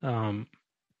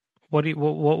what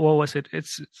was it?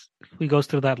 He goes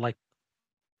through that like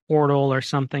portal or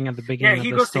something at the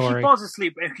beginning of the story. He falls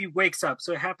asleep and he wakes up.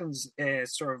 So it happens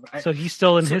sort of. So he's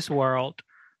still in his world,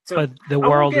 but the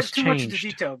world is changed. I won't get too much into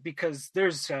detail because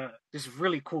there's this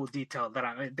really cool detail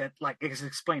that like is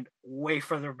explained way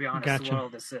further beyond as to what all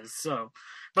this is. So,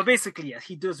 but basically,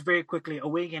 he does very quickly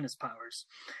awaken his powers,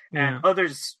 and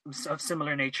others of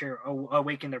similar nature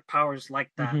awaken their powers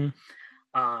like that.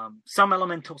 Mm-hmm. Some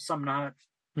elemental, some not.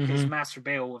 Mm-hmm. His master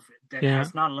Beowulf that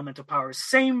has non-elemental powers,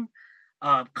 same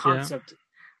concept,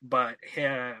 but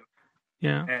and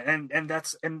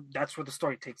that's where the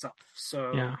story takes off.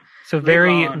 So so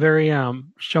very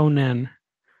shonen,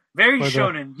 very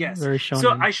shonen, yes, very shonen.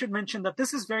 So I should mention that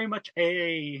this is very much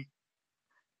a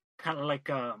kind of like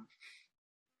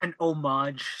an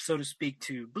homage, so to speak,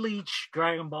 to Bleach,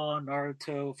 Dragon Ball,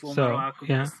 Naruto, Fullmetal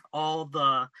Alchemist, all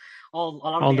the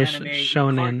anime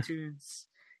shonen cartoons.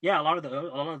 Yeah, a lot of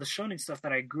the shonen stuff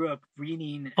that I grew up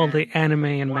reading. All the anime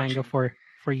and manga for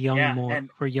young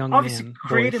for young obviously men.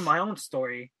 Created my own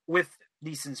story with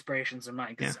these inspirations in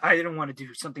mind because I didn't want to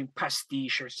do something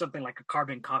pastiche or something like a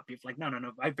carbon copy of like no.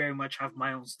 I very much have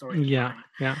my own story. Yeah.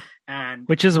 And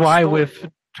which is why with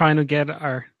trying to get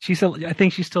I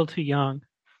think she's still too young,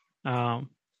 but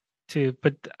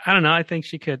I don't know. I think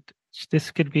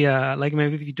this could be like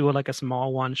maybe if you do like a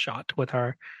small one shot with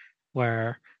her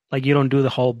where. Like you don't do the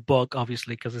whole book,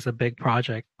 obviously, because it's a big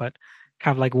project, but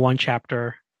have like one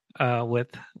chapter with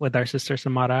our sister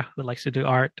Samara who likes to do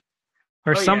art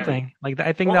or something like that.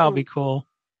 I think that would be cool.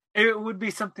 It would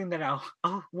be something that I'll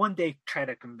one day try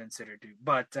to convince her to do.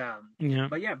 But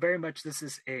but yeah, very much this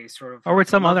is a sort of or with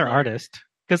some other artist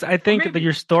Because I Or think that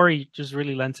your maybe story just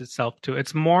really lends itself to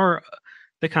it's more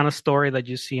the kind of story that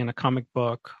you see in a comic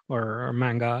book or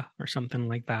manga or something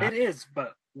like it that, is,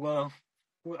 but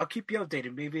I'll keep you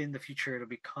updated. Maybe in the future it'll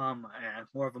become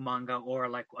more of a manga or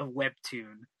like a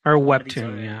webtoon. or a One of these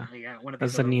webtoon. other, Yeah, yeah, one of these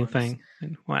that's a other new ones. thing.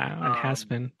 And wow, it has Um,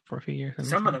 been for a few years, I'm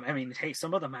some of sure. them, I mean, hey,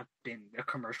 some of them have been a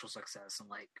commercial success, and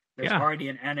like there's Yeah. already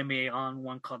an anime on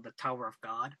one called The Tower of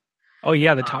God. Oh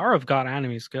yeah, the Um, Tower of God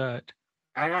anime is good.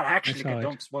 I got I actually saw it.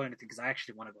 don't spoil anything because I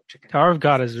actually want to go check it Tower out of because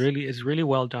God there's is really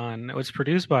well done. It was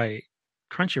produced by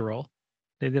Crunchyroll.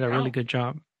 They did a really oh good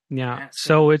job. Yeah. yeah,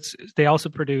 So so it's they also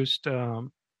produced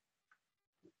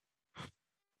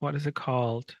what is it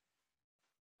called?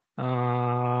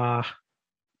 Uh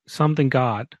something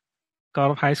God.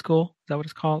 God of High School. Is that what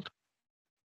it's called?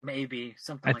 maybe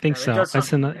something I like think that. It so. does sound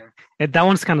That's in familiar. that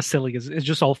one's kind of silly. It's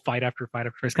just all fight after fight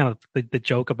after fight. It's kind of the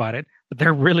joke about it, but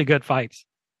they're really good fights.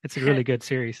 It's a really good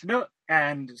series. No,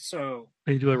 and so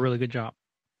They do a really good job.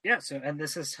 yeah, so and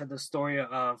this is the story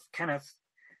of Kenneth,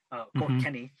 or Hmm.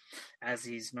 Kenny, as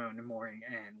he's known more,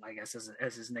 and I guess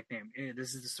as his nickname.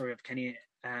 This is the story of Kenny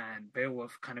and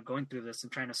Beowulf kind of going through this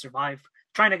and trying to survive,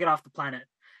 trying to get off the planet,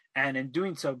 and in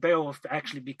doing so, Beowulf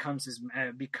actually becomes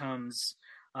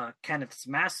Kenneth's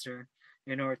master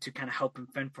in order to kind of help him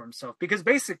fend for himself. Because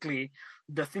basically,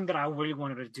 the thing that I really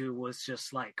wanted to do was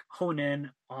just like hone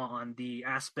in on the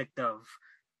aspect of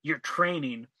your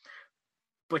training,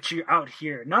 but you're out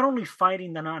here not only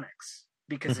fighting the Nonics,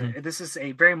 because Hmm. this is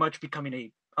a very much becoming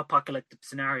a apocalyptic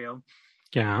scenario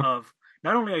Yeah. of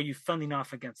not only are you fending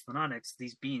off against the Nonics,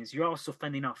 these beings, you're also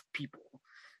fending off people.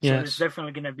 So there's Yes.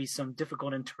 definitely going to be some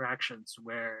difficult interactions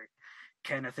where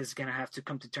Kenneth is going to have to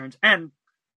come to terms. And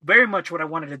very much what I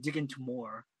wanted to dig into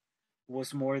more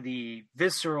was more the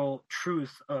visceral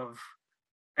truth of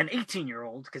an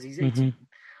 18-year-old, because he's Hmm. 18.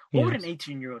 What would an Yes.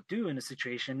 18-year-old do in a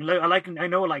situation like I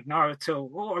know like Naruto,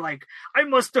 or like I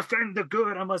must defend the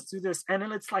good, I must do this, and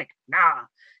then it's like nah.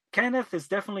 Kenneth is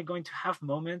definitely going to have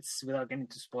moments, without getting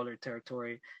to spoiler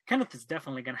territory. Kenneth is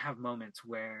definitely going to have moments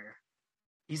where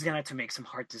he's going to have to make some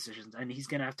hard decisions, and he's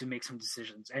going to have to make some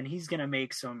decisions, and he's going to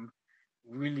make some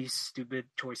really stupid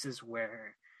choices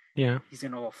where Yeah. he's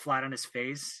going to fall flat on his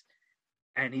face,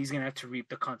 and he's going to have to reap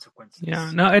the Yeah.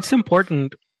 consequences No, it's of.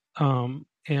 important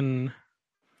in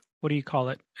what do you call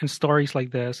it? In stories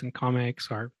like this, in comics,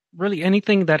 or really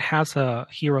anything that has a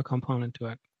hero component to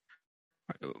it.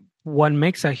 What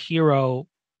makes a hero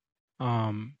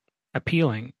um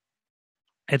appealing,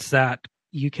 it's that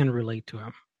you can relate to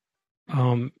him.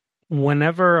 Um,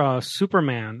 whenever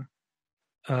Superman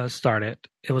started,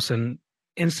 it was an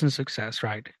instant success,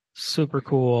 right? Super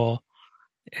cool,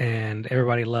 and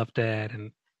everybody loved it.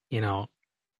 And you know,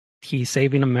 he's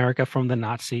saving America from the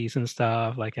Nazis and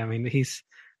stuff. Like, I mean, he's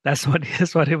that's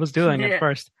what he was doing at Yeah.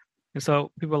 first, and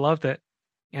so people loved it.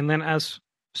 And then as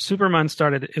Superman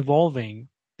started evolving,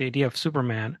 the idea of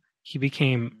Superman, he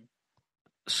became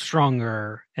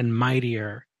stronger and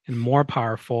mightier and more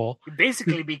powerful. He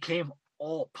basically became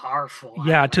all powerful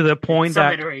Yeah, at to like the in point some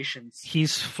that iterations.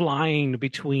 he's flying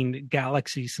between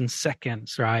galaxies in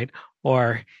seconds, right?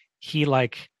 Or he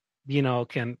like,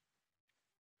 can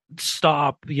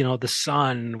stop, the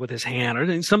sun with his hand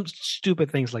or some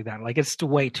stupid things like that. Like it's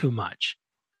way too much.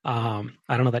 I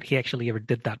don't know that he actually ever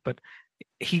did that, but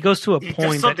he goes to a He does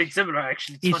point that something similar.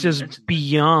 Actually, it's he's funny you just mentioned that.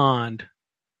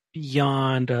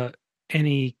 beyond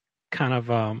any kind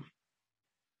of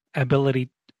ability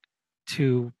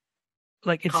to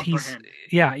like he's Comprehend.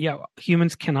 yeah,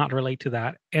 humans cannot relate to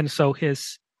that, and so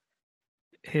his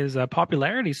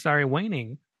popularity started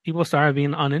waning. People started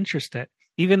being uninterested,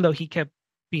 even though he kept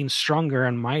being stronger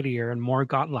and mightier and more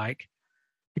godlike.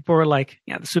 People were like,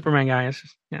 yeah, the Superman guy is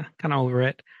yeah, kind of over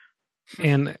it.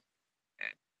 And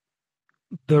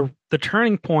the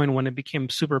turning point when it became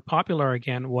super popular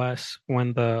again was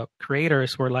when the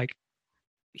creators were like,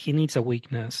 he needs a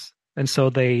weakness, and so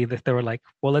they were like,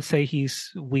 well, let's say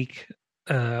he's weak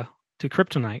to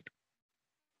kryptonite,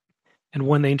 and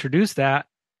when they introduced that,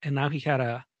 and now he had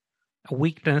a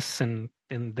weakness, and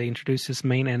they introduced his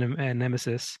main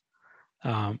nemesis.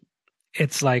 Um,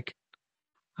 it's like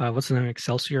what's the name,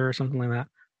 Excelsior or something like that.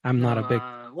 I'm not a No,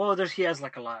 big well, he has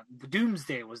like a lot.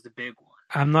 Doomsday was the big one.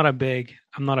 I'm not a So big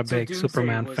Doomsday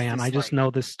Superman was fan. I this just like,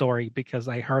 know this story because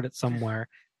I heard it somewhere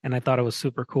and I thought it was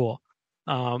super cool.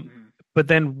 Um, mm, but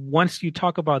then once you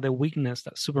talk about the weakness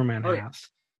that Superman oh yeah, has,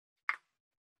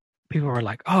 people are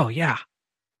like, "Oh yeah,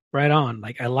 right on.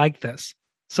 Like I like this."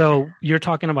 So you're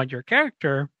talking about your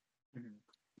character, mm,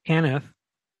 Kenneth,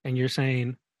 and you're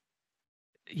saying,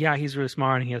 "Yeah, he's really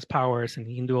smart and he has powers and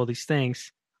he can do all these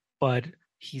things, but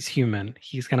he's human.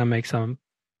 He's gonna make some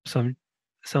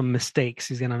some mistakes.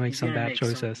 He's gonna make He's some gonna bad make some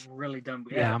choices. really dumb.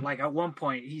 Yeah. Like at one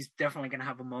point, he's definitely gonna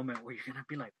have a moment where you're gonna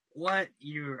be like, "What?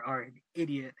 You are an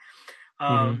idiot."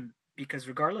 Mm-hmm. Because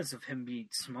regardless of him being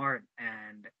smart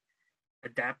and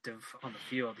adaptive on the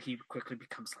field, he quickly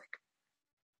becomes like,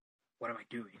 "What am I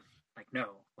doing? Like,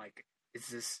 no, like, is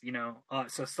this,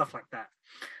 so stuff like that."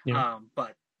 Yeah.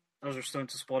 But those are still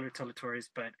into spoiler territories.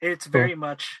 But it's Cool. very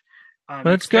much But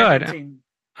it's good. experimenting.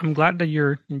 I'm glad that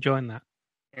you're enjoying that.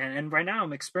 And right now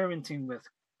I'm experimenting with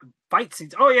fight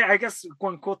scenes. Oh yeah, I guess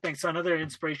one cool thing. So another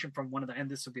inspiration from one of the, and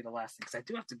this will be the last thing because I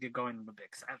do have to get going in a bit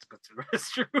because I have to go to the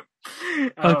restroom.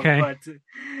 Okay. But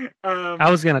I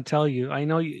was gonna tell you. I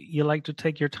know you like to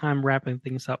take your time wrapping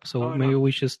things up, so maybe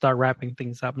we should start wrapping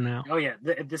things up now. Oh yeah,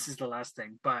 this is the last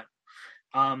thing. But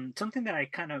something that I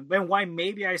kind of, and why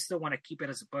maybe I still want to keep it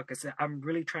as a book is that I'm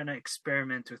really trying to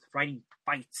experiment with writing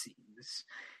fight scenes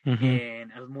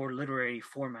in a more literary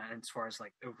format as far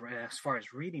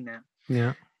as reading it.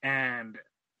 Yeah. And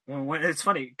when it's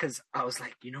funny because I was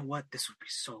like, you know what, this would be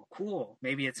so cool.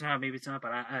 Maybe it's not, but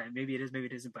maybe it is, maybe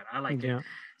it isn't, but I like it.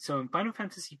 So in Final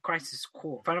Fantasy VII Crisis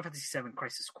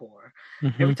Core,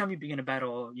 every time you begin a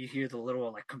battle, you hear the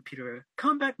little like computer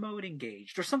combat mode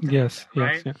engaged or something like that,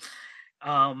 right? Yes.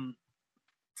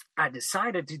 I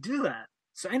decided to do that.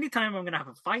 So anytime I'm gonna have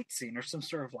a fight scene or some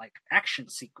sort of like action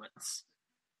sequence,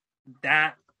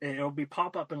 that it'll be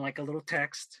pop up in like a little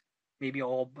text, maybe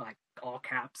all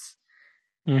caps,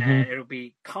 and it'll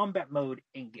be combat mode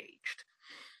engaged,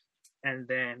 and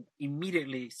then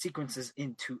immediately sequences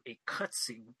into a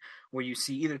cutscene where you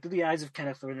see either through the eyes of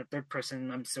Kenneth or in the third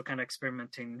person. I'm still kind of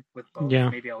experimenting with both.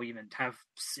 Yeah. Maybe I'll even have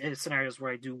scenarios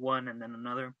where I do one and then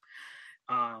another.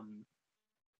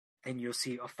 And you'll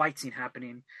see a fight scene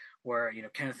happening where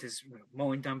Kenneth is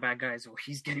mowing down bad guys, or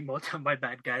he's getting mowed down by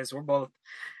bad guys, or both.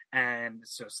 And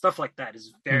so stuff like that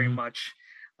is very much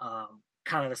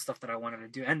kind of the stuff that I wanted to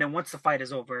do. And then once the fight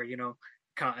is over,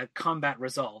 combat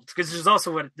resolved, because there's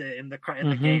also what in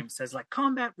the game says like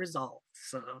combat resolved.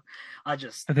 So I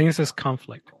think it says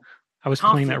conflict. I was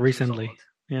playing that recently.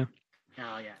 Resolved. Yeah.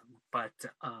 Oh yeah, but the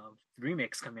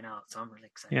remake's coming out, so I'm really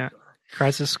excited. Yeah.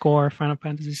 Crisis Core, Final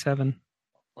Fantasy VII.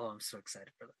 Oh, I'm so excited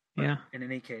for that. But yeah. In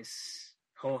any case,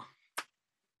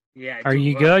 yeah. Are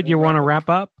you good? You want to wrap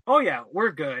up? Oh yeah,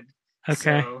 we're good.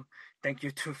 Okay. So thank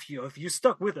you to if you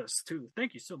stuck with us too.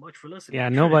 Thank you so much for listening. Yeah,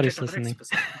 nobody's listening.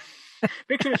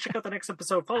 Make sure to check out the next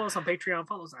episode. Follow us on Patreon.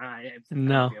 Follow us.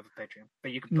 No, we have a Patreon,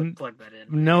 but you can plug that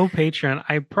in. No Patreon.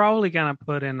 I'm probably gonna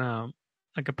put in a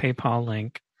PayPal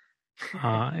link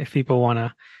if people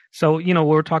wanna. So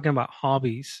we're talking about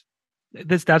hobbies.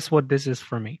 That's what this is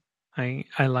for me. I'm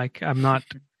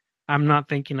not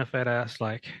thinking of it as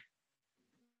like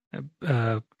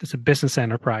it's a business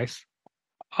enterprise.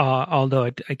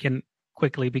 Although I can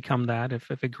quickly become that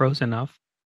if it grows enough.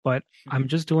 But I'm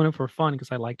just doing it for fun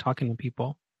because I like talking to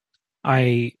people.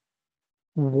 I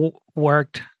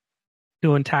worked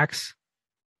doing tax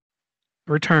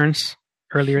returns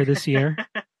earlier this year.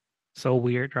 So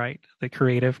weird, right? The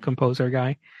creative composer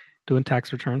guy doing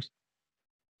tax returns.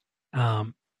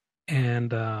 And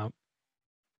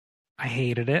I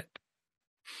hated it,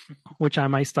 which I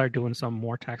might start doing some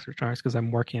more tax returns because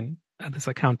I'm working at this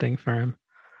accounting firm.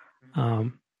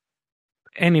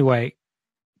 Anyway,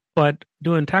 but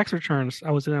doing tax returns, I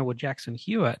was doing it with Jackson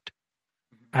Hewitt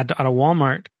at a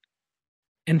Walmart,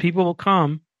 and people will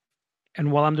come,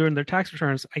 and while I'm doing their tax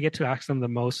returns, I get to ask them the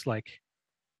most like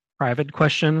private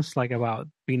questions, like about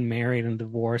being married and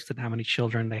divorced and how many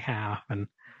children they have and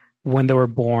when they were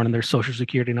born and their social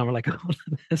security number, like all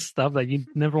this stuff that you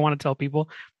never want to tell people.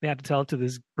 They had to tell it to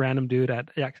this random dude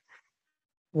at Jackson.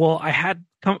 Well, I had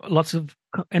lots of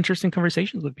interesting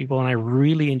conversations with people, and I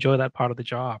really enjoy that part of the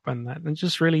job. And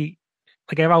just really,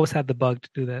 like, I've always had the bug to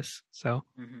do this. So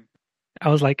I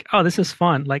was like, oh, this is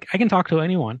fun. Like, I can talk to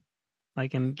anyone.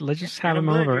 Like, and let's just have them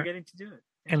over. You're getting to do it.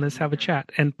 And let's have a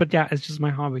chat. But yeah, it's just my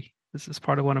hobby. This is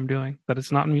part of what I'm doing, but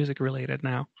it's not music related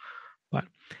now. But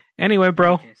anyway,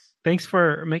 bro, thanks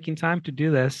for making time to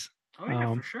do this. Oh,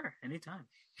 yeah, for sure. Anytime.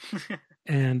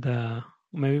 And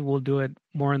maybe we'll do it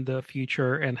more in the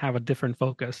future and have a different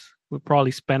focus. We'll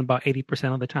probably spend about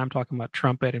 80% of the time talking about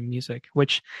trumpet and music,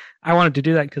 which I wanted to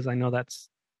do that because I know that's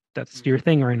your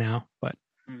thing right now. But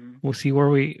we'll see where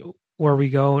we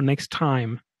go next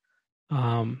time.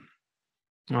 All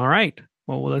right.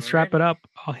 Well, let's wrap it up.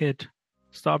 I'll hit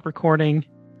stop recording.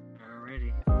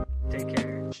 Alrighty. Take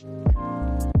care.